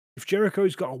 If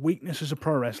Jericho's got a weakness as a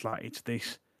pro wrestler, it's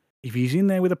this: if he's in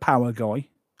there with a power guy,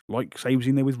 like say he was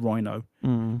in there with Rhino,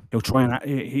 he'll try and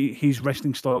his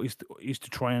wrestling style is to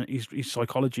try and his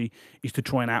psychology is to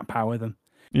try and outpower them.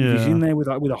 Yeah. If he's in there with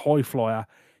a high flyer,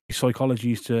 his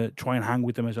psychology is to try and hang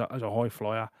with them as a high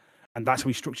flyer, and that's how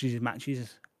he structures his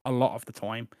matches a lot of the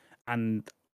time. And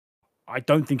I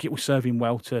don't think it will serve him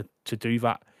well to do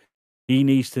that. He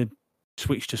needs to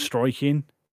switch to striking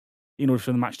in order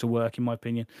for the match to work, in my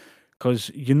opinion,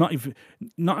 because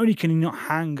not only can he not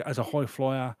hang as a high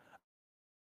flyer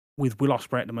with Will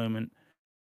Ospreay at the moment,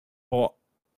 but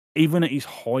even at his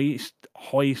highest,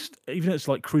 even as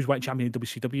like cruiserweight champion in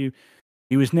WCW,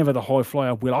 he was never the high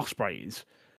flyer Will Ospreay is.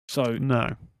 So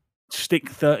No. stick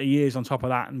 30 years on top of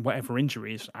that and whatever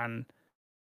injuries, and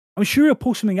I'm sure he'll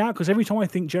pull something out, because every time I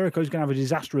think Jericho's going to have a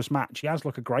disastrous match, he has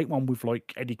like a great one with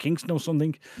like Eddie Kingston or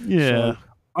something. Yeah. So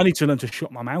I need to learn to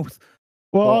shut my mouth.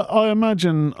 Well, I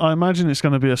imagine it's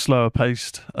going to be a slower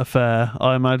paced affair.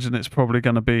 I imagine it's probably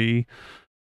going to be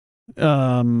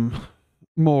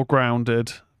more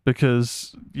grounded,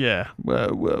 because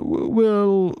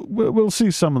we'll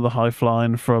see some of the high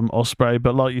flying from Ospreay,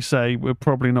 but like you say, we're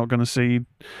probably not going to see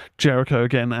Jericho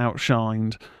getting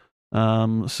outshined.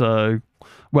 So,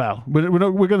 well, we're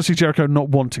going to see Jericho not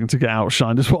wanting to get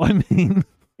outshined, is what I mean.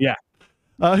 Yeah.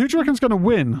 Who do you reckon's going to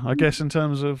win? I guess in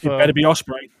terms of It better be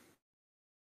Ospreay.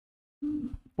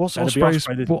 What's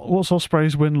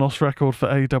Ospreay's win-loss record for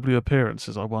AEW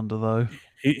appearances, I wonder, though?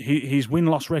 His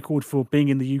win-loss record for being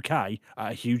in the UK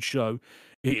at a huge show,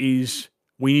 it is,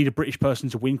 we need a British person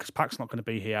to win because Pac's not going to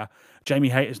be here, Jamie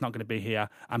Hayter's not going to be here,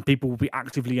 and people will be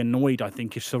actively annoyed, I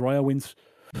think, if Saraya wins.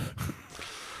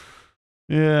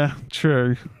 Yeah,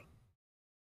 true.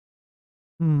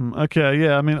 Okay,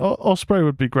 yeah, I mean, Ospreay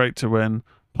would be great to win.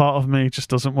 Part of me just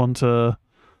doesn't want to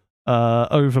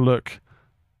overlook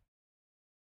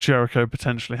Jericho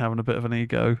potentially having a bit of an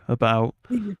ego about.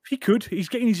 He could. He's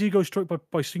getting his ego stroked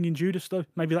by singing Judas, though.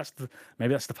 Maybe that's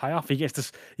the payoff. He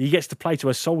gets to play to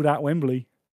a sold out Wembley.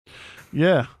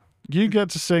 Yeah, you get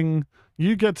to sing.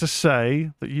 You get to say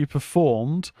that you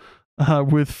performed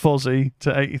with Fozzy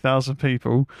to 80,000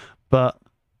 people, but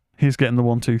he's getting the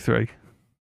 1, 2, 3.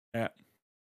 Yeah.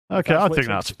 Okay, I think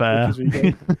that's fair.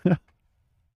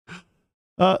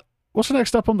 What's the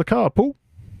next up on the card, Paul?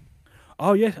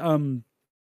 Oh yeah.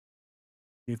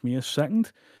 Give me a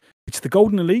second. It's the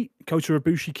Golden Elite, Kota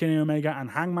Ibushi, Kenny Omega, and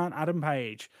Hangman Adam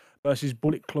Page versus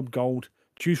Bullet Club Gold,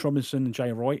 Juice Robinson and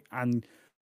Jay Wright, and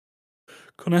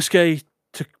Konosuke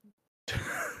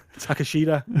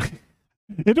Takeshita.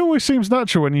 It always seems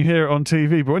natural when you hear it on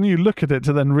TV, but when you look at it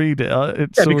to then read it,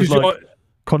 it's always like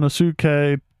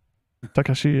Konosuke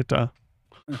Takeshita.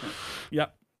 Yeah.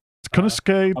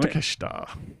 Konosuke Takeshita.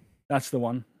 That's the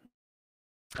one.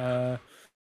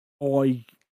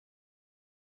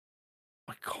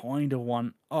 I kind of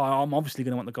want. Oh, I'm obviously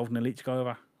going to want the Golden Elite to go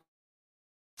over.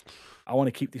 I want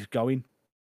to keep this going.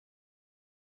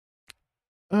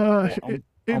 I'm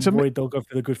worried they'll go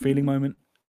for the good feeling moment.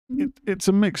 It's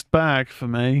a mixed bag for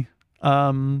me.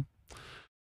 The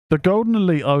Golden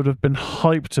Elite I would have been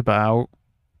hyped about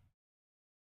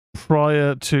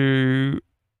prior to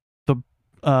the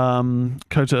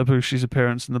Kota Ibushi's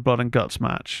appearance in the Blood and Guts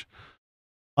match.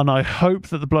 And I hope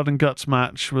that the Blood and Guts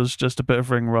match was just a bit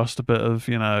of ring rust, a bit of,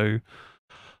 I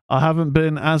haven't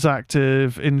been as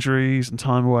active, injuries and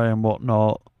time away and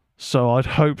whatnot. So I'd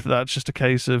hope that that's just a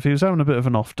case of he was having a bit of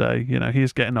an off day.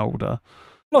 He's getting older.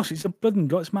 Plus, it's a Blood and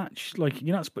Guts match. Like,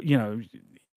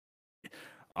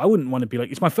 I wouldn't want to be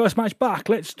like, it's my first match back.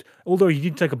 Although he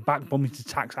did take a back bump into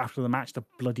tax after the match, the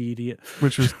bloody idiot.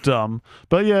 Which was dumb.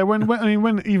 But yeah,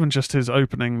 when even just his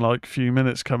opening few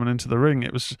minutes coming into the ring,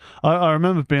 it was. I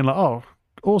remember being like, oh,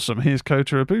 awesome! Here's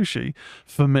Kota Ibushi.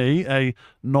 For me, a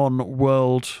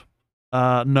non-world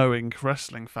knowing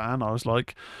wrestling fan, I was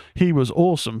like, he was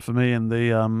awesome for me in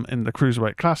the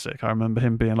Cruiserweight Classic. I remember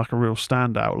him being like a real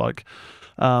standout.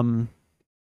 But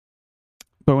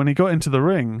when he got into the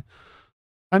ring.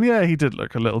 And yeah, he did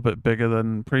look a little bit bigger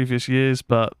than previous years,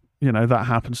 but that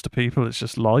happens to people. It's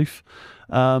just life.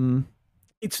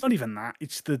 It's not even that.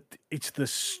 It's the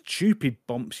stupid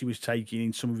bumps he was taking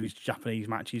in some of his Japanese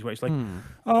matches, where it's like,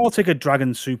 oh, I'll take a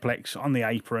dragon suplex on the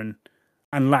apron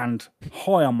and land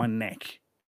high on my neck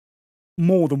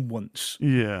more than once.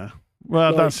 Yeah,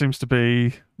 well, that seems to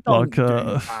be like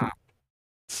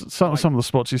some of the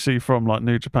spots you see from like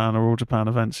New Japan or All Japan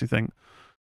events. You think,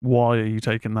 why are you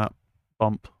taking that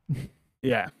bump?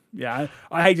 Yeah.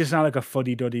 I hate to sound like a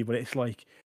fuddy-duddy, but it's like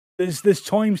there's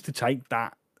times to take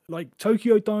that. Like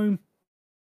Tokyo Dome,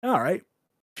 all right.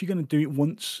 If you're going to do it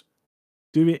once,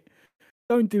 do it.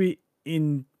 Don't do it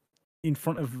in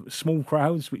front of small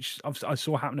crowds, which I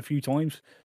saw happen a few times.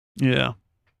 Yeah.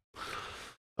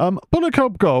 Bullet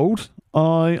Club Gold,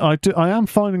 I am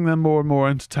finding them more and more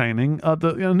entertaining.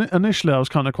 Initially, I was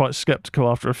kind of quite skeptical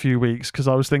after a few weeks because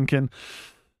I was thinking,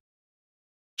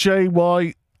 Jay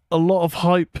White, a lot of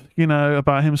hype,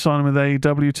 about him signing with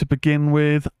AEW to begin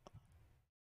with.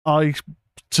 I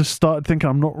just started thinking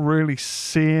I'm not really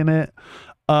seeing it.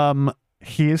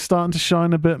 He is starting to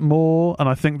shine a bit more, and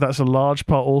I think that's a large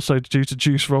part also due to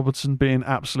Juice Robinson being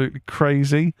absolutely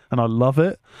crazy, and I love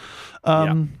it.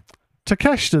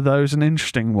 Takeshita, though, is an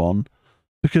interesting one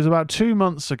Because about 2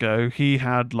 months ago, he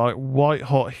had like white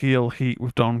hot heel heat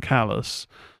with Don Callis.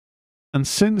 And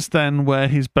since then, where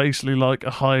he's basically like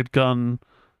a hired gun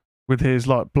with his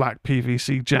like black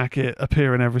PVC jacket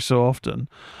appearing every so often,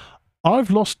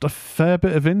 I've lost a fair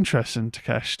bit of interest in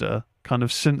Takeshita kind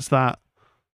of since that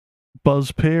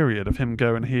buzz period of him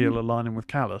going heel aligning with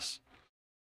Callis.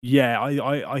 Yeah,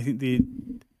 I think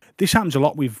this happens a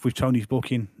lot with Tony's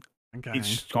booking. Okay.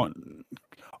 It's got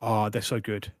they're so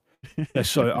good. They're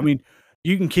so. I mean,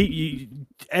 you can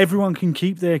everyone can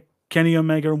keep their Kenny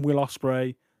Omega and Will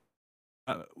Ospreay.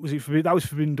 Was it that was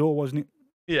Forbidden Door, wasn't it?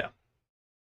 Yeah,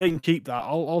 they can keep that.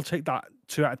 I'll take that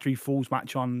 2 out of 3 Falls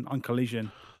match on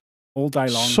Collision all day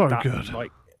long. So good.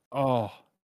 Like,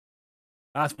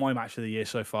 that's my match of the year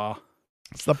so far.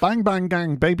 It's the Bang Bang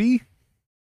Gang, baby.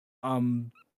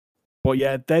 But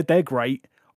yeah, they're great.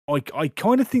 I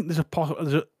kind of think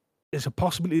there's a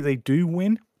possibility they do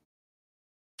win.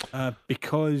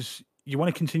 Because you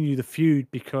want to continue the feud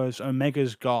because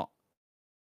Omega's got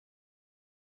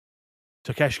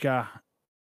Takeshita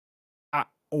at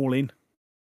All In.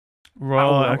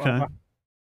 Right, okay.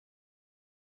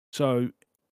 So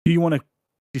you want to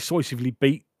decisively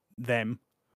beat them.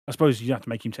 I suppose you have to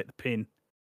make him take the pin.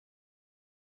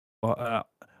 But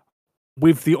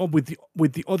with the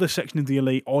other section of the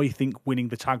Elite, I think winning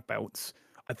the tag belts,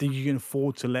 I think you can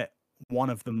afford to let one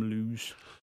of them lose.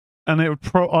 And it would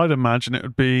I'd imagine it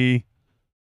would be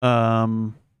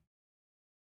well,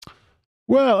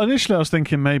 initially I was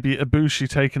thinking maybe Ibushi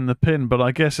taking the pin, but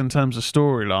I guess in terms of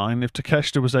storyline, if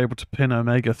Takeshita was able to pin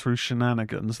Omega through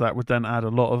shenanigans, that would then add a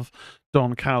lot of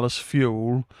Don Callis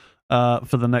fuel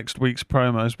for the next week's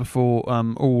promos before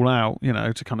All Out, you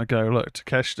know, to kind of go, look,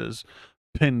 Takeshita's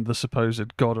pinned the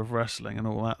supposed god of wrestling and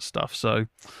all that stuff. So,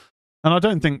 and I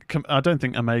don't think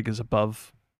Omega's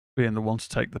above being the one to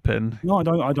take the pin. No,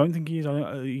 I don't think he is.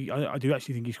 I do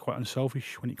actually think he's quite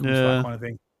unselfish when it comes to that kind of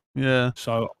thing. Yeah.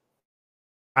 So,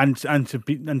 and to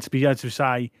be able to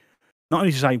say, not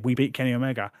only to say we beat Kenny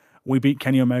Omega, we beat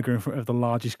Kenny Omega in front of the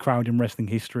largest crowd in wrestling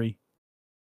history.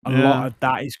 A lot of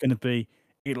that is going to be.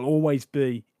 It'll always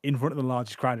be in front of the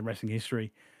largest crowd in wrestling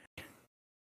history.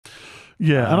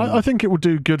 Yeah, and I think it would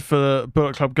do good for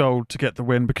Bullet Club Gold to get the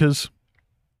win because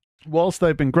whilst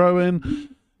they've been growing,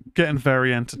 getting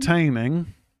very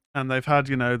entertaining, and they've had,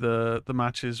 you know, the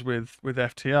matches with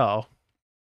FTR,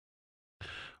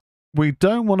 we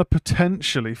don't want to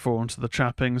potentially fall into the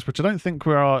trappings, which I don't think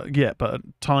we are yet, but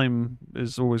time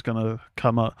is always going to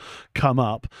come up.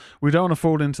 We don't want to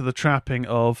fall into the trapping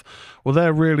of, well,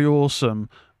 they're really awesome,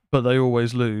 but they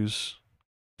always lose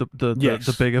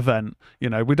the big event. You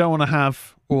know, we don't want to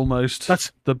have almost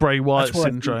the Bray Wyatt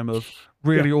syndrome of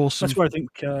really awesome. That's where I think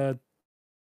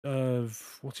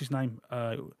what's his name?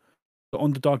 The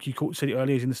underdog you said it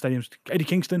earlier is in the stadiums. Eddie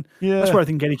Kingston. Yeah, that's where I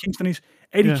think Eddie Kingston is.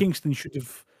 Eddie Kingston should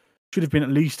have been at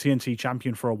least TNT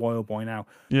champion for a while by now.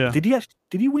 Yeah. Did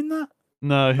he win that?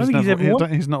 No,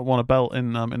 he's not won a belt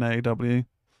in AEW.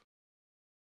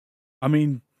 I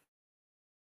mean,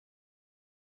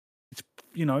 it's,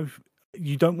 you know,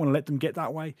 you don't want to let them get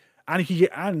that way. And if you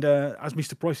get, as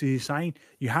Mr. Price is saying,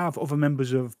 you have other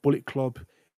members of Bullet Club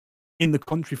in the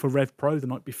country for Rev Pro the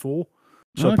night before.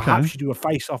 So perhaps you do a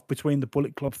face-off between the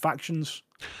Bullet Club factions.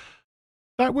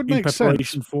 That would make sense.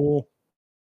 Preparation for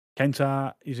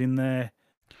Kenta is in there,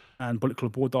 and Bullet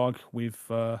Club War Dog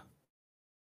with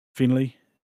Finlay.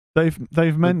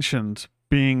 They've mentioned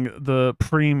being the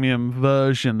premium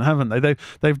version, haven't they?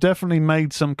 They've definitely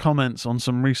made some comments on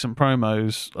some recent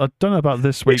promos. I don't know about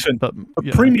this week, but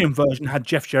the premium version had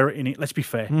Jeff Jarrett in it. Let's be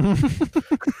fair.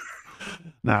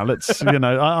 Now let's, you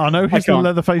know, I know he's the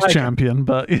Leatherface champion,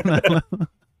 but you know,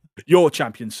 your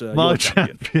champion, sir. My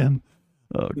champion.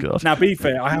 Oh god. Now, be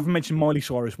fair. I haven't mentioned Miley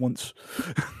Cyrus once.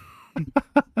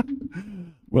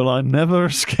 Will I never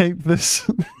escape this?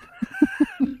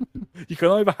 You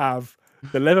can either have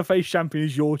the Leatherface champion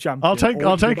is your champion. I'll take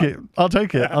it. I'll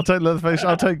take Leatherface.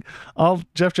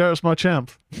 Jeff Jarrett's my champ.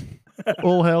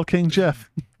 All hail King Jeff.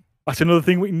 That's another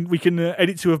thing we can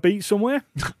edit to a beat somewhere.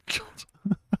 God.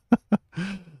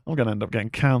 I'm going to end up getting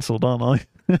cancelled, aren't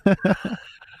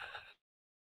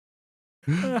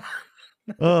I?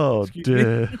 Oh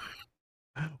dear.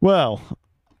 Well,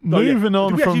 moving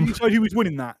on did we from. actually decide who was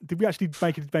winning that? Did we actually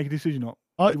make a decision?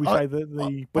 Or did we say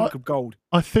the Bullet Club Gold?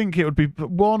 I think it would be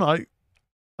one. I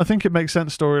think it makes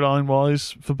sense storyline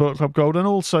wise for Bullet Club Gold, and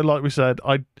also, like we said,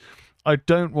 I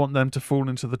don't want them to fall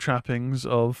into the trappings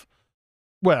of.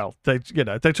 Well, they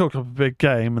talk up a big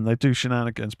game and they do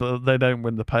shenanigans, but they don't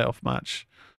win the payoff match,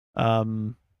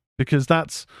 because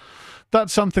that's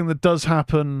something that does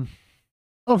happen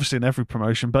obviously in every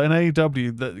promotion, but in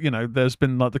AEW, that there's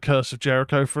been like the curse of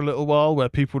Jericho for a little while, where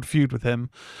people would feud with him,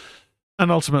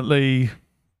 and ultimately,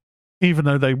 even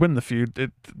though they win the feud,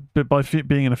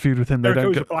 being in a feud with him, they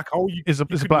don't Jericho's a black hole. It's a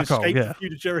black hole, yeah. The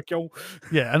feud of Jericho.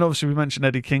 Yeah, and obviously we mentioned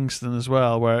Eddie Kingston as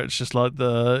well, where it's just like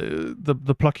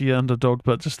the plucky underdog,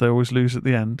 but just they always lose at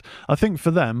the end. I think for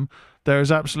them, there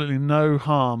is absolutely no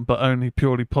harm, but only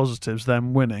purely positives,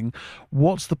 them winning.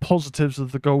 What's the positives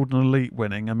of the Golden Elite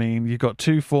winning? I mean, you've got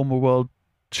 2 former world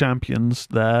champions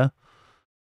there.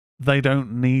 They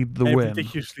don't need the They're win.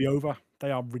 ridiculously over. They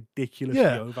are ridiculously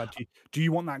over. Do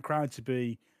you want that crowd to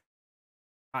be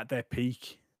at their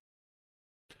peak?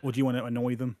 Or do you want to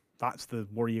annoy them? That's the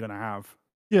worry you're going to have.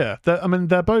 Yeah,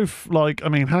 they're both like. I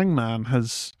mean, Hangman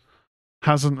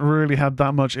hasn't really had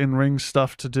that much in-ring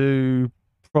stuff to do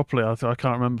properly. I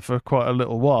can't remember for quite a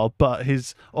little while, but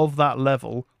he's of that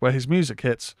level where his music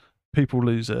hits, people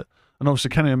lose it, and obviously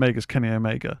Kenny Omega's Kenny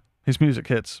Omega. His music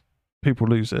hits, people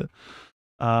lose it.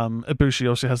 Ibushi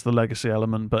obviously has the legacy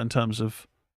element, but in terms of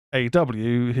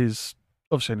AEW, he's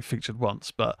obviously only featured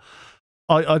once. But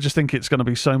I just think it's going to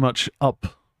be so much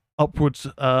upwards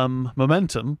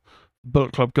momentum,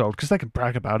 Bullet Club Gold, because they can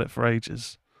brag about it for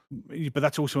ages. But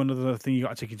that's also another thing you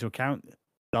got to take into account.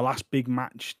 The last big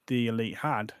match the Elite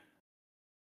had,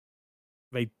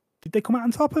 did they come out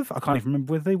on top of? I can't even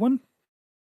remember whether they won.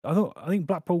 I think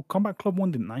Blackpool Combat Club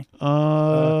won, didn't they?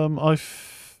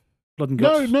 Blood and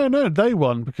Guts. No, they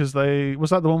won because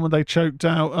was that the one where they choked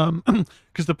out?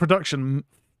 Because the production,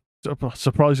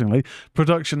 surprisingly,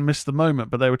 missed the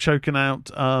moment, but they were choking out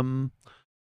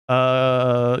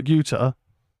Utah.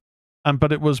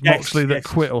 But it was Moxley that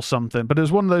quit or something. But it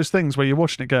was one of those things where you're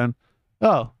watching it going,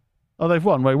 oh, they've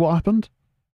won. Wait, what happened?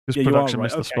 Because production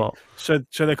missed the spot. So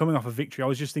they're coming off a victory. I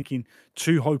was just thinking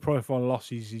 2 high-profile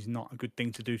losses is not a good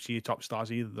thing to do to your top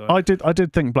stars either, though. I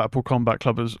did think Blackpool Combat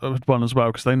Club had won as well,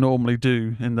 because they normally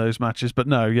do in those matches. But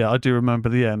no, yeah, I do remember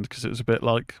the end, because it was a bit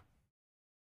like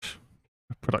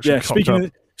production. Yeah,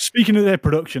 speaking of their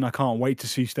production, I can't wait to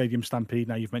see Stadium Stampede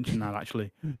now you've mentioned that,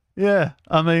 actually. Yeah,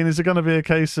 I mean, is it going to be a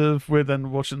case of we're then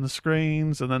watching the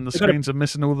screens, and then the screens are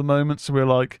missing all the moments, so we're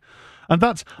like... And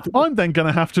I'm then going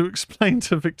to have to explain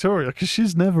to Victoria, because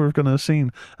she's never going to have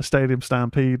seen a Stadium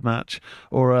Stampede match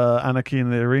or a Anarchy in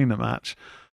the Arena match.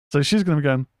 So she's going to be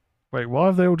going, wait, why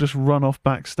have they all just run off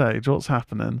backstage? What's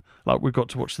happening? Like, we've got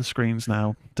to watch the screens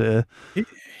now, dear.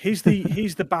 Here's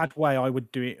the bad way I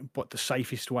would do it, but the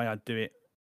safest way I'd do it.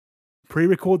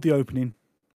 Pre-record the opening,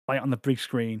 play it on the big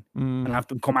screen, and have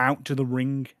them come out to the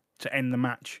ring to end the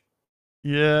match.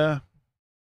 Yeah.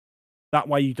 That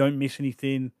way you don't miss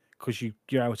anything, because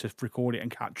you're able to record it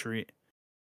and capture it.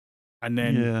 And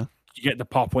then you get the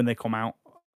pop when they come out.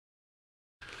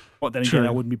 But then again,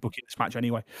 I wouldn't be booking this match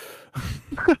anyway.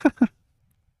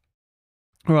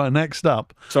 Right, next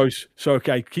up. So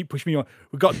okay, keep pushing me on.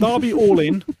 We've got Darby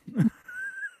Allin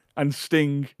and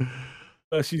Sting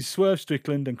versus Swerve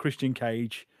Strickland and Christian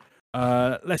Cage.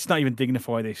 Let's not even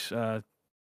dignify this.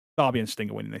 Darby and Sting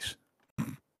are winning this.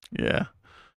 Yeah.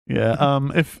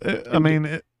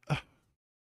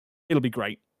 It'll be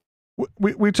great.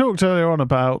 We talked earlier on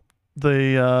about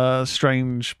the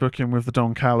strange booking with the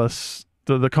Don Callis,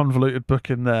 the convoluted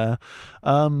booking there.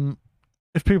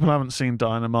 If people haven't seen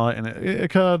Dynamite, and it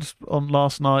occurred on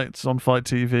last night on Fight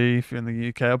TV, if you're in the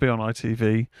UK, it'll be on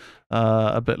ITV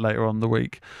a bit later on the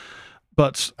week.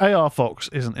 But AR Fox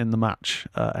isn't in the match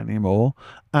anymore,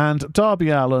 and Darby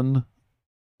Allin,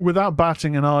 without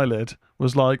batting an eyelid,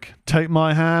 was like, take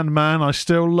my hand, man, I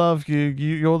still love you.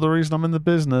 You're the reason I'm in the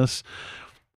business.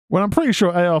 When I'm pretty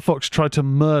sure AR Fox tried to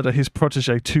murder his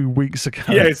protege 2 weeks ago.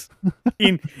 Yes,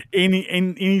 in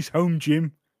his home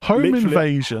gym. Home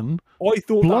invasion. I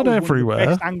thought blood that was everywhere. One of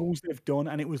the best angles they've done,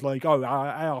 and it was like,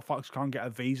 AR Fox can't get a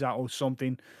visa or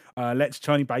something. Let's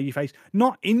turn him babyface.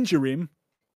 Not injure him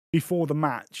before the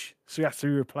match, so he has to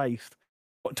be replaced.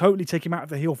 But totally take him out of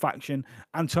the heel faction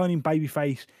and turn him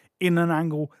babyface in an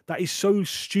angle that is so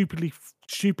stupidly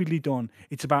done.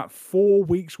 It's about 4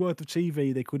 weeks worth of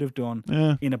TV they could have done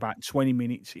in about 20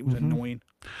 minutes. It was annoying.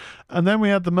 And then we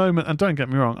had the moment, and don't get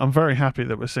me wrong, I'm very happy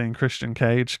that we're seeing Christian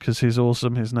Cage, because he's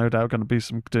awesome. He's no doubt going to be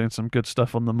doing some good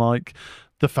stuff on the mic.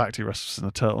 The fact he wrestles in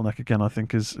a turtleneck again, I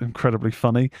think, is incredibly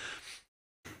funny.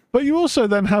 But you also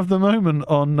then have the moment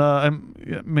on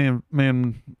me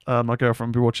and my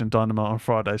girlfriend will be watching Dynamite on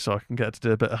Friday, so I can get to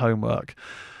do a bit of homework.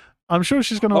 I'm sure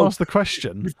she's going to ask the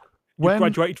question. You've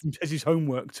graduated from Tez's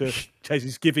homework to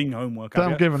Tez's giving homework.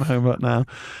 I'm giving homework now.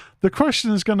 The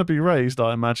question is going to be raised,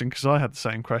 I imagine, because I had the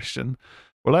same question.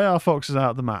 Well, AR Fox is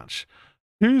out of the match.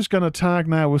 Who's going to tag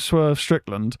now with Swerve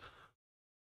Strickland?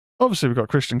 obviously we've got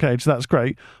Christian Cage, that's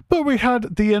great, but we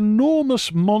had the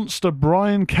enormous monster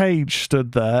Brian Cage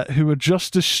stood there, who had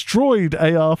just destroyed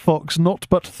AR Fox not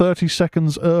but 30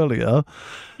 seconds earlier,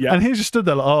 and he just stood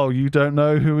there like, oh, you don't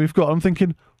know who we've got. I'm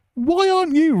thinking, why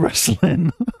aren't you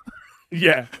wrestling?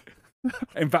 Yeah.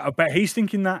 In fact, I bet he's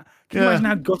thinking that. Can you imagine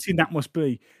how gutting that must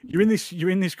be? You're in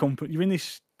this company, you're in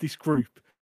this group,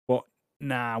 but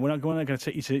nah, we're not going to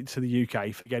take you to the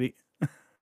UK. Forget it.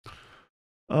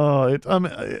 Oh,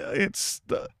 it's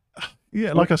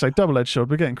like I say, double-edged sword.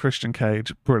 We're getting Christian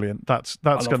Cage, brilliant. That's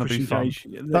going to be fun.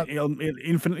 It'll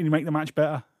infinitely make the match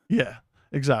better. Yeah,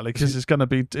 exactly, because it's going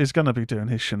to be doing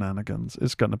his shenanigans.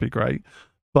 It's going to be great.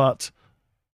 But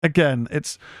again,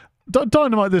 it's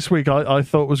Dynamite this week. I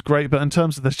thought was great, but in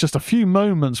terms of there's just a few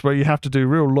moments where you have to do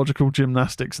real logical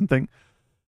gymnastics and think,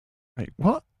 wait,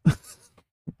 what?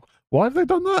 Why have they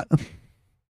done that?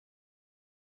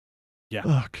 Yeah.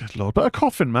 Oh, good lord. But a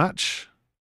coffin match.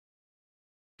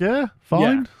 Yeah,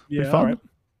 fine. Yeah, fun. all right.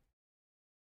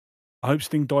 I hope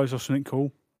Sting dies or something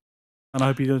cool. And I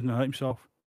hope he doesn't hurt himself.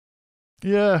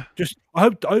 Yeah. I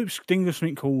hope Sting does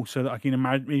something cool so that I can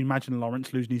imagine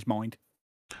Lawrence losing his mind.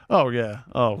 Oh, yeah.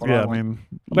 Oh, Well, yeah. I mean,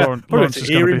 Lawrence is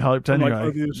going to be hyped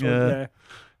anyway. Yeah.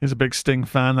 He's a big Sting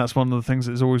fan. That's one of the things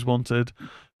that he's always wanted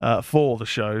for the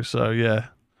show. So, yeah,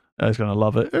 he's going to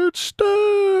love it. It's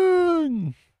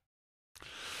Sting!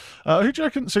 Who do you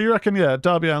reckon? So you reckon,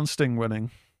 Darby and Sting winning?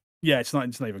 Yeah, it's not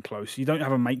even close. You don't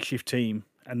have a makeshift team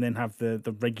and then have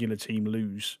the regular team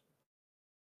lose.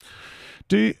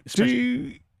 Do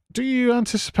you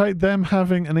anticipate them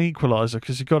having an equalizer?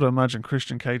 Because you've got to imagine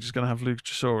Christian Cage is going to have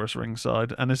Luchasaurus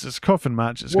ringside, and as it's a coffin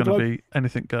match, it's going to be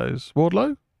anything goes.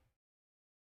 Wardlow?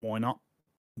 Why not?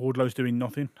 Wardlow's doing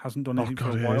nothing. Hasn't done anything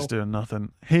for a while. He's doing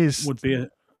nothing. His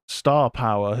star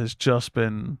power has just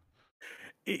been.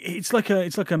 It's like a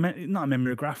not a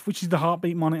memorygraph, which is the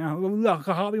heartbeat monitor. Like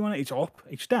a heartbeat monitor, it's up,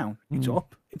 it's down, it's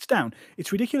up, it's down.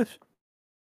 It's ridiculous.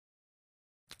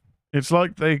 It's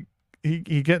like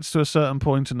he gets to a certain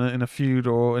point in a feud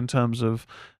or in terms of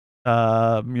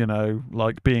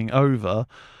like being over,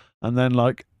 and then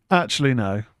like actually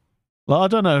no. Like I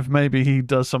don't know if maybe he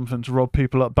does something to rob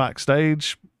people up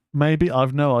backstage. Maybe,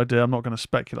 I've no idea. I'm not going to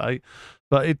speculate,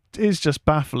 but it is just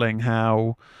baffling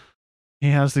how he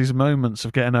has these moments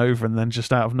of getting over, and then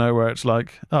just out of nowhere, it's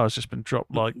like, oh, it's just been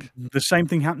dropped. Like the same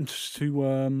thing happens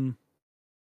to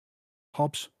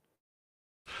Hobbs.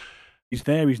 He's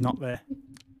there, he's not there.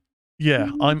 Yeah,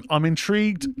 I'm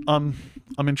intrigued. I'm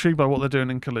intrigued by what they're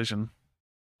doing in Collision.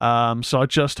 So I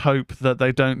just hope that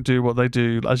they don't do what they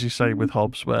do, as you say, with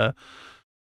Hobbs, where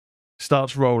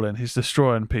starts rolling, he's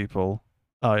destroying people.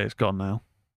 Oh, yeah, it's gone now.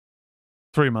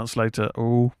 3 months later,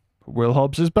 oh, Will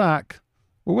Hobbs is back.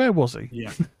 Well, where was he?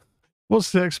 Yeah.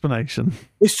 What's the explanation?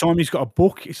 This time he's got a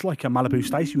book. It's like a Malibu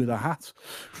Stacy with a hat.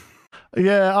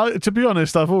 Yeah, to be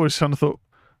honest, I've always kind of thought,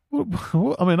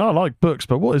 I mean, I like books,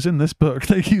 but what is in this book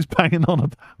that he's banging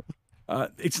on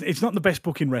about? It's not the best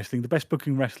book in wrestling. The best book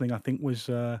in wrestling, I think, was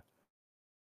it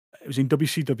was in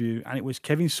WCW, and it was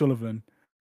Kevin Sullivan,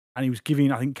 and he was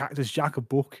giving, I think, Cactus Jack a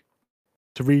book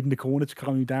to read in the corner to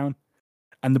calm him down,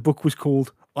 and the book was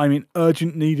called "I'm in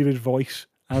Urgent Need of Advice."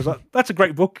 And I was like, "That's a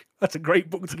great book. That's a great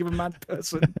book to give a mad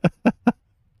person."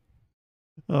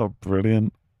 Oh,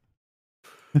 brilliant!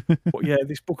 But yeah,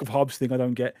 this Book of Hobbs thing I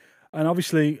don't get, and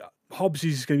obviously Hobbs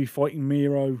is going to be fighting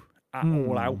Miro at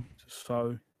All Out,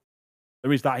 so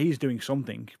there is that. He's doing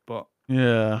something, but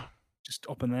yeah, just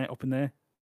up in there.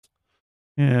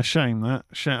 Yeah, shame that.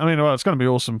 I mean, well, it's going to be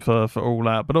awesome for All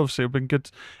Out, but obviously it would have been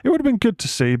good. It would have been good to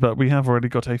see, but we have already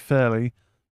got a fairly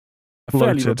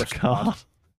bloated card.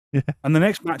 Yeah. And the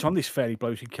next match on this fairly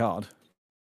bloated card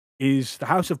is the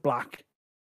House of Black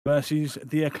versus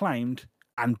the Acclaimed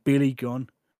and Billy Gunn.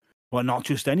 But not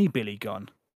just any Billy Gunn.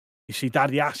 You see,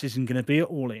 Daddy Ass isn't going to be at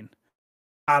All In.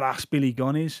 Badass Billy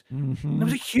Gunn is. Mm-hmm. And there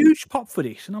was a huge pop for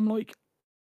this, and I'm like,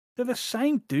 they're the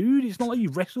same dude. It's not like you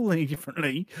wrestle any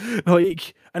differently.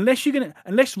 Like,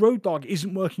 unless Road Dogg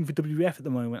isn't working for WWF at the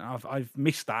moment, I've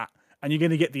missed that, and you're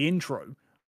going to get the intro.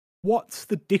 What's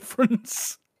the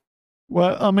difference?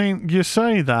 Well, I mean, you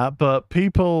say that, but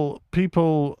people,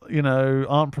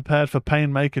 aren't prepared for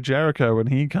Painmaker Jericho when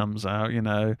he comes out.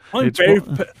 I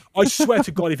swear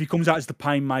to God, if he comes out as the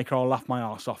Painmaker, I'll laugh my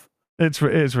ass off. It's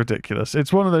ridiculous.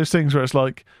 It's one of those things where it's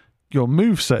like your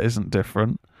moveset isn't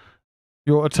different,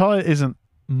 your attire isn't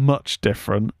much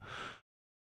different.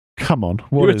 Come on,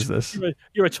 what is this?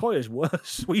 Your attire's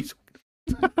worse.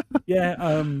 Yeah,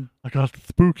 I got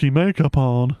spooky makeup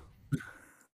on.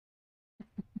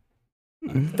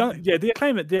 The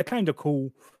acclaimed are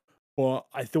cool, but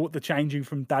I thought the changing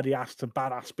from Daddy Ass to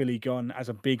Badass Billy Gunn as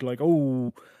a big, like,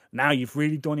 oh, now you've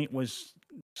really done it was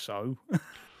so.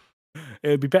 It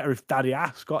would be better if Daddy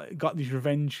Ass got his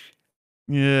revenge.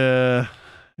 Yeah.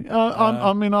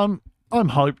 I'm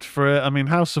hyped for it. I mean,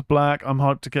 House of Black, I'm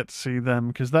hyped to get to see them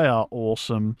because they are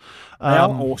awesome. They are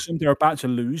awesome. They're about to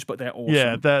lose, but they're awesome.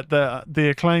 Yeah, the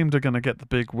Acclaimed are going to get the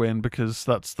big win because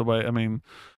that's the way. I mean,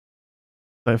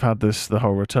 they've had the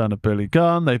whole return of Billy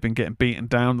Gunn. They've been getting beaten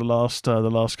down the last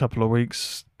couple of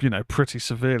weeks, pretty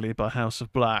severely by House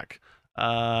of Black.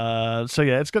 So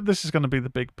yeah, it's good. This is going to be the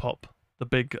big pop, the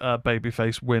big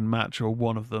babyface win match, or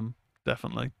one of them,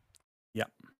 definitely. Yeah,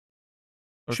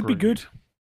 should be good.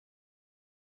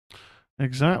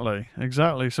 Exactly.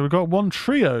 So we've got one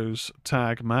trios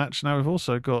tag match. Now we've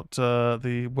also got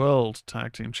the World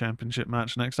Tag Team Championship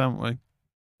match next, haven't we?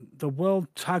 The World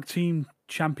Tag Team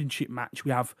Championship match.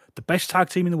 We have the best tag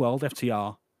team in the world,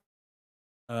 FTR,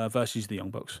 versus the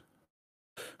Young Bucks.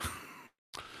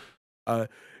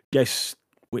 Yes,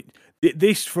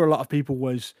 this for a lot of people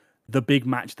was the big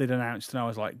match they'd announced, and I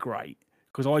was like, great,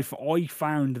 because I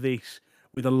found this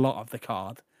with a lot of the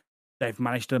card. They've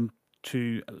managed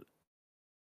to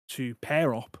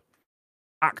pair up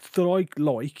acts that I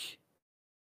like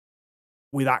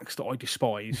with acts that I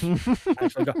despise.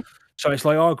 So it's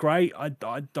like, oh great, I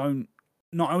don't.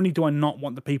 Not only do I not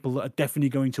want the people that are definitely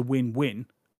going to win.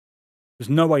 There's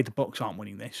no way the Bucks aren't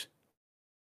winning this.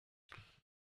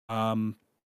 I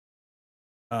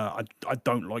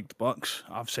don't like the Bucks.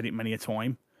 I've said it many a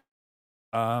time.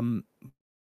 But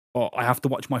I have to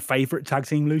watch my favorite tag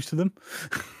team lose to them.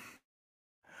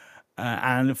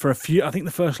 And for a few, I think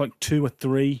the first like 2 or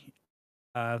 3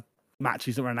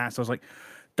 matches that were announced, I was like,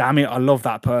 damn it, I love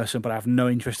that person, but I have no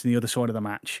interest in the other side of the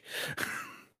match.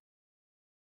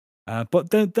 But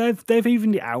they've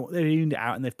evened it out. They've evened it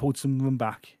out, and they've pulled some of them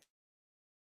back.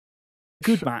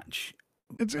 Good match.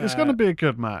 It's going to be a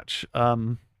good match.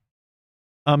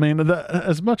 I mean,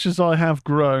 as much as I have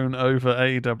grown over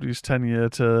AEW's tenure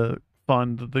to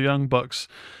find the Young Bucks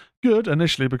good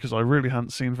initially, because I really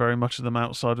hadn't seen very much of them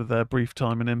outside of their brief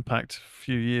time in Impact a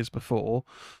few years before.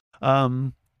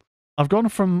 I've gone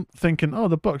from thinking, oh,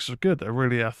 the Bucks are good, they're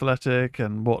really athletic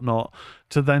and whatnot,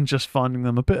 to then just finding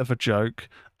them a bit of a joke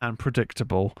and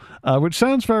predictable, which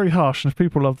sounds very harsh. And if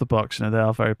people love the Bucks, they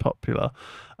are very popular.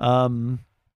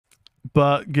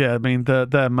 But yeah, I mean,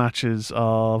 their matches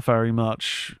are very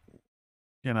much,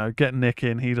 get Nick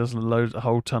in. He does a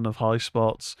whole ton of high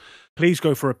spots. Please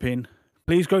go for a pin.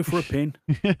 Please go for a pin.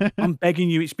 I'm begging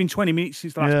you. It's been 20 minutes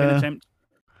since the last pin attempt.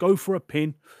 Go for a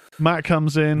pin. Matt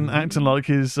comes in acting like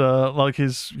he's 5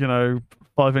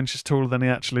 inches taller than he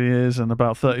actually is and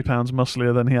about 30 pounds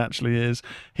musclier than he actually is.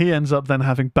 He ends up then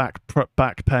having back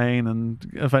pain and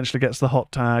eventually gets the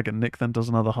hot tag, and Nick then does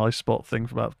another high spot thing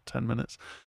for about 10 minutes.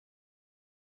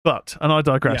 But, and I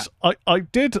digress. Yeah. I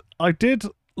did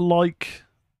like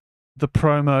the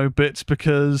promo bits,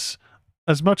 because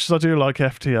as much as I do like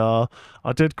FTR,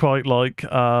 I did quite like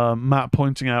Matt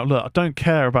pointing out, look, I don't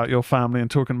care about your family and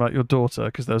talking about your daughter,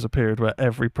 because there was a period where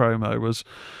every promo was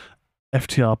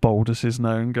FTR Boulders is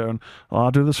known going, oh,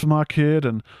 I do this for my kid,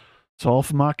 and it's all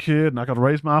for my kid, and I got to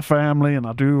raise my family, and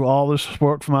I do all this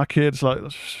work for my kids. Like,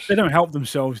 they don't help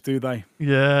themselves, do they?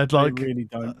 Yeah, like they really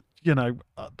don't.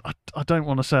 I don't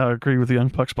want to say I agree with the Young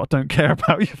Bucks, but I don't care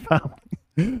about your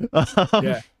family.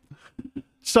 Yeah.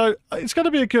 So it's going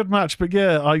to be a good match, but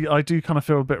yeah, I do kind of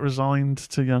feel a bit resigned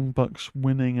to Young Bucks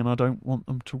winning, and I don't want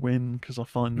them to win because I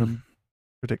find them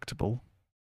predictable.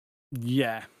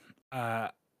 Yeah.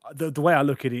 The way I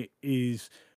look at it is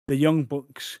the Young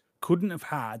Bucks couldn't have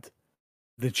had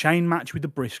the chain match with the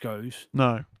Briscoes.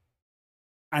 No.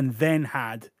 And then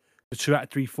had the 2 out of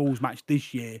 3 Falls match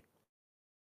this year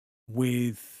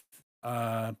with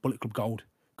Bullet Club Gold,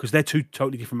 because they're 2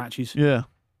 totally different matches. Yeah.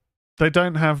 They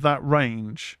don't have that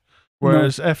range,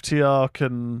 whereas FTR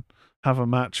can have a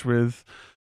match with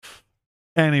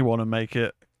anyone and make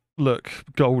it look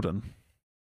golden.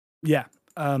 Yeah.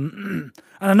 And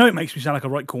I know it makes me sound like a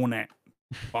right cornet,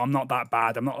 but I'm not that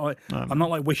bad. I'm not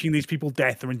like wishing these people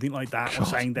death or anything like that, or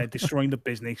saying they're destroying the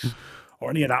business or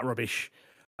any of that rubbish.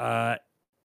 I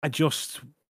just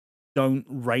don't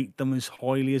rate them as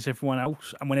highly as everyone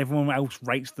else, and when everyone else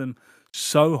rates them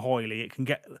so highly, you can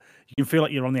feel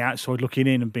like you're on the outside looking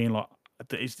in and being like,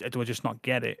 do I just not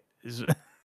get it?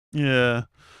 Yeah,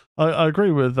 I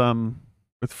agree with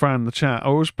Fran in the chat. I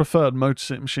always preferred Motor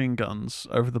City Machine Guns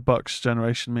over the Bucks,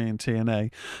 Generation Me and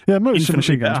TNA. Yeah, Motor City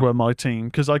Machine Guns were my team,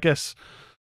 because I guess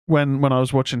when I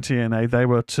was watching TNA, they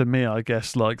were, to me, I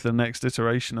guess, like the next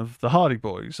iteration of the Hardy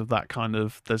Boys, of that kind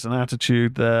of, there's an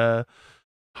attitude there,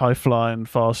 high flying,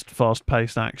 fast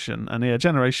paced action. And yeah,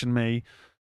 Generation Me,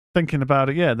 thinking about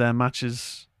it, yeah, their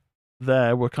matches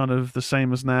there were kind of the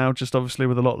same as now, just obviously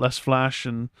with a lot less flash,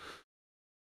 and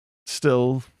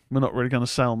still we're not really going to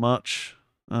sell much.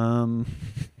 Oh,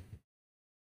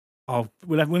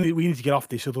 we need to get off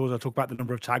this. Otherwise, I'll talk about the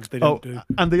number of tags they don't do.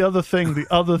 And the other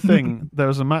thing, there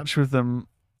was a match with them,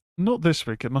 not this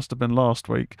week. It must have been last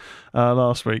week,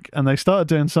 and they started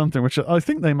doing something which I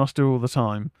think they must do all the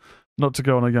time. Not to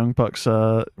go on a Young Bucks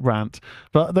rant,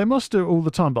 but they must do it all the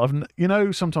time. But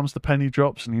sometimes the penny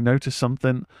drops and you notice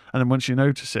something, and then once you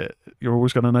notice it, you're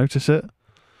always going to notice it.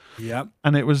 Yeah.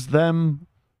 And it was them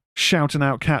shouting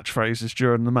out catchphrases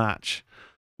during the match.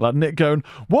 Like Nick going,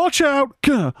 "Watch out,"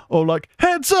 or like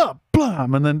 "Heads up,"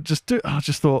 blam, and then I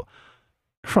just thought,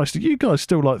 Christ, are you guys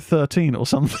still like 13 or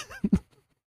something?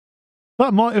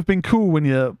 That might have been cool when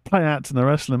you play acting the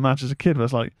wrestling match as a kid, but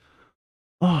it's like,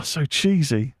 oh, so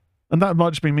cheesy. And that might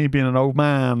just be me being an old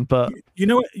man, but you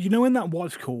know when that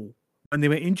was cool, when they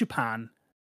were in Japan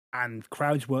and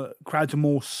crowds are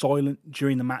more silent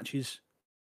during the matches,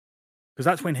 because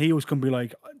that's when heels can be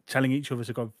like telling each other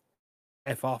to go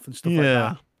F off and stuff like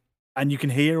that. And you can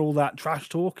hear all that trash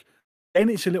talk, then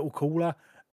it's a little cooler.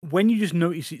 When you just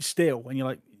notice it still, and you're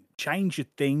like, change your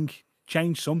thing,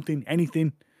 change something,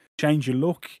 anything, change your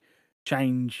look,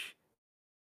 just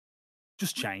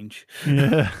change.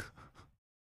 Yeah.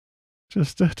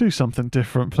 Just do something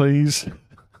different, please.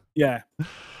 Yeah.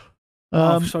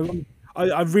 So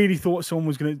I really thought someone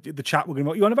was going to, the chat were going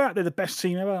to, you on about they're the best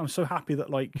team ever. I'm so happy that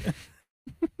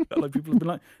that people have been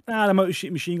like, nah, the Motor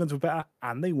City Machine Guns were better,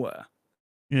 and they were.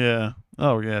 Yeah.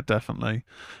 Oh, yeah, definitely.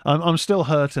 I'm still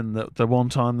hurting that the one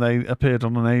time they appeared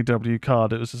on an AW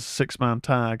card, it was a 6-man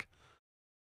tag.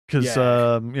 Because,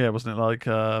 wasn't it like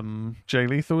Jay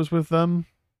Lethal was with them?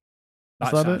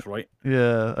 That sounds right.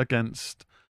 Yeah, against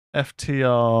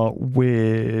FTR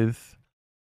with...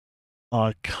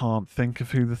 I can't think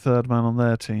of who the third man on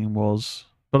their team was.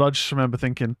 But I just remember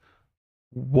thinking,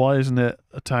 why isn't it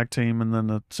a tag team and then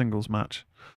a singles match?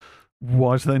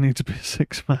 Why do they need to be a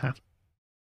 6-man?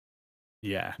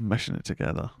 Yeah. Meshing it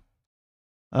together.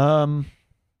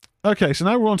 Okay, so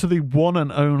now we're on to the one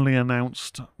and only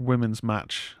announced women's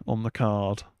match on the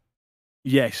card.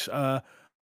 Yes. Hikaru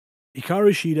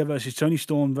Shida versus Toni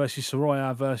Storm versus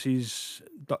Saraya versus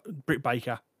Britt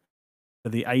Baker for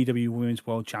the AEW Women's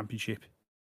World Championship.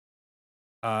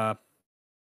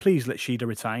 Please let Shida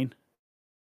retain.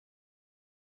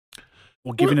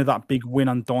 Or giving her that big win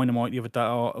on Dynamite the other day.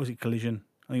 Or was it Collision?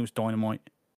 I think it was Dynamite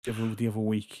the other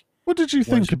week. What did you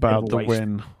think about the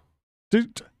win?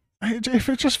 If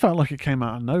it just felt like it came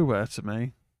out of nowhere to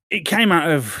me. It came out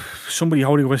of somebody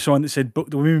holding up a sign that said "Book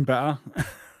the women better,"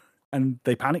 and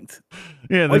they panicked.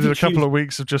 Yeah, they did a couple of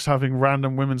weeks of just having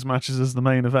random women's matches as the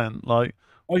main event. Like,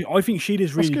 I think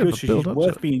Shida's really good. So she's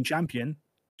worth being champion.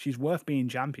 She's worth being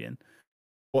champion.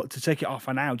 But to take it off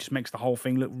her now just makes the whole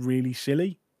thing look really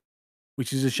silly,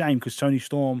 which is a shame because Toni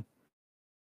Storm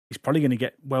is probably going to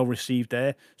get well received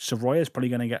there. Saraya's probably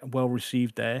going to get well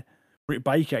received there. Britt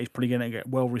Baker is probably going to get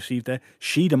well received there.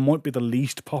 Shida might be the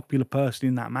least popular person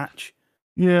in that match.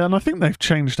 Yeah, and I think they've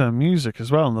changed her music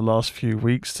as well in the last few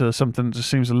weeks to something that just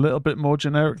seems a little bit more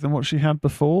generic than what she had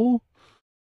before.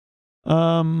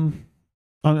 I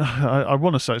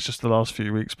want to say it's just the last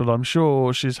few weeks, but I'm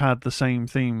sure she's had the same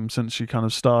theme since she kind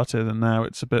of started, and now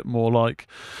it's a bit more like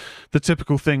the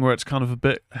typical thing where it's kind of a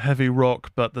bit heavy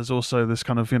rock, but there's also this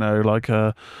kind of, like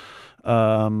a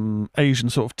Asian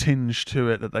sort of tinge to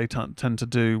it that they tend to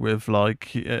do with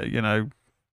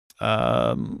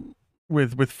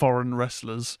with foreign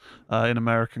wrestlers in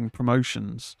American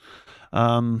promotions.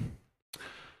 I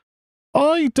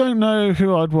don't know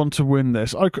who I'd want to win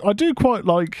this. I do quite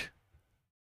like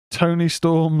Toni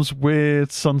Storm's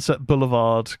weird Sunset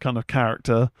Boulevard kind of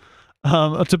character.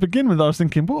 To begin with, I was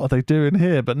thinking, what are they doing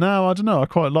here? But now, I don't know, I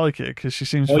quite like it because she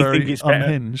seems very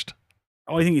unhinged.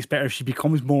 I think it's better if she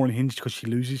becomes more unhinged because she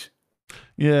loses.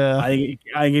 Yeah. I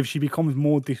think if she becomes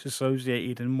more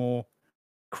disassociated and more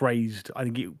crazed, I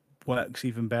think it works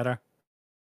even better.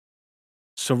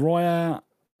 Saraya,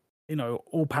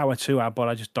 all power to her, but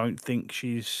I just don't think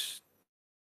she's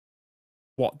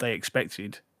what they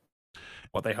expected,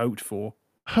 what they hoped for.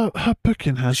 Her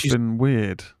booking has been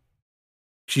weird.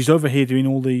 She's over here doing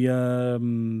all the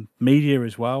media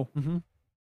as well. Mm-hmm.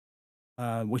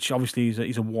 Which obviously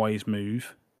is a wise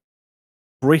move.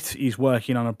 Britt is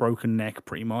working on a broken neck,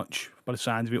 pretty much, by the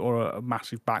sounds of it, or a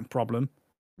massive back problem.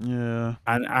 Yeah.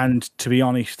 And to be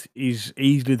honest, is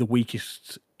easily the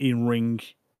weakest in ring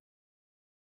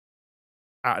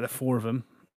out of the four of them.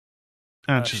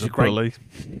 And she's a bully.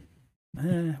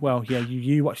 Well, yeah,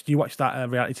 you watched that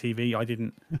reality TV. I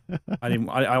didn't.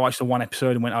 I watched the one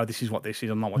episode and went, "Oh, this is what this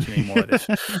is. I'm not watching any more of this."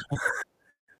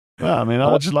 Well, I mean,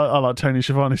 I like Tony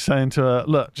Schiavone saying to her,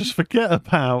 "Look, just forget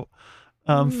about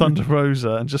Thunder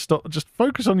Rosa and just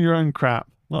focus on your own crap.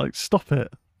 Like, stop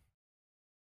it."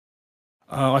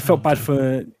 I felt bad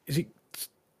for is it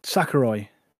Sakurai?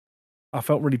 I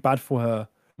felt really bad for her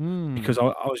because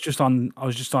I was just on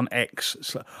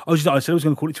X. I said I was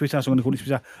going to call it Twitter, so I'm going to call it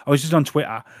Twitter. I was just on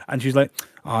Twitter, and she was like,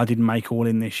 "Oh, I didn't make All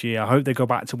In this year. I hope they go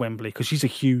back to Wembley," because she's a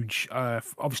huge,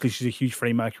 obviously she's a huge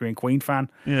Freddie Mercury and Queen fan.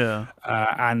 Yeah,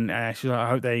 and she's like, "I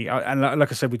hope they." And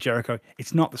like I said with Jericho,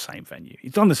 it's not the same venue.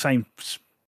 It's on the same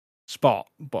spot,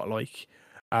 but like,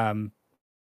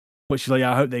 but she's like,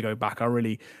 "Yeah, I hope they go back. I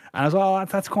really." And I was like, "Oh,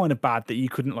 that's kind of bad that you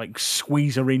couldn't like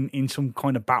squeeze her in some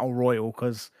kind of battle royal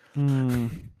because."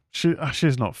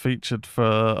 She's not featured for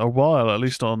a while, at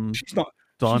least on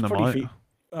Dynamite.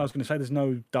 I was going to say there's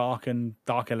no Dark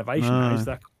Elevation, now, is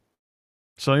there?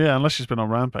 So yeah, unless she's been on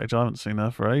Rampage, I haven't seen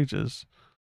her for ages.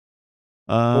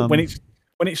 But when it's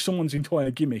someone's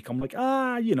entire gimmick, I'm like,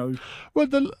 you know. Well,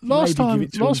 the last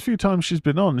few times she's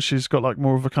been on, she's got like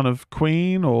more of a kind of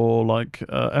queen or like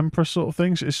empress sort of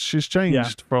thing. She's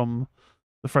changed from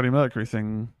the Freddie Mercury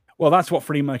thing. Well, that's what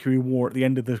Freddie Mercury wore at the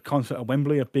end of the concert at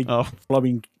Wembley, a big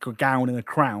flowing gown and a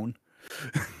crown.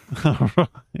 Right.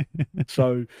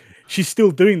 So she's still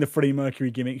doing the Freddie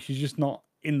Mercury gimmick. She's just not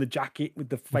in the jacket with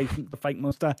the fake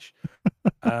mustache.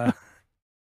 At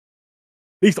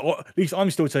least I'm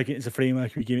still taking it as a Freddie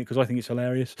Mercury gimmick because I think it's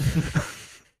hilarious.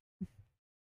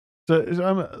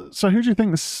 So who do you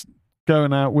think's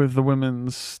going out with the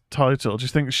women's title? Do you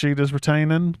think Shida's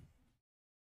retaining?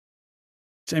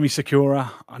 Emi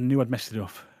Sakura, I knew I'd messed it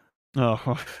up.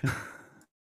 Oh,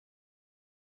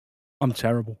 I'm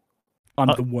terrible. I'm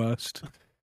the worst.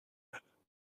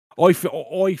 I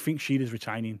think Shida's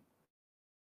retaining.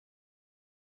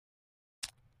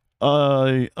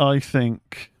 I kind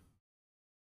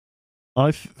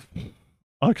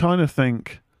of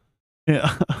think,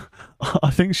 yeah, I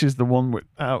think she's the one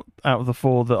out of the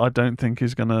four that I don't think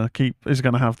is gonna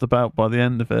have the belt by the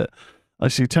end of it. I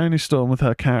see Toni Storm with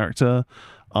her character.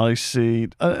 I see,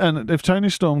 and if Toni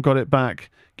Storm got it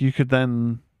back, you could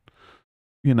then,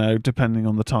 you know, depending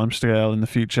on the time scale in the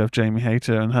future of Jamie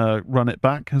Hayter and her, run it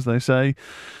back, as they say.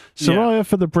 Saraya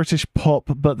for the British pop,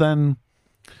 but then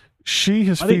she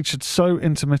has featured so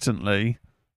intermittently.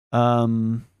 I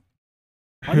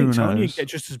think Tony would get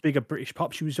just as big a British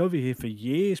pop. She was over here for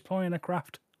years playing her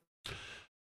craft.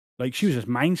 Like, she was a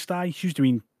mainstay. She was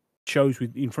doing shows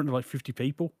in front of like 50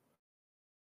 people.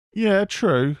 Yeah,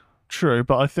 true.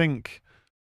 But I think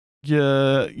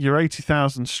your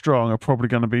 80,000 strong are probably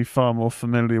going to be far more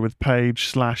familiar with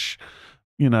Paige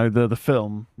 / you know, the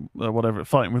film, whatever,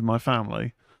 Fighting With My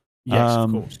Family. Yes,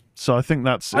 of course. So I think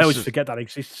that's... I always forget that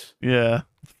exists. Yeah,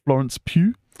 Florence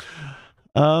Pugh.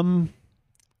 But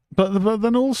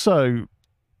then also,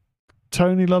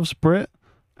 Toni loves Brit,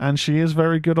 and she is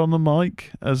very good on the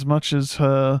mic, as much as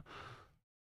her,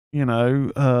 you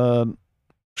know,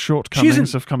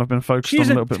 shortcomings have kind of been focused on a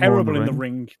little bit more in the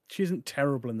ring. She isn't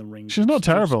terrible in the ring. She's not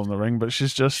terrible in the ring, but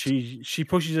she's just... She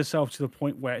pushes herself to the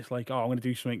point where it's like, oh, I'm going to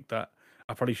do something that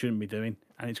I probably shouldn't be doing,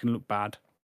 and it's going to look bad,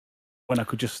 when I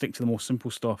could just stick to the more simple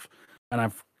stuff and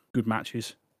have good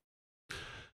matches.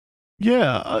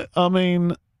 Yeah, I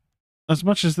mean, as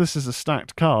much as this is a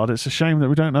stacked card, it's a shame that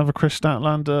we don't have a Chris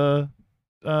Statlander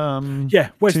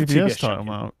where's the TBS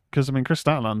title out? Because, I mean, Chris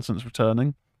Statlander, since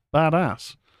returning,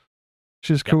 badass.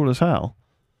 She's cool as hell.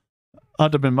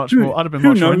 I'd have been much more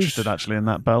interested actually in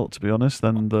that belt, to be honest,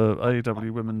 than the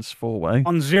AEW Women's 4-Way.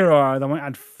 On Zero, they might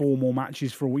add 4 more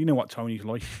matches for all. You know what Tony's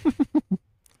like.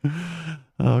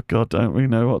 Oh God, don't we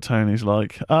know what Tony's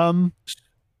like? So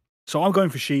I'm going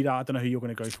for Shida. I don't know who you're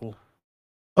going to go for.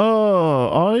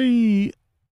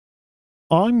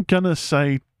 I'm gonna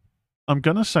say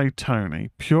Tony,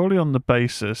 purely on the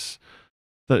basis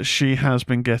that she has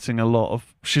been getting a lot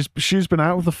of... She's been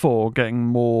out of the 4 getting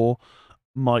more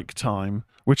mic time,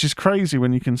 which is crazy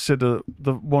when you consider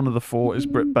one of the 4 is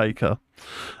Britt Baker,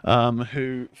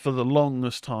 who for the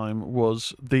longest time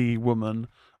was the woman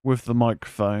with the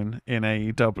microphone in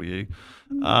AEW.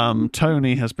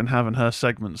 Toni has been having her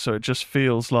segments, so it just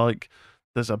feels like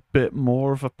there's a bit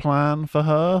more of a plan for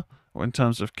her in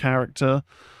terms of character.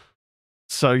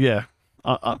 So yeah,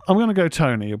 I'm going to go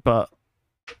Toni, but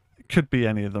it could be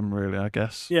any of them really, I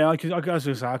guess. Yeah, I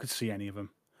could see any of them.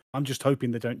 I'm just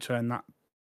hoping they don't turn that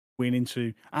win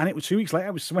into... And it was 2 weeks later,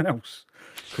 it was someone else.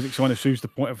 Because it kind of proves the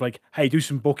point of like, hey, do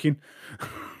some booking.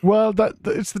 Well,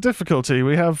 it's the difficulty.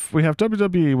 We have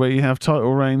WWE where you have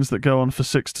title reigns that go on for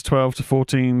 6 to 12 to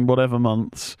 14 whatever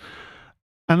months.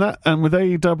 And with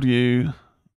AEW,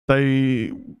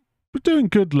 they were doing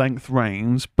good length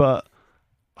reigns, but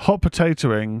hot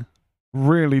potatoing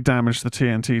really damaged the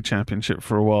TNT Championship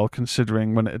for a while,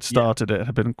 considering when it had started,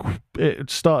 it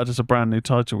started as a brand new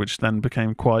title, which then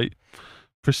became quite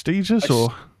prestigious.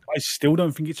 I still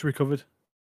don't think it's recovered.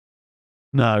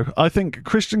 No, I think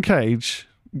Christian Cage,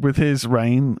 with his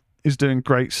reign, is doing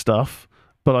great stuff,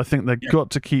 but I think they've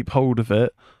got to keep hold of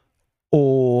it,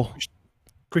 or...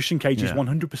 Christian Cage is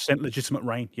 100% legitimate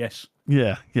reign, yes.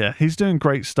 Yeah, he's doing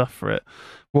great stuff for it.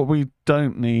 What we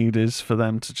don't need is for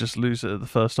them to just lose it at the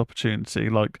first opportunity.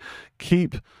 Like,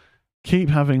 keep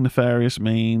having nefarious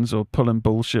means or pulling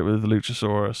bullshit with the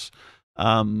Luchasaurus.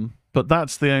 But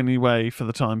that's the only way for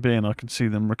the time being I can see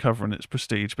them recovering its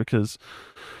prestige, because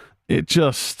it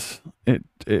just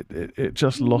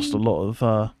lost a lot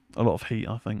of heat,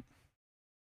 I think.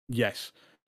 Yes.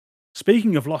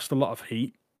 Speaking of lost a lot of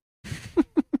heat,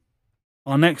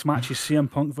 our next match is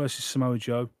CM Punk versus Samoa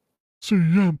Joe.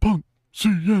 CM Punk. For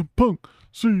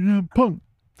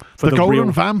the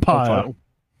Golden Vampire. Title,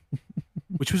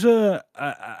 which was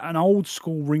an old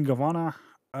school Ring of Honor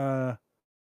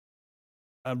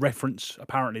reference,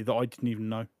 apparently, that I didn't even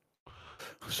know.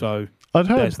 So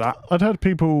there's that. I'd heard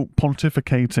people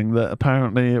pontificating that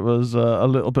apparently it was a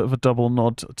little bit of a double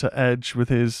nod to Edge with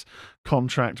his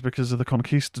contract because of the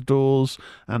Conquistadors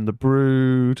and the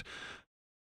Brood.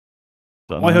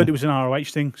 I heard it was an ROH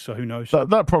thing, so who knows?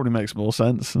 That probably makes more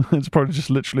sense. It's probably just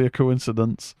literally a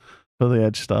coincidence for the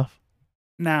Edge stuff.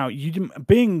 Now,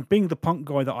 being the Punk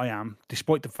guy that I am,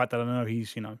 despite the fact that I know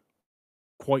he's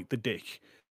quite the dick,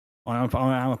 I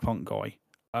am a Punk guy.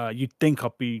 You'd think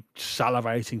I'd be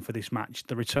salivating for this match,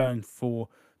 the return for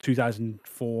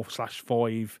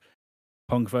 2004/5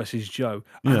 Punk versus Joe,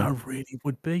 and I really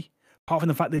would be. Apart from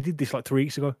the fact they did this like 3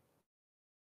 weeks ago.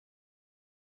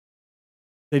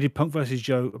 They did Punk versus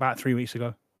Joe about 3 weeks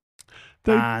ago.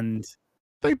 They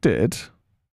did.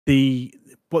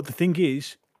 But the thing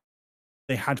is,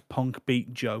 they had Punk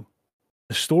beat Joe.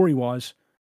 The story was,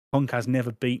 Punk has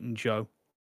never beaten Joe.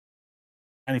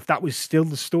 And if that was still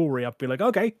the story, I'd be like,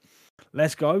 okay,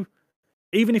 let's go.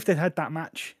 Even if they'd had that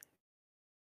match,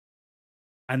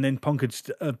 and then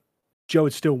Joe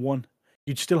had still won,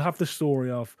 you'd still have the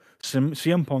story of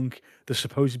CM Punk, the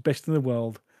supposed best in the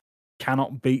world,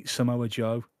 cannot beat Samoa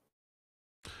Joe.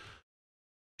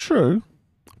 True.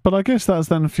 But I guess that's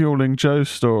then fueling Joe's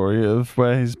story of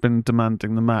where he's been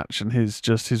demanding the match and his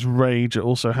rage at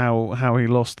also how he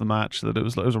lost the match, that it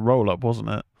was a roll-up, wasn't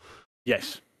it?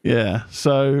 Yes. Yeah.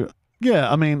 So,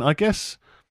 yeah, I mean, I guess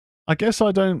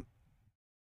I'm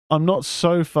not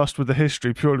so fussed with the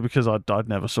history purely because I'd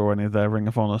never saw any of their Ring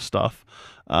of Honor stuff.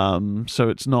 So I'm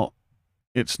not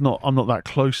that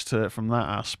close to it from that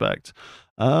aspect.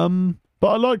 But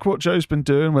I like what Joe's been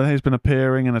doing, where he's been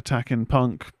appearing and attacking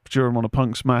Punk during one of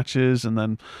Punk's matches, and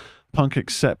then Punk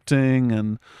accepting,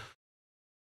 and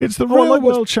it's the real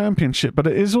world championship. But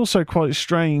it is also quite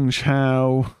strange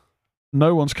how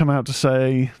no one's come out to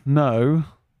say no.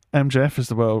 MJF is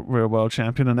the real world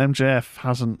champion, and MJF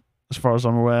hasn't, as far as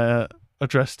I'm aware,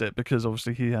 addressed it because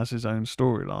obviously he has his own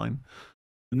storyline.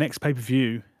 The next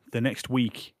pay-per-view, the next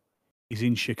week, is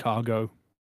in Chicago.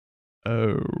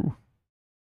 Oh.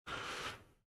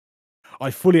 I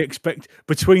fully expect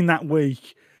between that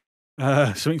week,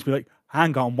 something to be like,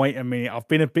 hang on, wait a minute. I've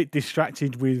been a bit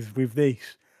distracted with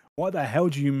this. What the hell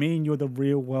do you mean you're the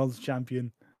real world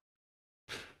champion?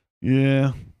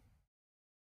 Yeah.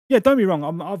 Yeah, don't be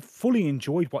wrong. I've fully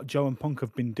enjoyed what Joe and Punk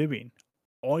have been doing.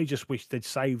 I just wish they'd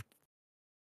saved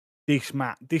this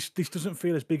match. This doesn't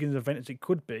feel as big an event as it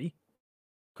could be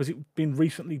because it's been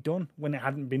recently done when it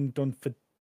hadn't been done for,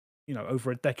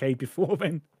 over a decade before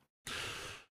then.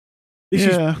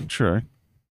 True.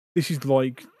 This is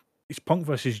like, it's Punk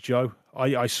versus Joe.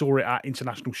 I saw it at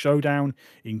International Showdown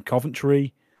in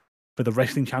Coventry for the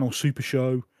Wrestling Channel Super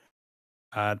Show.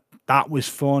 That was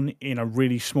fun in a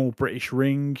really small British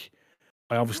ring.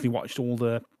 I obviously watched all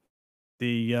the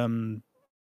Ring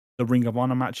of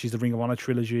Honor matches, the Ring of Honor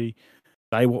trilogy.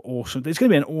 They were awesome. It's going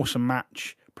to be an awesome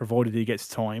match, provided he gets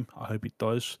time. I hope it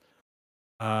does.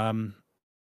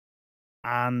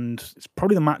 And it's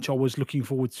probably the match I was looking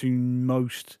forward to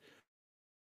most.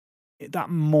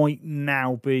 That might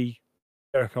now be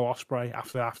Jericho Ospreay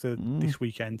after this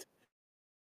weekend.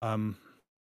 As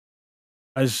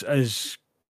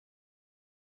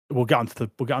we'll get onto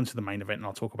the main event, and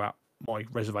I'll talk about my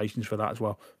reservations for that as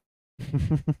well.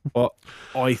 But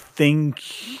I think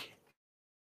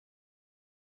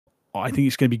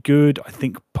it's going to be good. I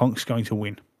think Punk's going to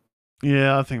win.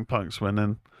 Yeah, I think Punk's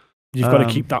winning. You've got to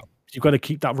keep that. You've got to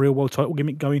keep that real world title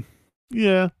gimmick going.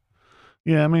 Yeah,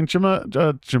 Yeah, I mean, Jamo,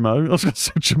 I was going to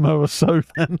say Jamoa So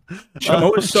then.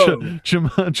 Jamoa So.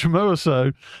 Jamoa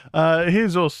So.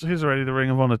 He's already the Ring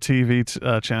of Honor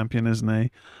TV champion, isn't he?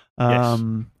 Yes.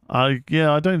 I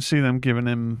don't see them giving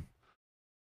him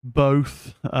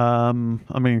both. I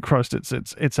mean, Christ,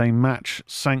 it's a match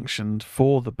sanctioned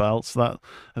for the belts. That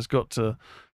has got to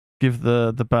give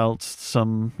the belts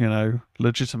some,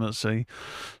 legitimacy.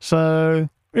 So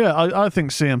yeah, I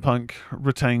think CM Punk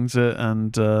retains it,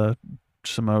 and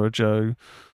Samoa Joe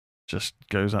just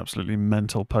goes absolutely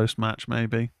mental post match,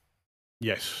 maybe.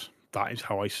 Yes, that is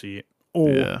how I see it.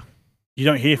 Or Yeah. you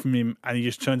don't hear from him, and he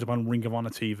just turns up on Ring of Honor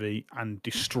TV and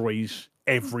destroys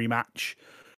every match.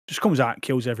 Just comes out,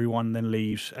 kills everyone, then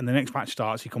leaves. And the next match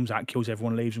starts, he comes out, kills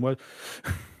everyone, leaves. And well,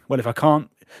 if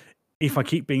I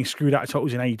keep being screwed out of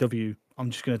titles in AEW, I'm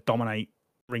just going to dominate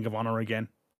Ring of Honor again.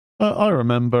 I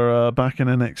remember back in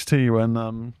NXT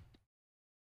when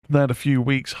they had a few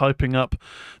weeks hyping up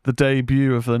the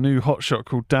debut of the new hotshot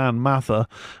called Dan Mather,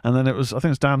 and then I think it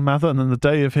was Dan Mather, and then the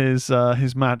day of his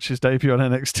match, his debut on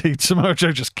NXT, Samoa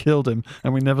Joe just killed him,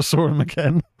 and we never saw him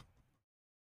again.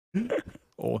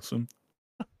 Awesome.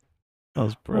 That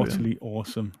was brilliant. Utterly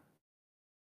awesome.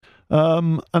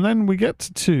 And then we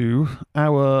get to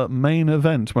our main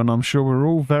event, when I'm sure we're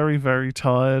all very, very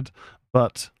tired,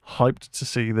 but hyped to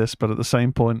see this. But at the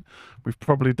same point, we've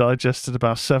probably digested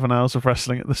about 7 hours of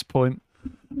wrestling at this point.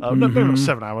 No, maybe not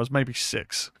 7 hours, maybe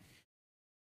 6.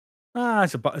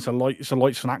 It's a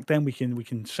light snack. Then we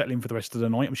can settle in for the rest of the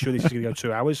night. I'm sure this is going to go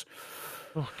 2 hours.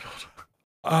 Oh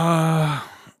God.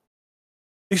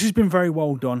 This has been very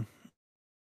well done.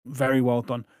 Very well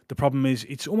done. The problem is,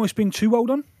 it's almost been too well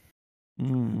done.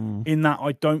 In that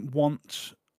I don't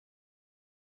want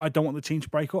the team to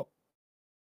break up.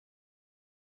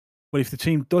 But if the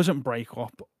team doesn't break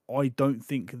up, I don't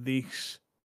think this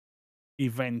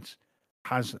event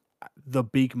has the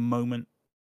big moment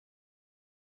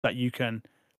that you can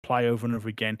play over and over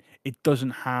again. It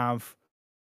doesn't have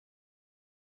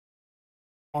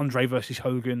Andre versus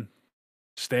Hogan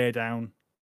stare down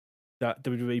that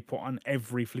WWE put on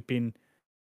every flipping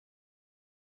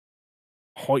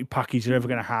hype package they're ever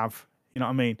going to have. You know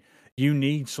what I mean? You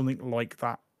need something like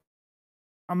that.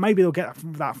 And maybe they'll get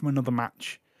that from another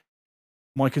match.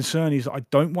 My concern is I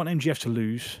don't want MGF to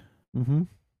lose. Mm-hmm.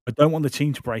 I don't want the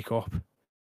team to break up.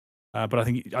 But I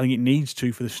think it needs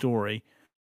to for the story.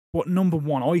 But number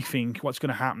one, I think what's going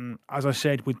to happen, as I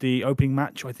said with the opening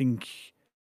match, I think,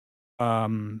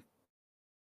 what's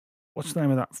the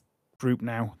name of that group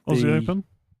now? Aussie Open?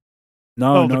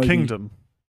 No, the Kingdom.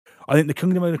 I think the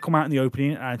Kingdom are going to come out in the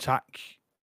opening and attack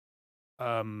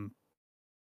Adam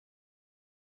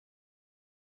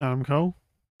Cole.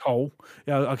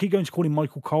 Yeah, I keep going to call him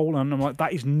Michael Cole, and I'm like,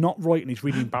 that is not right, and it's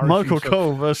really embarrassing. Michael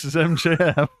Cole versus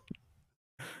MJF.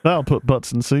 That'll put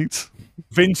butts in seats.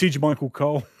 Vintage Michael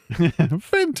Cole.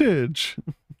 Vintage.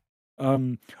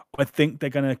 I think they're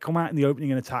going to come out in the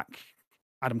opening and attack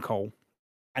Adam Cole,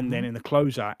 and then in the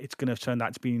closer, it's going to turn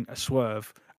out to be a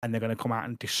swerve, and they're going to come out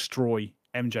and destroy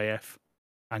MJF,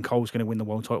 and Cole's going to win the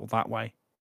world title that way.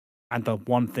 And the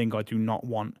one thing I do not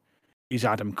want is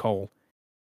Adam Cole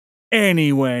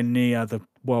anywhere near the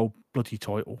world bloody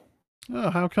title. Oh,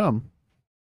 how come?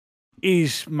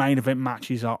 His main event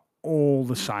matches are all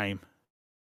the same.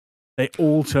 They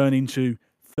all turn into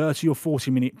 30 or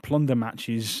 40-minute plunder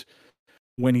matches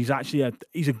when he's actually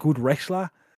he's a good wrestler,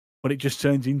 but it just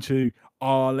turns into,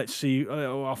 let's see,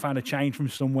 I found a chain from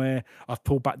somewhere, I've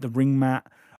pulled back the ring mat,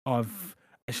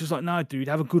 it's just like, no, dude,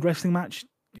 have a good wrestling match.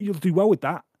 You'll do well with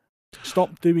that.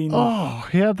 Stop doing. Oh,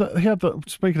 he had that.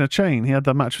 Speaking of chain, he had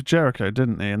that match with Jericho,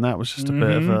 didn't he? And that was just a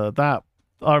bit of a that.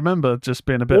 I remember just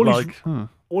being a bit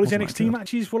all his NXT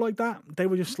matches were like that. They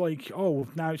were just like, oh,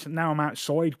 now I'm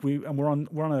outside, and we're on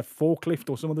a forklift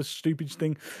or some other stupid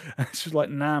thing. And it's just like,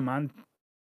 nah, man,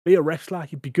 be a wrestler.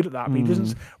 He'd be good at that. But he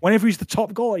doesn't. Whenever he's the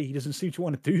top guy, he doesn't seem to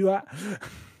want to do that.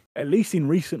 At least in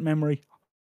recent memory.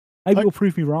 Maybe you'll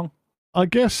prove me wrong. I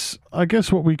guess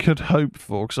what we could hope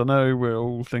for, because I know we're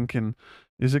all thinking,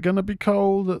 is it going to be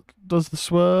Cole that does the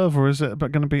swerve, or is it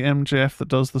going to be MJF that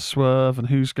does the swerve, and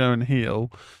who's going heel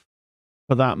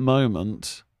for that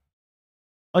moment?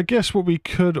 I guess what we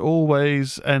could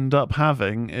always end up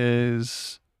having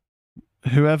is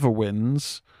whoever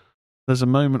wins, there's a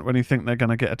moment when you think they're going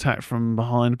to get attacked from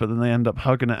behind, but then they end up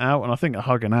hugging it out, and I think a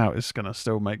hugging out is going to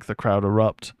still make the crowd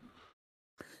erupt.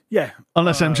 Yeah.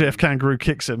 Unless MJF Kangaroo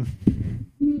kicks him.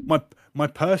 My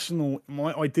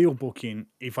ideal booking,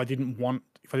 if I didn't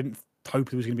hope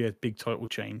there was going to be a big title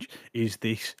change, is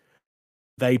this.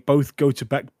 They both go to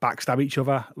backstab each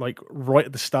other, like right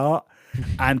at the start,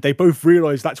 and they both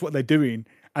realise that's what they're doing,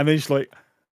 and they're just like,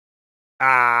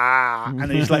 and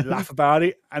they just like laugh about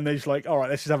it, and they're just like, all right,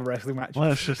 let's just have a wrestling match.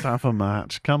 Let's just have a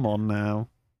match. Come on now.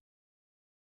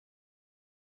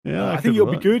 Yeah, I think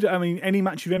it'll be good. I mean, any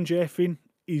match with MJF in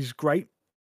is great.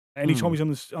 Anytime he's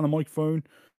on the microphone,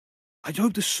 I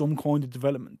hope there's some kind of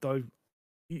development though.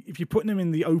 If you're putting him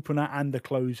in the opener and the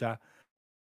closer,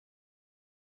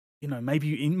 you know, maybe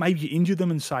you injure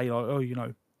them and say, like, oh, you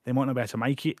know, they might not be able to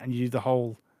make it, and you do the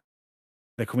whole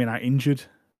they're coming out injured.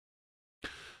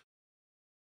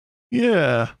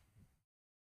 Yeah.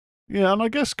 Yeah, and I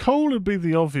guess Cole would be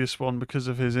the obvious one because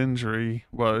of his injury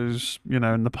woes, you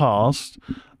know, in the past.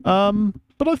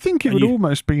 But I think it would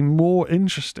almost be more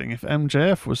interesting if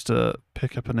MJF was to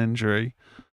pick up an injury,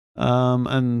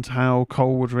 and how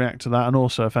Cole would react to that, and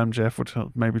also if MJF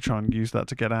would maybe try and use that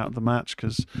to get out of the match,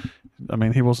 because, I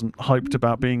mean, he wasn't hyped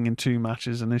about being in 2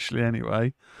 matches initially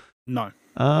anyway. No.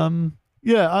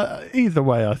 Yeah, either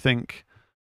way, I think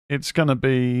it's gonna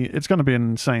be an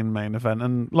insane main event,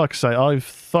 and like I say, I've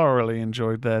thoroughly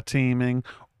enjoyed their teaming.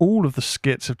 All of the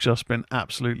skits have just been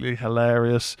absolutely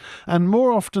hilarious, and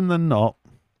more often than not,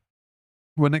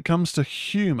 when it comes to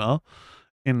humor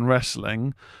in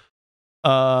wrestling,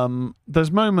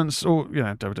 there's moments, or you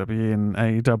know, WWE and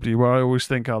AEW, where I always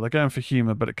think, oh, they're going for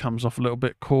humor, but it comes off a little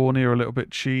bit corny or a little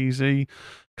bit cheesy.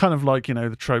 Kind of like, you know,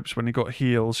 the tropes when you got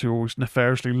heels who always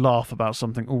nefariously laugh about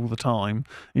something all the time,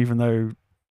 even though,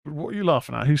 what are you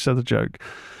laughing at? Who said the joke?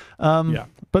 Yeah.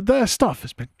 But their stuff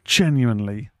has been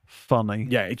genuinely funny.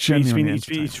 Yeah, it's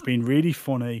been really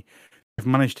funny. They've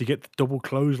managed to get the double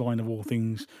clothesline of all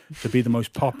things to be the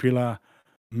most popular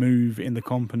move in the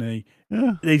company.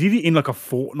 Yeah. They did it in like a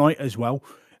fortnight as well.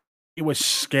 It was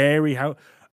scary how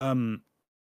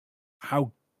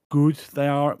good they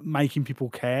are at making people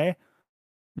care.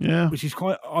 Yeah. Which is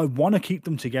quite, I want to keep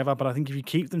them together, but I think if you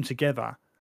keep them together,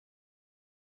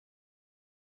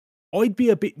 I'd be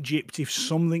a bit gypped if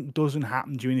something doesn't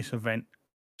happen during this event.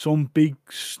 Some big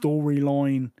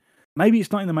storyline. Maybe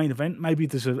it's not in the main event. Maybe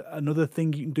there's another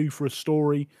thing you can do for a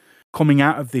story coming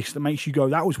out of this that makes you go,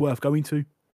 that was worth going to.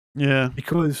 Yeah.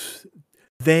 Because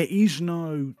there is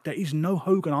no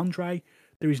Hogan Andre.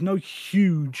 There is no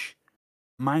huge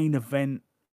main event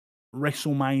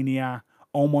WrestleMania.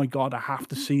 Oh my God, I have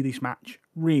to see this match.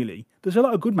 Really. There's a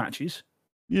lot of good matches.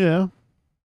 Yeah.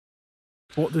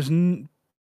 But there's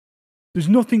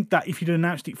nothing that, if you'd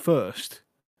announced it first,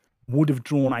 would have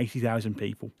drawn 80,000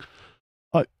 people.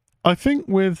 I think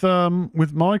with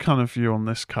my kind of view on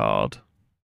this card,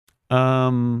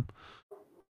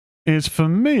 is for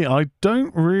me, I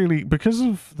don't really, because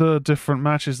of the different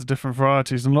matches, the different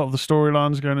varieties, and a lot of the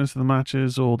storylines going into the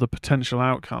matches or the potential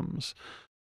outcomes,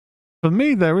 for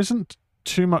me, there isn't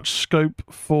too much scope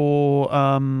for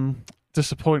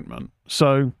disappointment.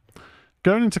 So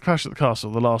going into Clash at the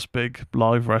Castle, the last big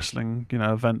live wrestling, you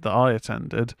know, event that I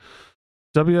attended,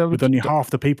 with only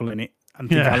half the people in it, and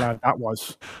think how loud that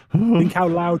was. Think how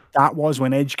loud that was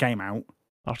when Edge came out.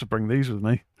 I have to bring these with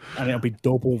me, and it'll be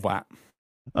double that.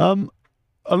 A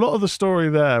lot of the story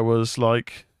there was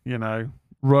like, you know,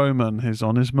 Roman is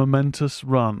on his momentous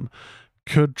run.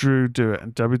 Could Drew do it?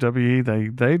 And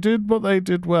WWE, they did what they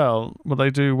do well,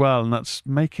 and that's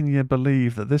making you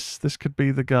believe that this could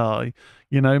be the guy.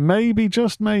 You know, maybe,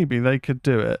 just maybe, they could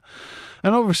do it.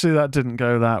 And obviously that didn't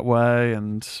go that way,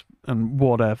 and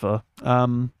whatever.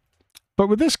 But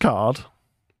with this card,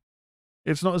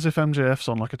 it's not as if MJF's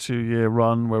on like a 2-year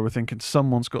run where we're thinking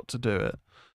someone's got to do it.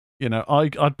 You know,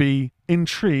 I'd be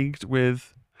intrigued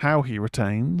with how he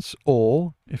retains,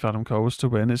 or if Adam Cole was to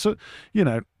win. It's you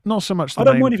know, not so much. I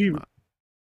don't mind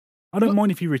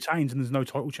if he retains and there's no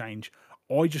title change.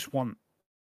 I want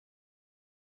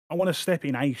to step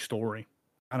in a story,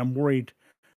 and I'm worried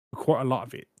for quite a lot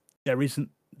of it. There isn't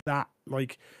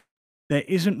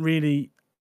really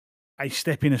a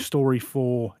step in a story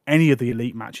for any of the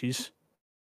elite matches,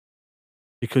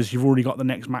 because you've already got the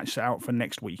next match set out for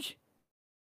next week.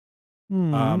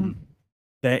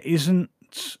 There isn't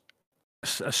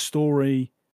a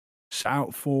story set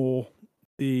out for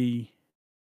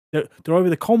they're over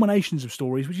the culminations of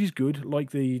stories, which is good,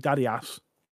 like the Daddy Ass.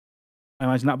 I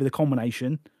imagine that'd be the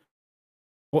culmination.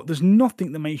 But there's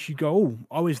nothing that makes you go, oh,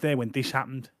 I was there when this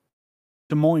happened.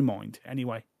 To my mind,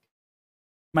 anyway.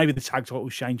 Maybe the tag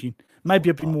title's changing. Maybe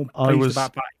I'd be more pleased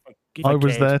about that. I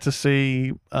was there to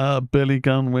see Billy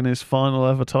Gunn win his final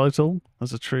ever title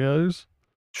as a trios.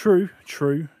 True.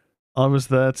 I was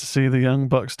there to see the Young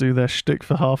Bucks do their shtick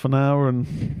for half an hour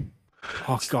and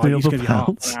oh God, it's going to be half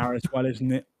an hour as well,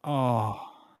 isn't it? Oh.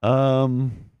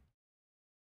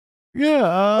 Yeah.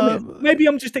 I mean, maybe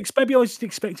I was just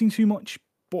expecting too much.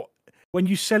 But when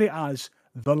you sell it as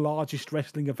the largest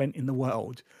wrestling event in the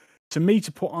world, to me,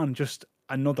 to put on just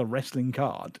another wrestling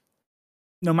card,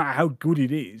 no matter how good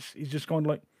it is just kind of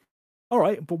like, all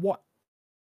right, but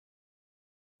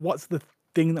what's the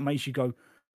thing that makes you go,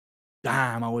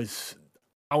 damn, I was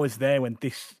there when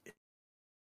this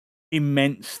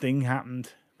immense thing happened,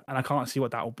 and I can't see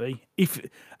what that'll be.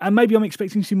 And maybe I'm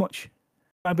expecting too much.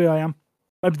 Maybe I am.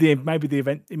 Maybe the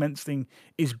event immense thing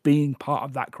is being part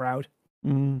of that crowd.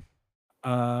 What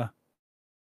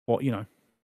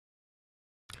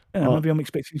maybe I'm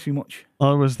expecting too much.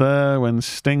 I was there when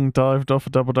Sting dived off a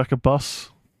double-decker bus.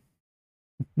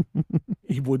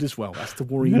 He would as well. That's the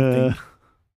worrying thing.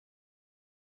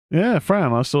 Yeah,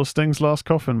 Fran, I saw Sting's last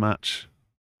coffin match.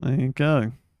 There you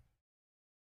go.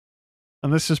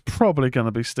 And this is probably going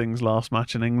to be Sting's last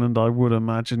match in England, I would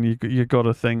imagine. You got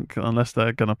to think, unless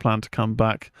they're going to plan to come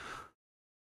back,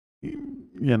 you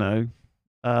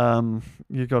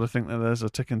got to think that there's a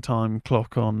ticking time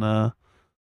clock on a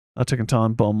ticking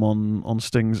time bomb on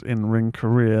Sting's in-ring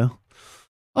career.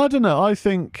 I don't know. I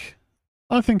think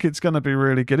it's going to be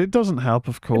really good. It doesn't help,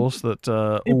 of course, that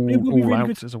All really Out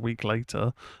good. Is a week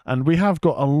later, and we have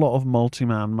got a lot of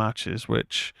multi-man matches,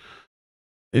 which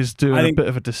is doing a bit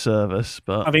of a disservice.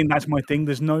 But I think that's my thing.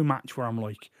 There's no match where I'm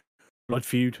like, blood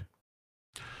feud.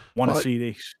 Want to see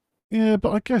this? Yeah,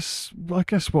 but I guess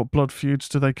what blood feuds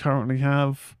do they currently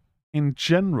have in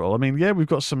general? I mean, yeah, we've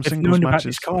got some singles known matches. About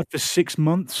this card for 6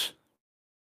 months.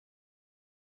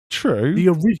 True.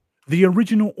 The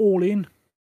original All In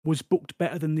was booked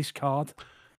better than this card,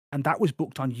 and that was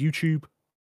booked on YouTube.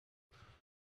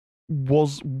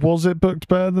 Was it booked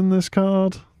better than this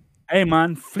card? Hey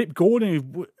man, Flip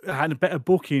Gordon had a better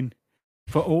booking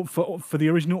for the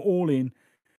original All In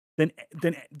than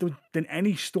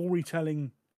any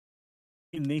storytelling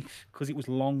in this, because it was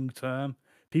long term.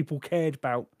 People cared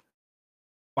about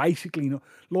basically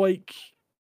like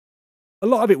a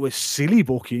lot of it was silly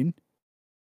booking,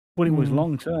 but it was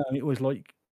long term. It was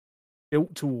like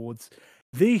built towards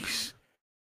this.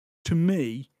 To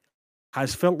me,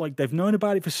 has felt like they've known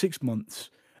about it for 6 months,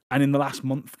 and in the last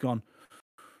month gone,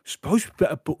 suppose we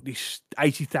better book this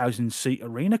 80,000 seat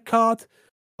arena card.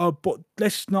 But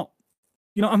let's not.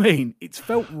 You know what I mean? It's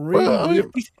felt really.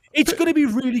 It's going to be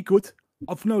really good.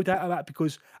 I've no doubt of that,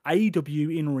 because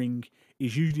AEW in ring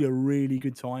is usually a really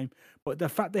good time. But the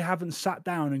fact they haven't sat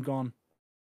down and gone,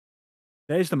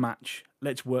 there's the match,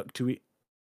 let's work to it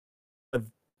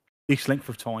of this length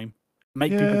of time,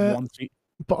 make people want it.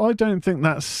 But I don't think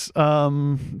that's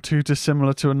too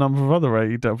dissimilar to a number of other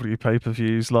AEW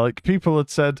pay-per-views. Like, people had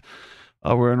said,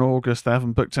 oh, we're in August, they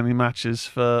haven't booked any matches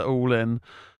for All In.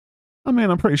 I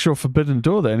mean, I'm pretty sure Forbidden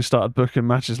Door, they only started booking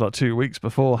matches like 2 weeks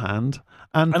beforehand.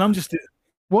 And I'm just...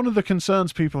 One of the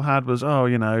concerns people had was,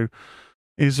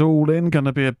 is All In going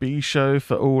to be a B show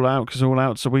for All Out, because All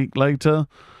Out's a week later?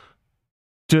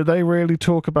 Do they really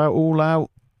talk about All Out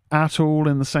at all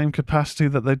in the same capacity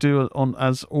that they do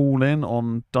as All In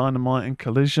on Dynamite and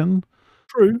Collision?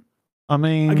 True. I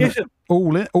mean, I guess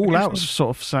All Out's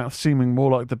sort of seeming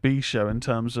more like the B show in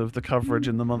terms of the coverage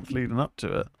in the month leading up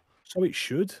to it. So it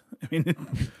should. I mean,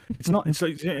 it's not. It's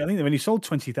like, I think they've only sold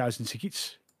 20,000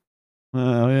 tickets.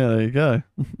 Oh yeah, there you go.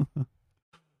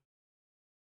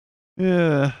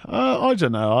 Yeah, I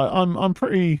don't know. I'm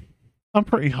pretty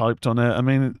hyped on it. I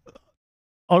mean,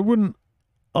 when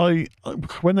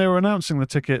they were announcing the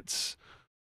tickets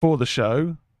for the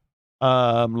show,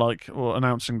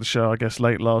 announcing the show, I guess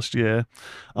late last year,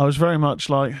 I was very much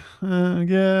like,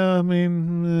 yeah, I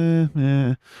mean,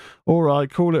 yeah, all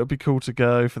right, cool. It'll be cool to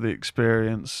go for the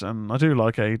experience, and I do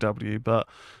like AEW, but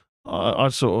I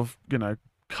sort of,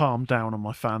 calmed down on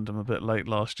my fandom a bit late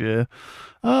last year.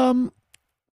 I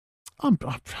don't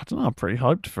know, I'm pretty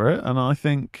hyped for it, and I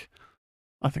think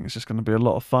it's just going to be a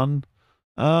lot of fun.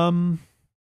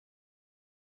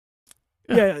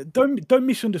 Yeah, don't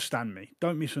misunderstand me.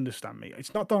 Don't misunderstand me.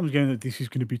 It's not that I'm going that this is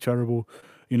going to be terrible.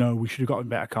 We should have gotten a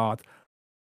better card.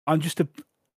 I'm just a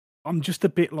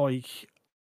bit like,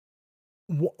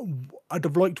 I'd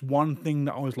have liked one thing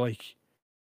that I was like,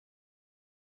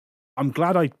 I'm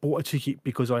glad I bought a ticket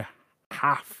because I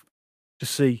have to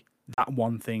see that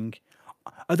one thing.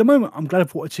 At the moment, I'm glad I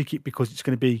bought a ticket because it's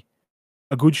going to be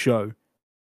a good show.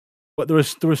 But there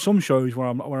are some shows where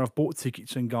I've bought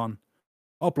tickets and gone,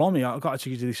 oh blimey, I got a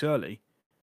ticket to this early,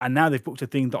 and now they've booked a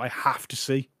thing that I have to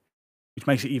see, which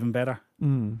makes it even better.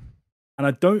 And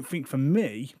I don't think, for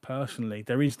me personally,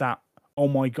 there is that, oh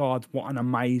my god, what an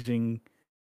amazing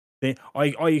thing.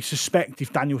 I suspect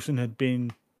if Danielson had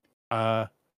been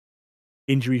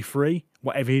injury free,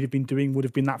 whatever he'd have been doing would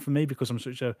have been that for me, because I'm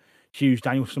such a huge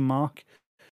Danielson mark.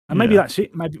 And maybe that's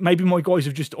it. Maybe my guys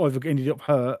have just either ended up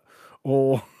hurt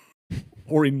or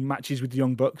or in matches with the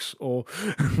Young Bucks, or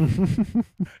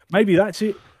maybe that's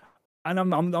it. And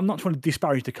I'm not trying to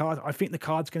disparage the card. I think the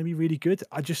card's going to be really good.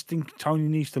 I just think Tony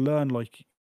needs to learn, like,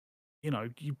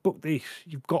 you book this,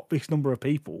 you've got this number of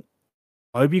people.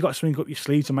 I hope you got something up your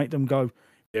sleeve to make them go, if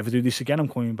you ever do this again, I'm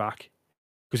coming back.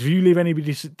 Because if you leave anybody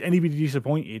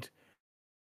disappointed,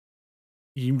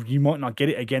 you might not get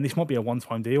it again. This might be a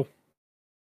one-time deal.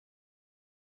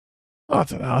 I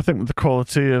don't know. I think with the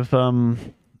quality of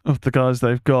the guys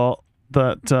they've got,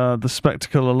 that the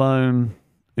spectacle alone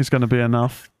is going to be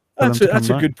enough. That's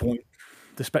a good point.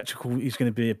 The spectacle is going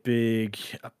to be a big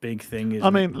thing.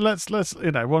 Isn't it? Let's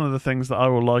one of the things that I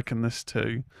will liken this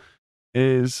to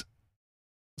is,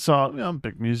 so I'm a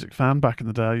big music fan. Back in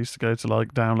the day, I used to go to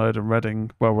like Download and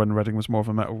Reading. Well, when Reading was more of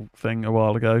a metal thing a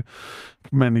while ago,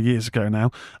 many years ago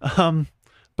now.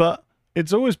 But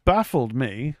it's always baffled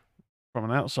me from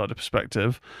an outsider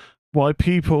perspective why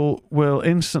people will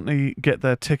instantly get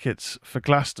their tickets for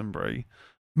Glastonbury,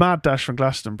 mad dash from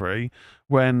Glastonbury,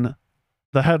 when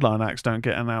the headline acts don't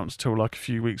get announced till like a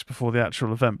few weeks before the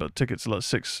actual event, but tickets are like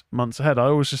 6 months ahead. I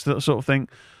always just sort of think,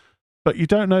 but you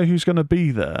don't know who's going to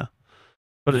be there.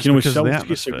 But it's because of the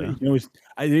atmosphere.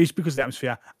 It is because of the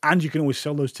atmosphere, and you can always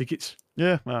sell those tickets.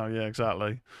 Yeah, well, yeah,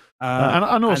 exactly.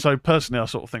 And also, personally, I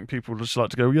sort of think people just like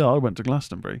to go, yeah, I went to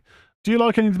Glastonbury. Do you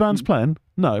like any of the bands playing?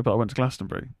 No, but I went to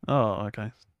Glastonbury. Oh,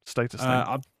 okay. Status thing.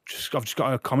 I've just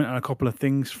got a comment on a couple of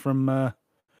things from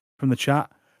the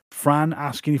chat. Fran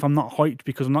asking if I'm not hyped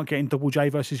because I'm not getting Double J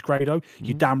versus Grado.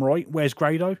 You're damn right. Where's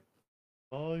Grado?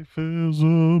 Life is a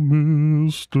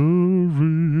mystery.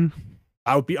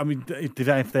 I would be. I mean, if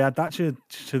they had that to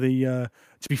the.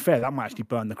 To be fair, that might actually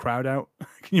burn the crowd out.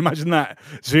 Can you imagine that?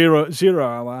 Zero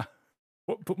hour.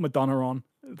 Put Madonna on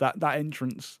that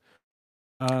entrance.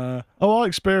 I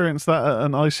experienced that at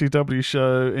an ICW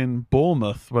show in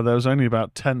Bournemouth where there was only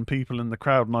about 10 people in the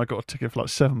crowd, and I got a ticket for like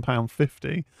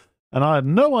 £7.50, and I had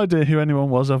no idea who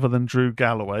anyone was other than Drew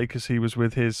Galloway, because he was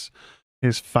with his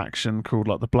faction called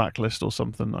like the Blacklist or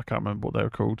something. I can't remember what they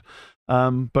were called.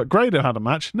 But Grado had a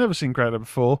match. Never seen Grado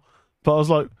before, but I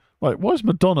was like, wait, why is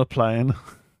Madonna playing?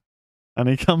 And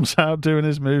he comes out doing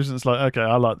his moves, and it's like, okay,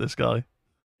 I like this guy.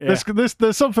 Yeah.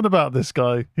 There's something about this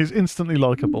guy. He's instantly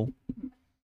likable.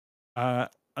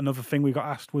 Another thing we got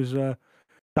asked was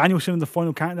Danielson in the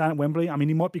final countdown at Wembley. I mean,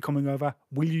 he might be coming over.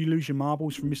 Will you lose your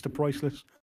marbles from Mr. Priceless?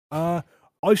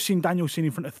 I've seen Danielson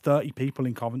in front of 30 people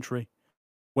in Coventry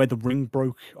where the ring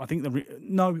broke. I think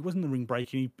no, it wasn't the ring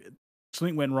breaking.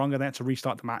 Something went wrong and they had to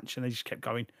restart the match, and they just kept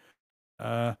going.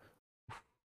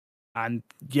 And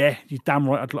yeah, you're damn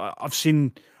right. I've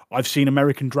seen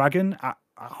American Dragon at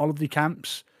holiday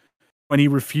camps when he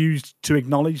refused to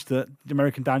acknowledge that the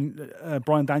American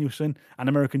Bryan Danielson and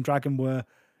American Dragon were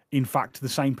in fact the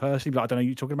same person. Like, I don't know what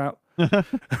you're talking about.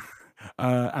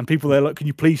 And people there, look, can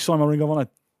you please sign my Ring of Honor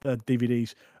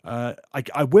DVDs?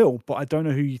 I will, but I don't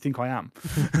know who you think I am.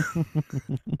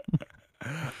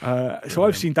 So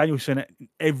I've seen Danielson at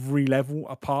every level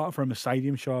apart from a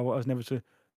stadium show. I was never to.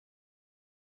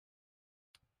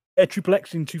 Triple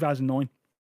X in 2009.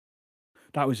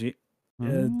 That was it.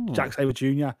 Jack Sabre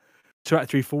Jr. 2 out of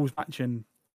 3 falls match, and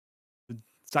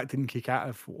Zack didn't kick out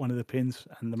of one of the pins,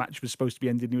 and the match was supposed to be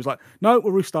ended. And he was like, "No,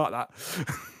 we'll restart that."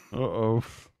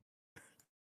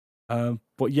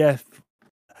 But yeah,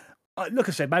 like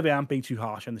I said, maybe I'm being too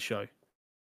harsh on the show.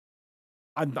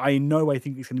 I in no way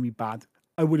think it's going to be bad.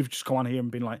 I would have just come on here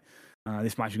and been like,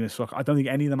 "This match is going to suck." I don't think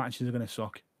any of the matches are going to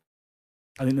suck.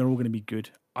 I think they're all going to be good.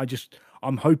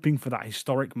 I'm hoping for that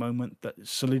historic moment that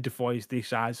solidifies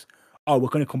this as, we're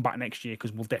going to come back next year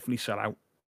because we'll definitely sell out.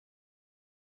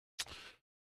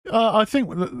 I think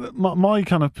my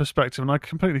kind of perspective, and I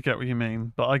completely get what you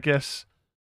mean, but I guess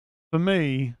for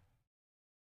me,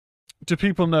 do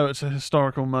people know it's a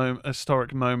historic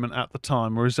moment at the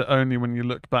time, or is it only when you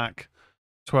look back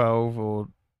 12 or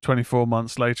 24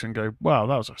 months later and go, wow,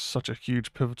 that was such a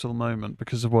huge pivotal moment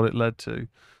because of what it led to?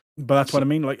 But that's what I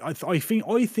mean. Like, I think.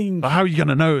 But how are you going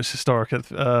to know it's historic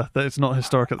that it's not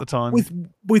historic at the time?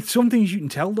 With some things you can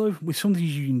tell, though. With some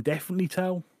things you can definitely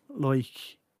tell.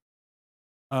 Like,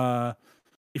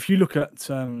 if you look at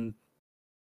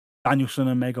Danielson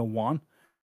Omega 1,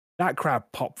 that crowd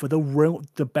popped for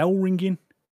the bell ringing,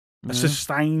 a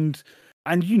sustained,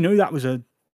 and that was a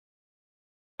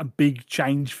big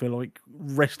change for like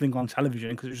wrestling on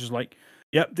television, because it was just like,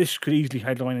 yep, this could easily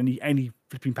headline any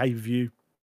flipping pay-per-view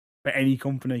for any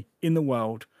company in the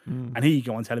world, and here you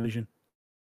go on television.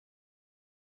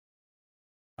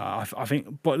 I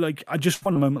think, but like, I just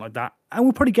want a moment like that, and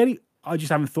we'll probably get it. I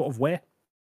just haven't thought of where.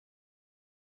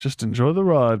 Just enjoy the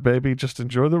ride, baby. Just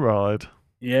enjoy the ride.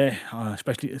 Yeah,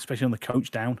 especially on the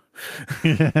coach down.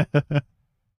 Yeah.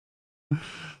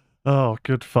 Oh,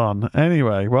 good fun.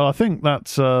 Anyway, well, I think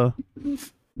that's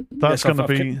Yes, going to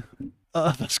be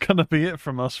that's going to be it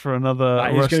from us for another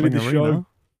That is Wrestling gonna be the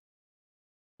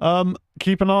Arena.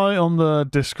 Keep an eye on the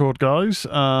Discord, guys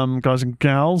and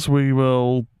gals. We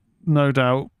will no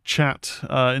doubt chat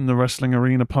in the Wrestling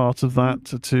Arena part of that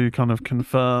to kind of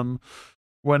confirm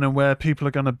when and where people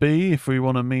are going to be if we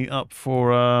want to meet up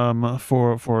for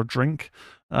a drink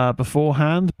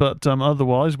beforehand. But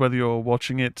otherwise, whether you're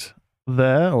watching it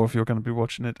there or if you're going to be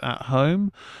watching it at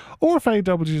home, or if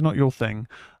AEW is not your thing,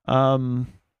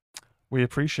 we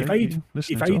appreciate you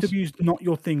listening to us. If AEW is not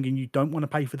your thing and you don't want to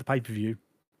pay for the pay-per-view,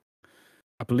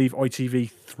 I believe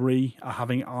ITV3 are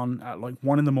having it on at like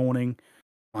 1 a.m.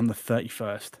 on the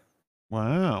 31st.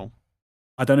 Wow.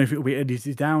 I don't know if it will be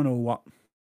edited down or what.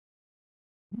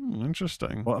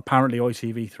 Interesting. But apparently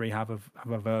ITV3 have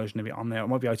a version of it on there. It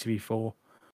might be ITV4.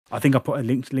 I think I put a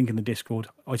link in the Discord.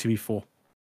 ITV4.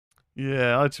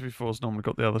 Yeah, ITV4's normally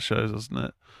got the other shows, hasn't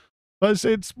it? But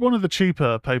it's one of the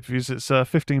cheaper pay-per-views. It's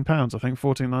 £15, I think,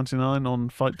 $14.99 on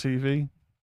Fight TV.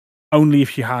 Only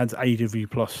if you had AEW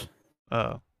Plus.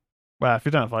 Oh. Well, if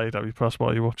you don't have AEW Plus, why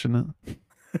are you watching it?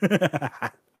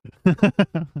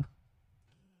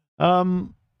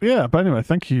 Yeah, but anyway,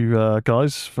 thank you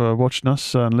guys for watching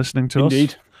us and listening to us.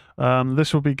 Indeed.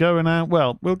 This will be going out.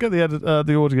 Well, we'll get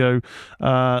the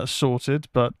audio sorted,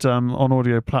 but on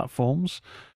audio platforms.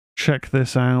 Check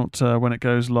this out when it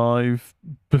goes live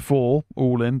before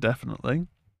All In, definitely.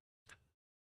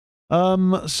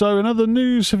 So in other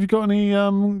news, have you got any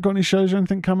shows or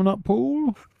anything coming up,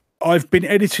 Paul? I've been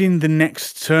editing the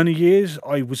next Turn of Years.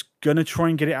 I was going to try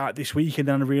and get it out this week, and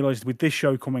then I realised with this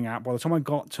show coming out, by the time I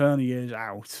got Turn of Years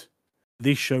out,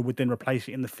 this show would then replace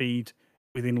it in the feed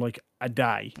within like a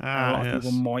day. A lot of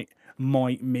people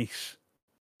might miss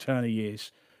Turn of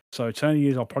Years. So Turn of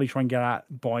Years, I'll probably try and get out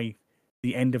by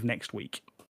the end of next week.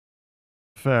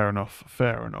 Fair enough.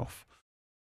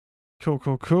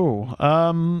 Cool.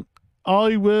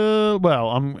 I will. Well,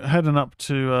 I'm heading up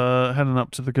to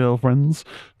the girlfriends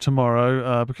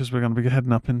tomorrow because we're going to be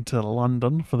heading up into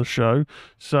London for the show.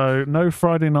 So no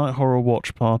Friday night horror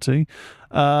watch party,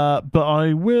 but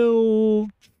I will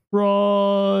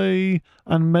try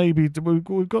and maybe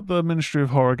we've got the Ministry of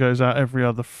Horror goes out every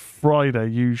other Friday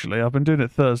usually. I've been doing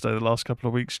it Thursday the last couple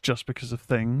of weeks just because of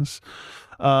things.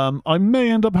 I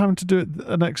may end up having to do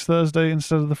it next Thursday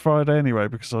instead of the Friday anyway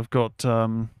because I've got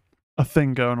a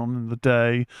thing going on in the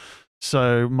day,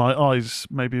 so my eyes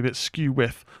may be a bit skew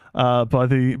with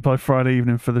by Friday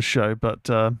evening for the show. But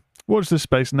watch this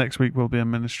space. Next week will be a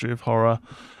Ministry of Horror.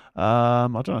 I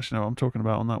don't actually know what I'm talking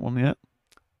about on that one yet.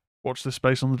 Watch this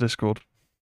space on the Discord.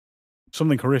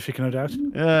 Something horrific, no doubt.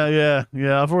 Yeah.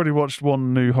 I've already watched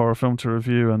one new horror film to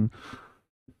review, and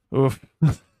oof.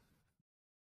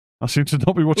 I seem to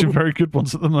not be watching very good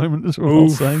ones at the moment. Is what I'll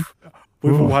say.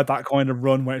 We've all had that kind of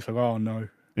run where it's like, oh no.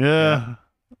 Yeah.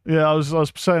 I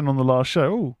was saying on the last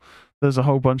show, there's a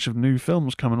whole bunch of new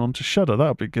films coming on to Shudder.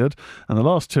 That'll be good. And the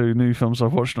last two new films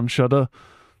I've watched on Shudder.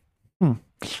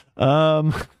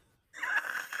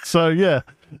 So yeah,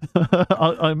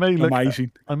 I may look.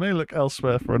 Amazing. I may look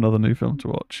elsewhere for another new film to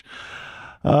watch.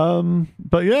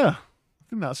 But yeah, I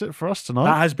think that's it for us tonight.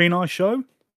 That has been our show.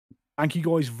 Thank you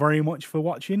guys very much for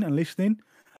watching and listening.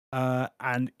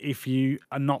 And if you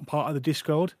are not part of the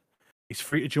Discord, it's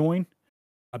free to join.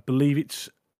 I believe it's.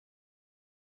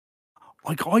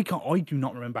 I do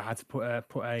not remember how to put a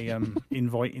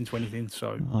invite into anything.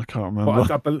 So I can't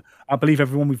remember. But I believe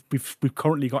everyone we've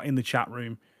currently got in the chat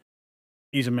room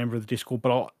is a member of the Discord.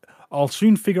 But I'll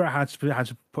soon figure out how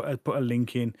to put a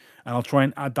link in, and I'll try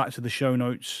and add that to the show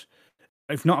notes.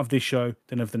 If not of this show,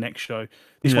 then of the next show.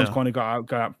 This one's kind of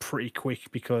got out pretty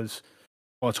quick because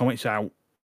by the time it's out,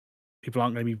 people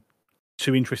aren't going to be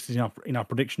too interested in our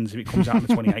predictions if it comes out on the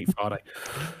 28th Friday.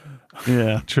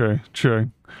 Yeah, true.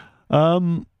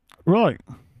 Right.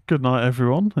 Good night,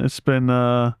 everyone. It's been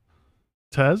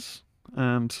Tez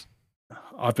and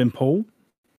I've been Paul,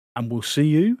 and we'll see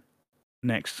you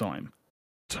next time.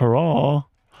 Ta-ra.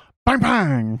 Bang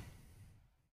bang.